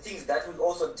of the things that we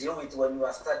also deal with when we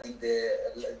are studying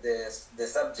the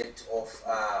subject of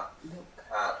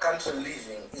country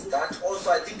living is that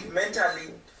also I think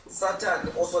mentally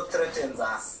Satan also threatens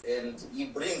us, and he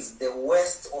brings the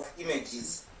worst of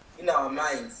images in our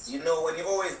minds. You know, when you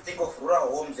always think of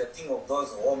rural homes, you think of those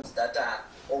homes that are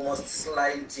almost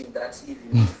slanting, that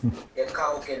even if a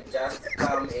cow can just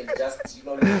come and just, you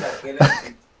know, look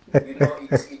again, you know,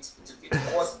 it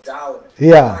goes down.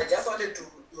 Yeah. I just wanted to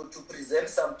present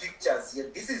some pictures here.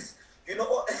 This is, you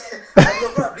know, I know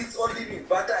probably it's only me,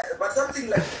 but something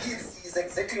like this is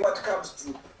exactly what comes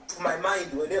to my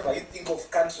mind whenever you think of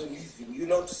country living. You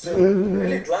know, to say,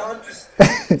 really, do I want to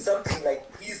see something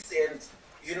like this? And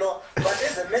you know, but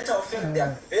as a matter of fact, they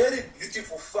are very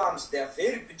beautiful farms. They are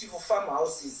very beautiful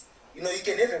farmhouses. You know, you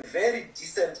can have a very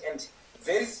decent and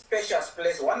very spacious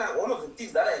place. One of the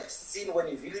things that I've seen when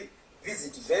you really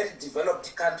visit very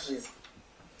developed countries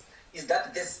is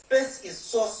that the space is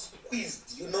so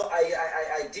squeezed. You know,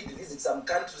 I did visit some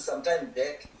countries some time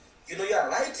back. You know, you are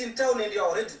right in town and you are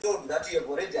already told that you have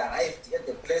already arrived at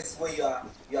the place where you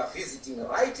are visiting,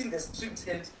 right in the street.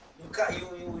 And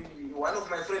one of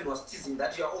my friends was teasing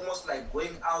that you are almost like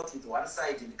going out with one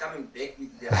side and coming back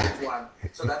with the right one,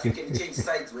 so that you can change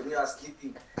sides when you are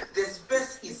sleeping. The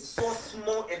space is so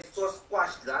small and so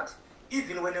squashed that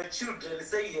even when your children,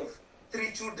 say you have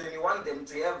 3 children, you want them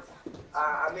to have,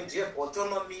 to have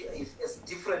autonomy as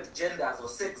different genders or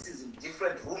sexes in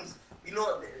different rooms. You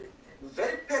know,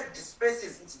 very packed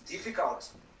spaces, it's difficult.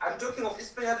 I'm talking of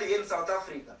especially in South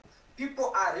Africa.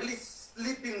 People are really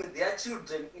sleeping with their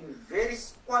children in very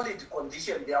squalid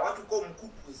condition. They are what we call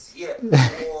mkupus here,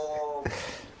 or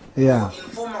yeah,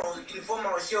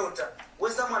 informal shelter,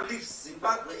 where someone lives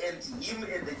Zimbabwe and him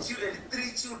and the children,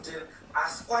 3 children, are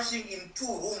squashing in 2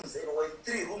 rooms or in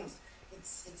 3 rooms.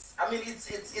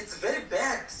 It's very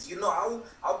bad. You know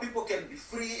how people can be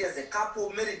free as a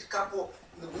couple, married couple,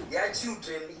 with their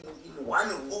children in one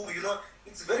room. You know,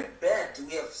 it's very bad.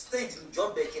 We have stayed in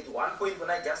Joburg at one point when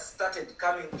I just started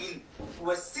coming in. There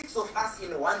were 6 of us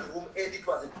in one room, and it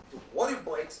was a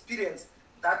horrible experience.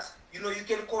 That, you know, you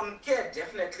can concur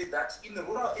definitely that in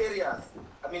rural areas,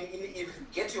 if you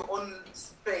get your own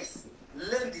space,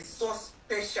 land is so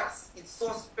spacious. It's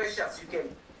so spacious. You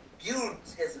can build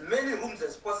as many rooms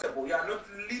as possible. You are not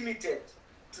limited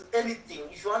to anything.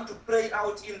 If you want to pray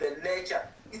out in the nature,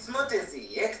 it's not as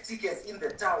hectic as in the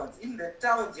towns. In the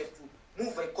towns, you have to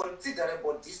move a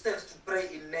considerable distance to pray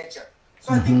in nature.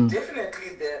 So I think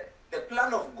definitely the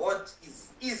plan of God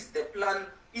is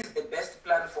the best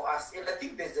plan for us. And I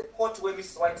think there's a quote where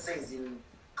Mrs. White says in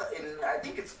I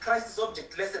think it's Christ's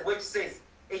object lesson, which says,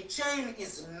 a chain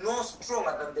is no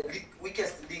stronger than the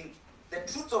weakest link. The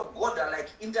truths of God are like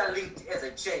interlinked as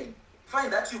a chain.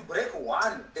 Find that you break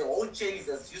one, the whole chain is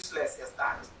as useless as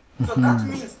that. So that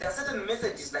means there are certain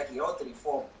messages like health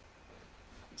reform.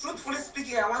 Truthfully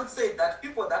speaking, I once said that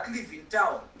people that live in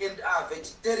town and are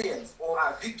vegetarians or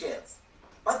are vegans,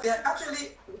 but they're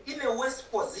actually in a worse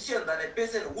position than a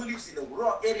person who lives in the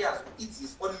rural areas who eats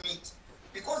his own meat,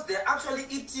 because they're actually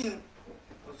eating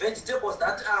vegetables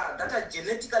that are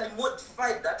genetically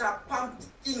modified, that are pumped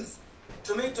things,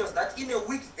 tomatoes that in a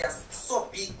week they're so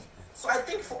big. So I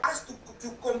think for us to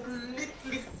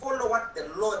completely follow what the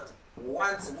Lord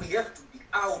wants, we have to be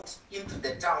out into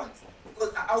the towns,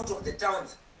 because out of the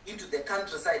towns into the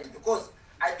countryside, because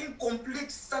I think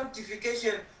complete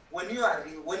sanctification when you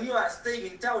are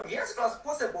staying in town, yes, it was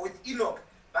possible with Enoch,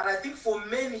 but I think for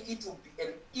many it will be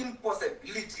an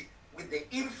impossibility with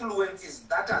the influences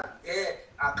that are there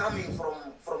are coming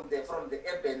from the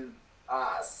urban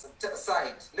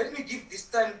side. Let me give this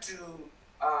time to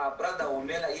Brother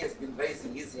Omela. He has been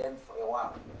raising his hand for a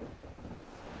while.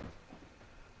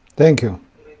 Thank you.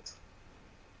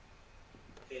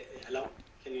 Hello,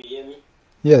 can you hear me?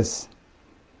 Yes.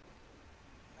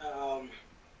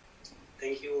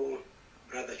 Thank you,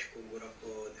 Brother Chukugura,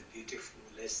 for the beautiful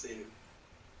lesson.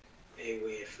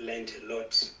 We've learned a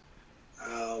lot.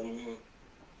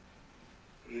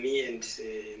 Me and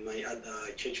my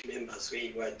other church members,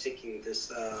 we were taking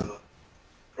this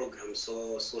program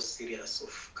so serious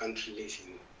of country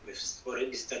living. We've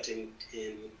already started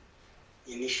an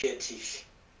initiative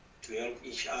to help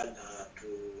each other,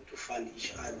 to fund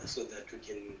each other, so that we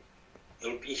can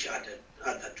help each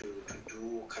other to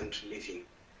do country living.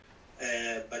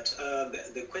 But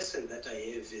the question that I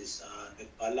have is the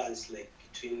balance, like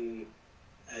between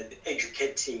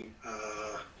educating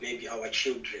maybe our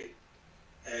children.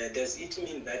 Does it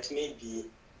mean that maybe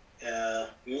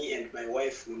me and my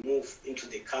wife will move into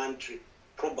the country,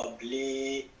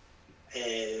 probably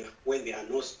where there are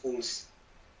no schools?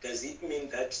 Does it mean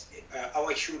that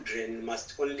our children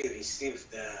must only receive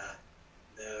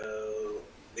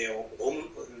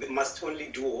they must only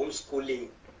do homeschooling,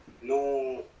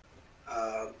 no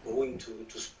going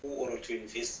to school or to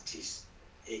universities?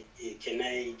 Can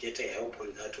I get a help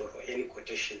on that, or any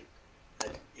quotation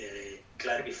that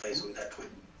clarifies on that one?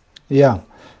 Yeah.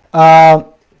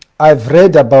 I've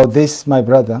read about this, my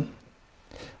brother.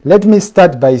 Let me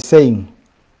start by saying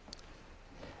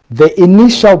the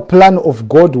initial plan of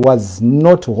God was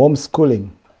not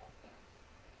homeschooling.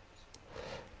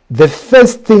 The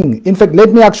first thing, in fact,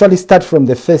 let me actually start from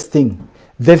the first thing.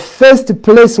 The first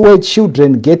place where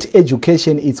children get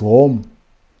education is home.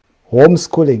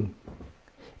 Homeschooling.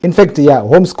 In fact, yeah,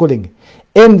 homeschooling.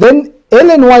 And then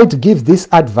Ellen White gives this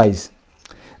advice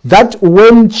that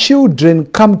when children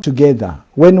come together,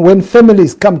 when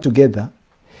families come together,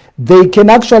 they can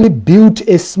actually build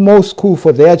a small school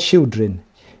for their children,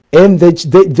 and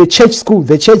the church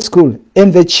school,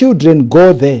 and the children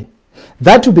go there.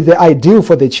 That would be the ideal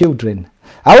for the children.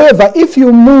 However, if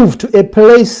you move to a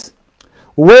place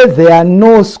where there are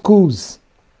no schools,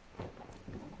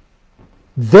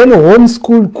 then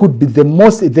homeschool could be the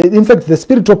most, in fact, the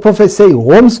spiritual prophets say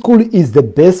homeschool is the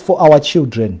best for our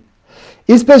children.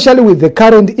 Especially with the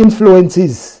current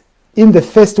influences in the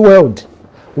first world,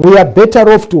 we are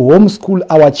better off to homeschool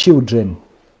our children.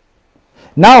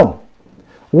 Now,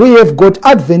 we have got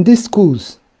Adventist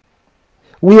schools.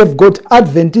 We have got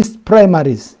Adventist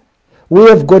primaries. We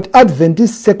have got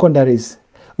Adventist secondaries.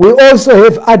 We also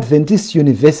have Adventist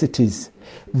universities.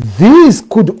 These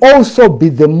could also be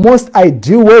the most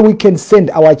ideal way we can send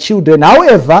our children.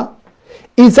 However,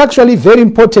 it's actually very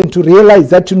important to realize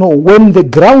that, when the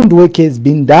groundwork has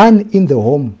been done in the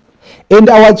home, and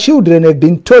our children have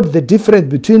been taught the difference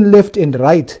between left and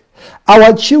right,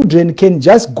 our children can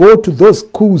just go to those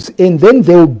schools and then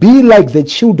they'll be like the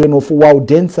children of wow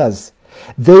dancers.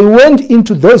 They went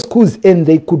into those schools and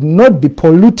they could not be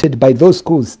polluted by those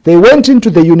schools. They went into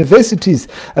the universities.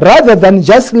 Rather than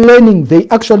just learning, they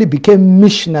actually became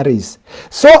missionaries.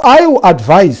 So I will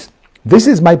advise, this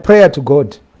is my prayer to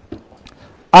God,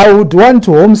 I would want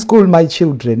to homeschool my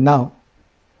children now.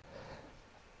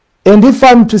 And if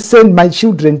I'm to send my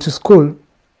children to school,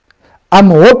 I'm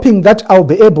hoping that I'll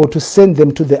be able to send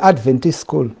them to the Adventist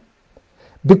school.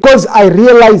 because I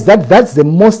realize that that's the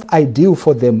most ideal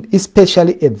for them,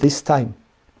 especially at this time.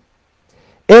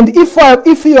 And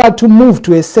if you are to move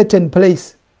to a certain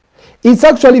place, it's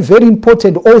actually very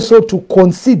important also to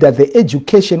consider the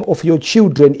education of your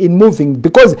children in moving,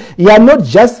 because you are not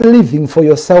just living for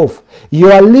yourself,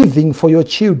 you are living for your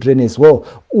children as well.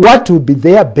 What will be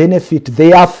their benefit?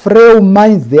 They are frail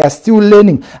minds, they are still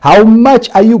learning. How much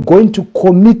are you going to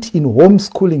commit in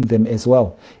homeschooling them as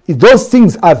well? Those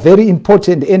things are very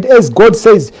important. And as God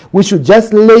says, we should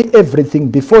just lay everything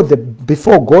before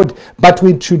God, but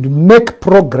we should make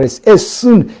progress as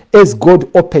soon as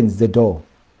God opens the door.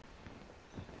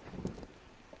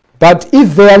 But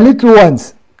if they are little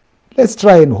ones, let's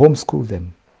try and homeschool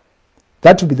them.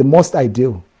 That would be the most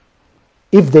ideal.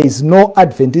 If there is no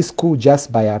Adventist school just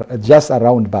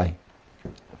around by.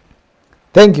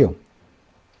 Thank you.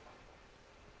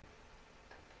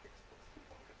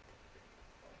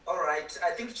 All right.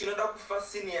 I think Chinoda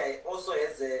Senior also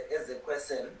has a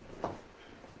question.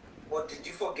 Or did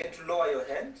you forget to lower your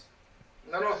hand?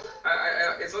 No.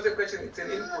 It's not a question. It's an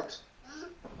input.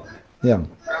 Yeah.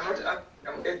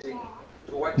 I'm adding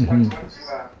to what you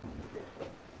are.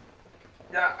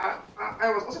 Yeah,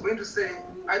 I was also going to say,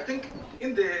 I think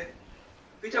in the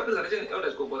future presentation,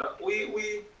 Elders Gobora,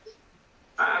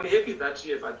 I'm happy that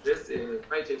you have addressed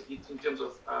quite a bit in terms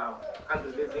of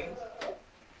country living.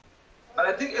 But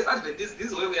I think as Adventists, this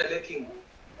is where we are lacking.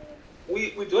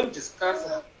 We don't discuss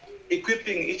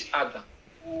equipping each other.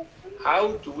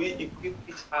 How do we equip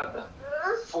each other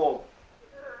for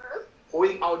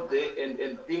going out there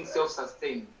and being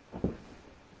self-sustained?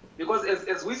 Because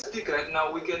as we speak right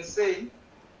now, we can say,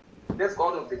 let's go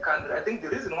out of the country. I think the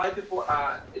reason why people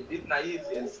are a bit naive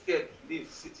and scared to leave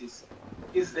cities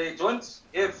is they don't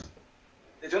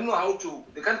know how to,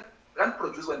 they can't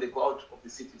produce when they go out of the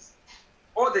cities.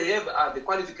 All they have are the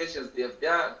qualifications. They have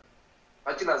their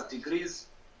bachelor's degrees,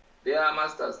 their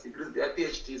master's degrees, their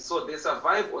PhDs, so they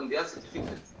survive on their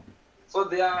certificates. So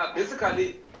they are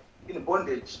basically in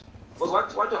bondage.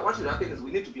 Because what should happen is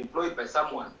we need to be employed by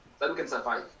someone so that we can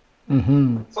survive.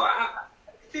 Mm-hmm. So I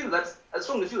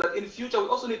strongly feel that in future we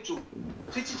also need to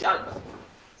teach each other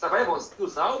survival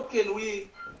skills. How can we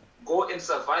go and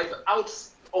survive out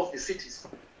of the cities?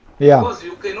 Yeah. Because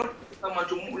you cannot get someone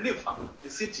to live the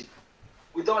city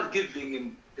without giving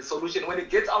him the solution. When he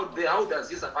gets out there, how does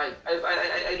he survive?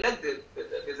 I like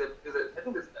there's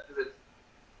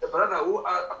a brother who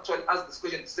actually asked this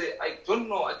question to say, I don't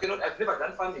know, I've never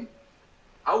done farming.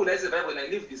 How will I survive when I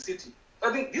leave the city?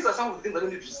 I think these are some of the things that we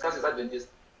need to discuss as Adventists.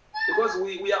 Because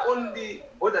we are only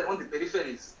bothered on the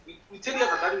peripheries. We tell you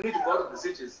that we need to go out of the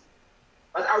cities.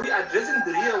 But are we addressing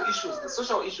the real issues, the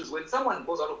social issues? When someone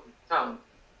goes out of town,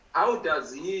 how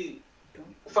does he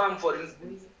farm, for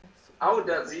instance? How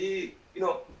does he,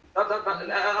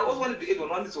 I also wanted to add on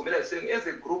one thing, so I was saying, as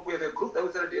a group, we have a group that we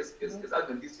started as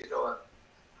Adventists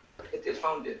at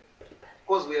founded.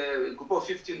 Because we are a group of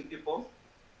 15 people.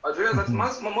 I realize that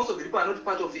most of the people are not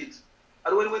part of it.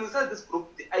 And when we start this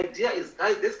group, the idea is,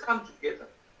 guys, let's come together.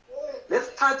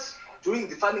 Let's start doing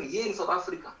the farming here in South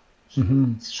Africa.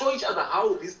 Mm-hmm. Show each other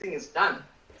how this thing is done.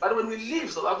 But when we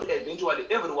leave South Africa, eventually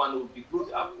everyone will be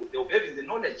glued up. They'll be having the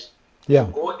knowledge to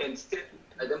go and stay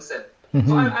by themselves. Mm-hmm.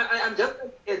 So I'm just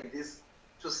going to add this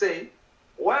to say,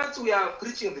 whilst we are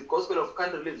preaching the gospel of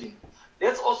country living,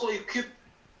 let's also equip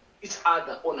each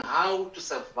other on how to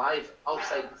survive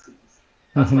outside the cities.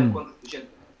 That's my contribution.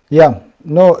 Yeah,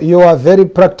 no, you are very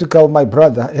practical, my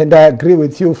brother, and I agree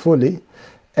with you fully.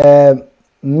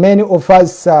 Many of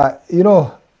us, I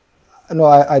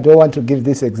don't want to give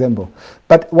this example,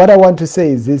 but what I want to say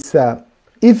is this,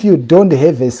 if you don't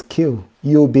have a skill,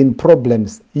 you'll be in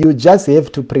problems. You just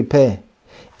have to prepare.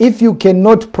 If you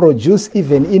cannot produce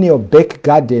even in your back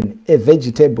garden a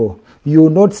vegetable, you will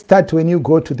not start when you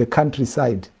go to the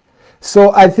countryside.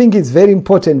 So I think it's very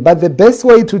important. But the best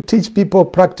way to teach people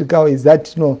practical is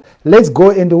that, let's go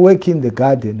and work in the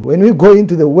garden. When we go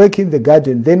into the work in the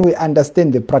garden, then we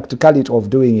understand the practicality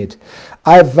of doing it.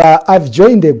 I've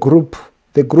joined a group.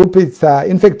 The group is,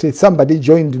 in fact, somebody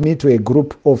joined me to a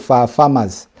group of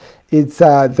farmers. It's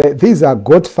these are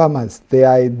goat farmers. They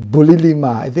are in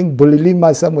Bulilima. I think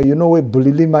Bulilima somewhere. You know where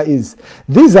Bulilima is.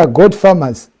 These are goat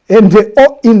farmers. And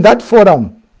in that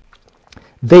forum,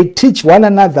 they teach one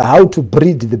another how to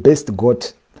breed the best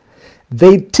goat.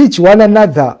 They teach one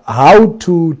another how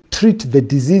to treat the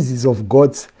diseases of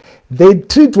goats. They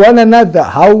treat one another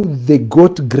how the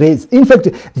goat graze. In fact,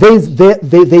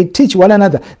 they teach one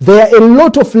another. There are a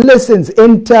lot of lessons.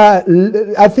 And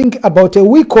I think about a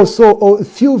week or so, or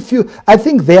few, I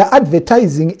think they are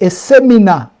advertising a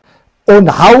seminar on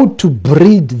how to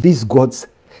breed these goats.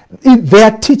 They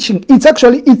are teaching. It's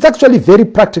actually very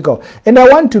practical. And I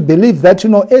want to believe that,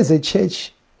 as a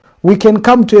church, we can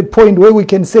come to a point where we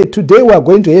can say, today we are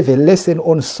going to have a lesson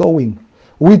on sowing.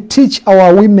 We teach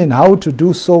our women how to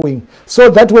do sowing, so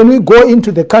that when we go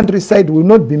into the countryside, we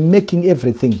will not be making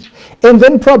everything. And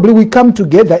then probably we come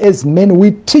together as men,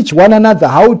 we teach one another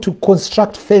how to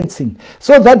construct fencing,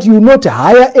 so that you not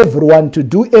hire everyone to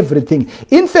do everything.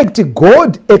 In fact,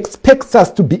 God expects us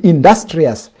to be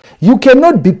industrious. You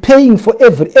cannot be paying for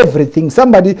everything.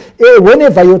 Somebody,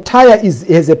 whenever your tire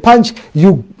has a punch,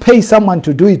 you pay someone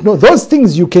to do it. No, those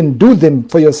things you can do them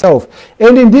for yourself.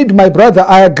 And indeed, my brother,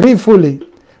 I agree fully.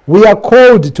 We are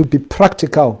called to be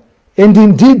practical. And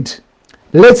indeed,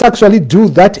 let's actually do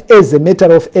that as a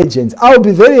matter of urgency. I'll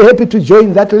be very happy to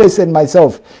join that lesson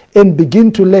myself and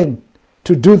begin to learn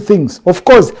to do things. Of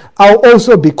course, I'll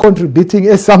also be contributing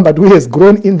as somebody who has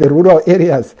grown in the rural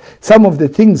areas. Some of the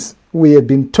things we have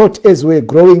been taught as we're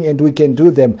growing, and we can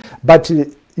do them. But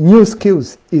new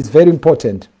skills is very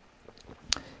important.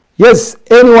 Yes,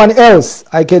 anyone else?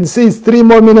 I can see it's 3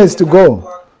 more minutes to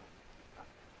go.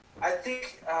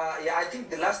 I think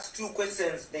the last 2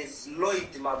 questions, there's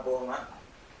Lloyd Mabonga.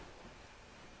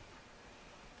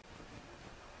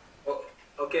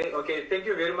 Okay. Thank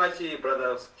you very much,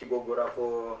 Brother Kibogora,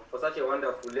 for such a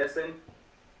wonderful lesson.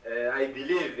 I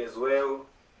believe as well,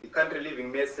 the country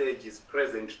living message is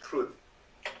present truth,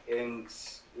 and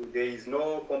there is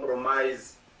no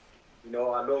compromise,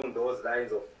 along those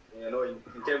lines of,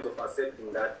 in terms of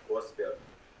accepting that gospel.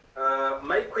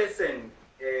 My question,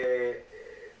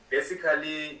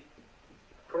 basically,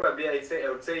 probably I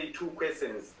would say 2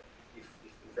 questions, if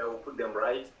I will put them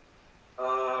right.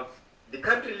 The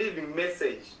country living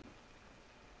message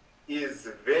is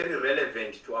very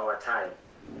relevant to our time,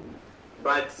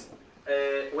 but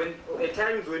at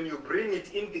times when you bring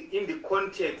it in the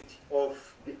context of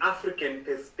the African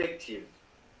perspective,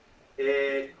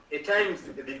 at times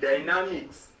the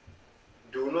dynamics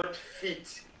do not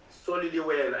fit solidly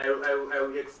well. I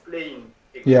will explain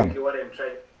exactly what I'm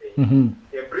trying to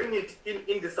say. Bring it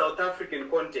in the South African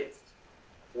context,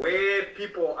 where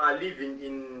people are living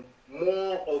in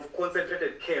more of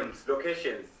concentrated camps,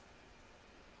 locations,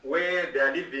 where they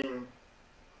are living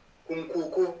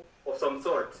kumkuku of some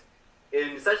sort.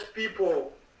 And such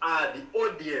people are the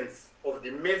audience of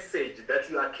the message that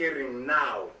you are carrying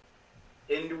now.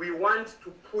 And we want to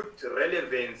put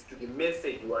relevance to the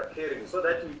message you are carrying, so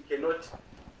that we cannot,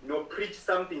 preach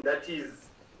something that is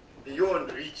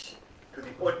beyond reach to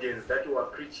the audience that you are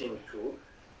preaching to.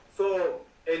 So,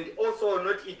 and also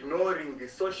not ignoring the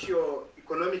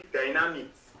socio-economic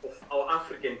dynamics of our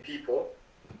African people.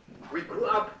 We grew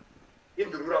up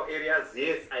in the rural areas,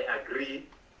 yes, I agree.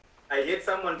 I heard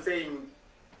someone saying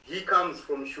he comes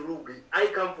from Shurugi.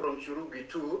 I come from Shurugi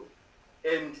too.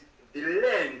 And the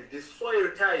land, the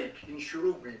soil type in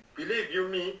Shurugi, believe you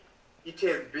me, it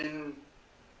has been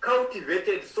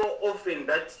cultivated so often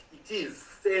that it is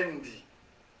sandy.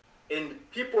 And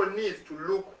people need to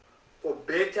look for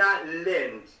better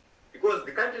land, because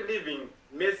the country living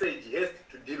message has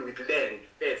to deal with land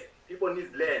first. People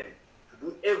need land to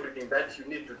do everything that you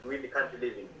need to do in the country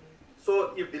living.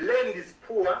 So if the land is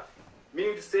poor,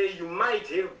 meaning to say you might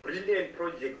have brilliant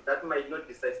projects that might not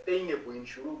be sustainable in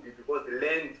Shurugi, because the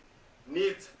land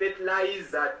needs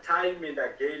fertilizer time and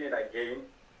again and again.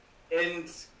 And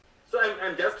so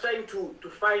I'm just trying to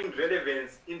find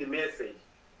relevance in the message.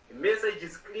 The message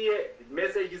is clear, the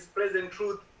message is present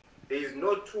truth. There is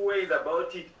no 2 ways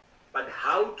about it, but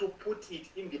how to put it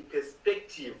in the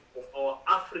perspective of our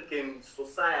African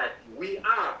society. We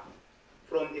are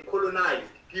from a colonized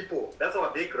people. That's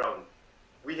our background.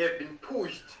 We have been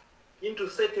pushed into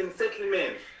certain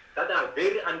settlements that are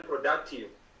very unproductive.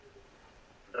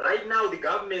 Right now, the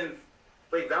governments,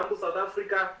 for example, South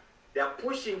Africa, they are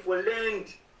pushing for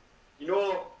land,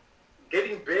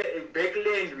 getting back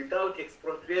land without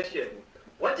expropriation.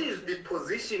 What is the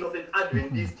position of an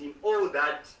Adventist in all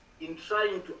that, in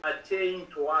trying to attain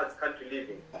towards country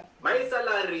living? My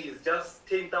salary is just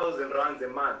 10,000 rands a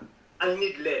month. I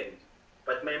need land,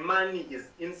 but my money is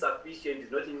insufficient,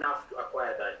 it's not enough to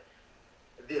acquire that.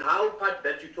 The how part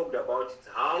that you talked about, it's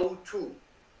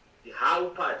the how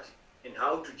part, and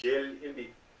how to gel in the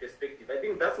perspective. I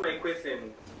think that's my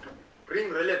question. To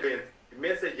bring relevance, the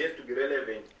message has to be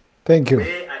relevant. Thank you.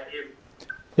 Where I am.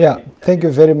 Yeah, thank you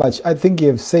very much. I think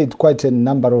you've said quite a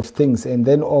number of things, and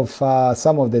then of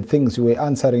some of the things you were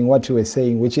answering what you were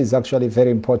saying, which is actually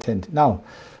very important. Now,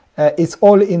 it's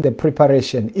all in the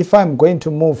preparation. If I'm going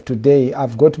to move today,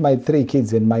 I've got my 3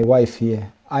 kids and my wife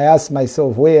here. I ask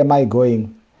myself, where am I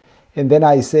going? And then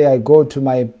I say, I go to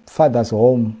my father's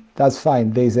home. That's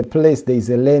fine. There is a place, there is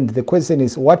a land. The question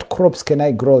is, what crops can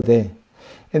I grow there?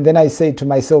 And then I say to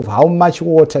myself, how much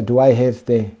water do I have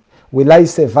there? Will I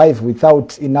survive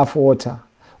without enough water?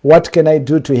 What can I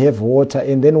do to have water?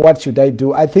 And then what should I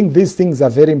do? I think these things are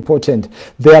very important.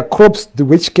 There are crops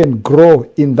which can grow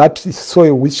in that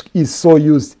soil which is so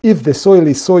used. If the soil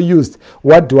is so used,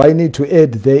 what do I need to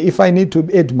add there? If I need to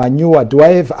add manure, do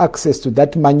I have access to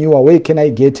that manure? Where can I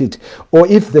get it? Or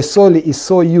if the soil is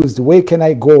so used, where can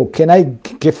I go? Can I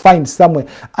find somewhere?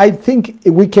 I think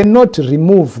we cannot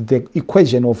remove the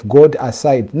equation of God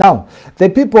aside. Now, the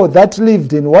people that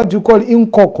lived in what you call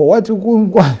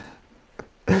Inkoko,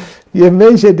 you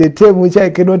mentioned a term which I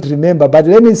cannot remember, but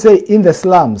let me say in the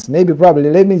slums, maybe probably,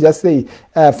 let me just say,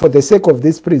 for the sake of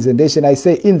this presentation, I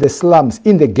say in the slums,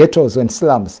 in the ghettos and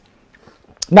slums.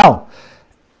 Now,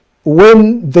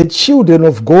 when the children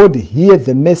of God hear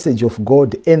the message of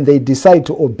God and they decide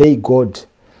to obey God,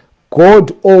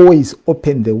 God always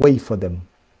opens the way for them.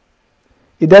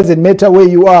 It doesn't matter where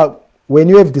you are. When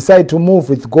you have decided to move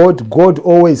with God, God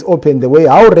always opens the way.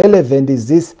 How relevant is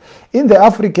this? In the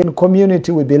African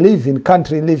community, we believe in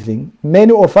country living.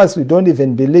 Many of us, we don't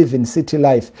even believe in city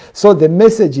life. So the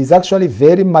message is actually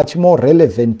very much more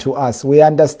relevant to us. We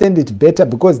understand it better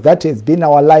because that has been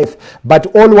our life.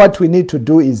 But all what we need to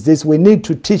do is this. We need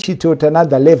to teach it at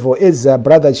another level. As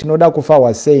Brother Shinoda Kufa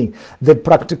was saying, the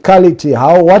practicality,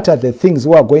 what are the things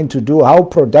we are going to do, how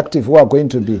productive we are going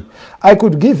to be. I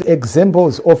could give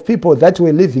examples of people that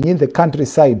were living in the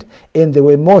countryside and they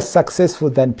were more successful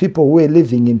than people who were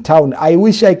living in town. I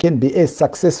wish I can be as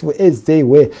successful as they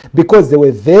were because they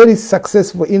were very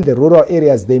successful in the rural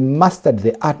areas. They mastered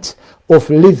the art of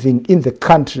living in the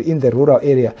country, in the rural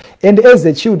area. And as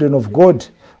the children of God,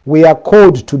 we are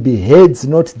called to be heads,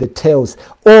 not the tails.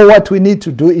 All what we need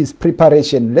to do is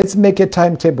preparation. Let's make a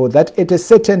timetable that at a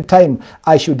certain time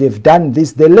I should have done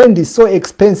this. The land is so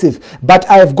expensive, but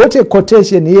I have got a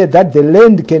quotation here that the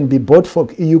land can be bought for,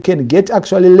 you can get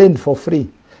actually land for free.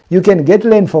 You can get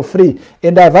land for free.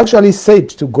 And I've actually said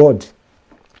to God,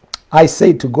 I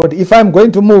say to God, if I'm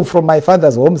going to move from my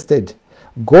father's homestead,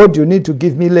 God, you need to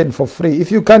give me land for free.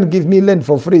 If you can't give me land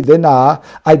for free, then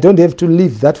I don't have to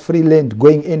leave that free land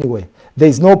going anywhere. There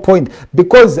is no point.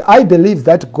 Because I believe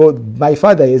that God, my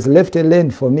father, has left a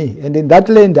land for me. And in that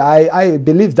land, I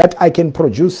believe that I can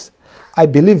produce. I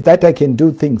believe that I can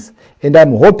do things. And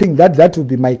I'm hoping that that will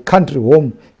be my country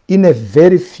home. In a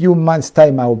very few months'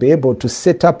 time, I will be able to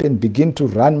set up and begin to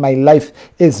run my life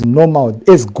as normal,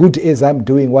 as good as I'm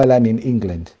doing while I'm in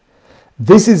England.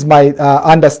 This is my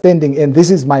understanding, and this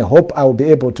is my hope I will be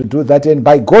able to do that. And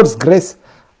by God's grace,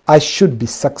 I should be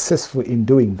successful in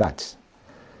doing that.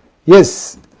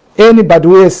 Yes, anybody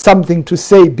who has something to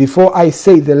say before I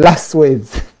say the last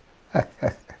words?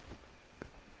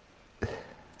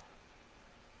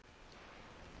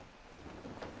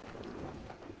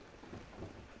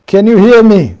 Can you hear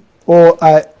me? Or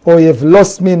you have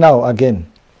lost me now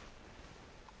again?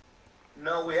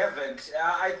 No, we haven't.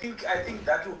 I think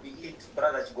that will be it,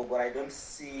 Brother Chigogo. I don't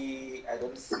see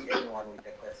anyone with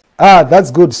a question.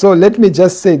 That's good. So let me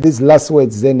just say these last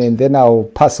words then, and then I'll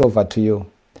pass over to you.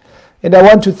 And I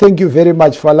want to thank you very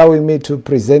much for allowing me to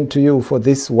present to you for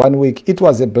this 1 week. It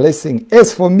was a blessing.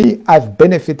 As for me, I've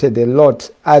benefited a lot.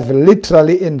 I've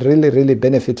literally and really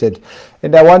benefited.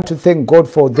 And I want to thank God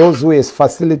for those who has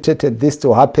facilitated this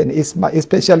to happen,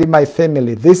 especially my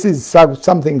family. This is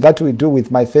something that we do with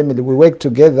my family. We work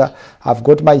together. I've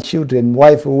got my children,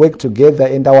 wife, we work together,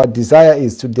 and our desire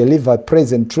is to deliver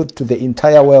praise and truth to the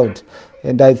entire world.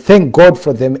 And I thank God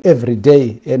for them every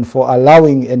day and for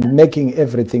allowing and making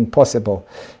everything possible.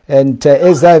 And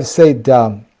as I've said,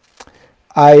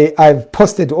 I've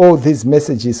posted all these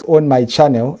messages on my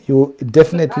channel. You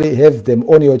definitely have them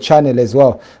on your channel as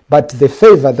well. But the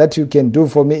favor that you can do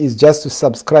for me is just to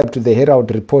subscribe to the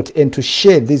Herald Report and to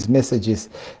share these messages.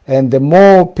 And the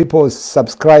more people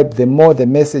subscribe, the more the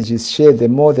messages share, the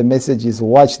more the messages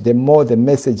watch, the more the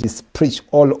messages preach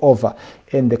all over.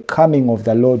 And the coming of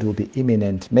the Lord will be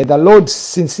imminent. May the Lord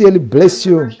sincerely bless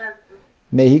you.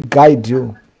 May He guide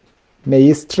you. May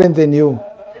He strengthen you.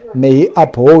 May He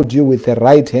uphold you with the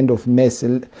right hand of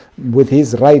mercy, with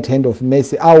His right hand of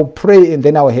mercy. I'll pray and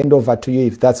then I'll hand over to you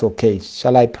if that's okay.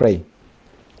 Shall I pray?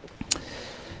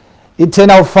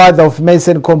 Eternal Father of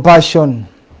mercy and compassion,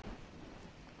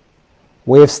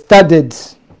 we have studied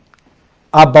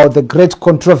about the great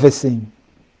controversy.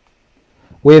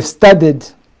 We have studied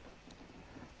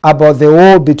about the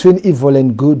war between evil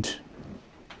and good.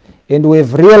 And we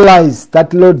have realized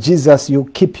that, Lord Jesus, you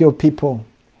keep your people.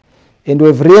 And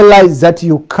we've realized that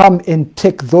you come and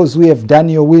take those who have done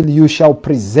your will, you shall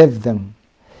preserve them.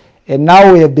 And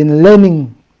now we have been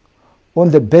learning on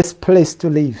the best place to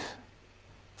live.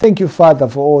 Thank you, Father,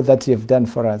 for all that you have done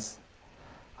for us.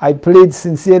 I plead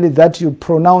sincerely that you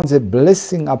pronounce a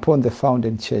blessing upon the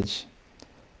Fountain Church.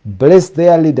 Bless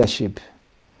their leadership.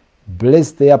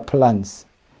 Bless their plans.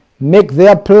 Make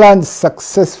their plans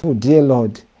successful, dear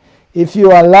Lord. If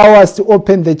you allow us to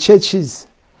open the churches,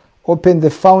 open the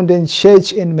Fountain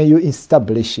Church and may you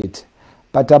establish it.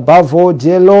 But above all,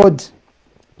 dear Lord,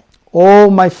 all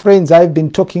my friends I've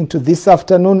been talking to this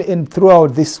afternoon and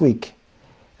throughout this week,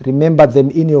 remember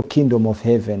them in your kingdom of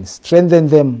heaven. Strengthen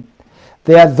them.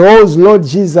 There are those, Lord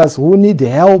Jesus, who need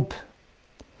help.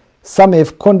 Some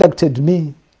have contacted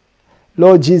me.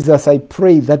 Lord Jesus, I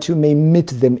pray that you may meet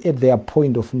them at their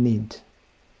point of need.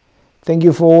 Thank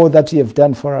you for all that you have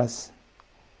done for us.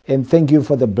 And thank you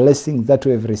for the blessings that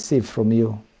we have received from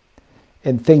you.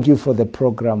 And thank you for the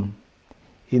program.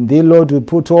 In thee, Lord, we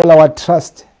put all our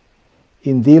trust.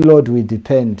 In thee, Lord, we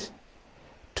depend.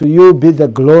 To you be the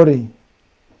glory,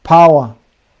 power,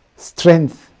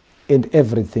 strength, and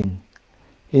everything.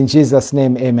 In Jesus'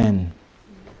 name, amen.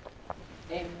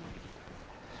 Amen.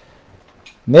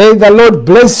 May the Lord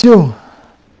bless you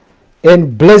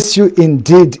and bless you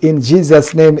indeed. In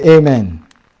Jesus' name, amen.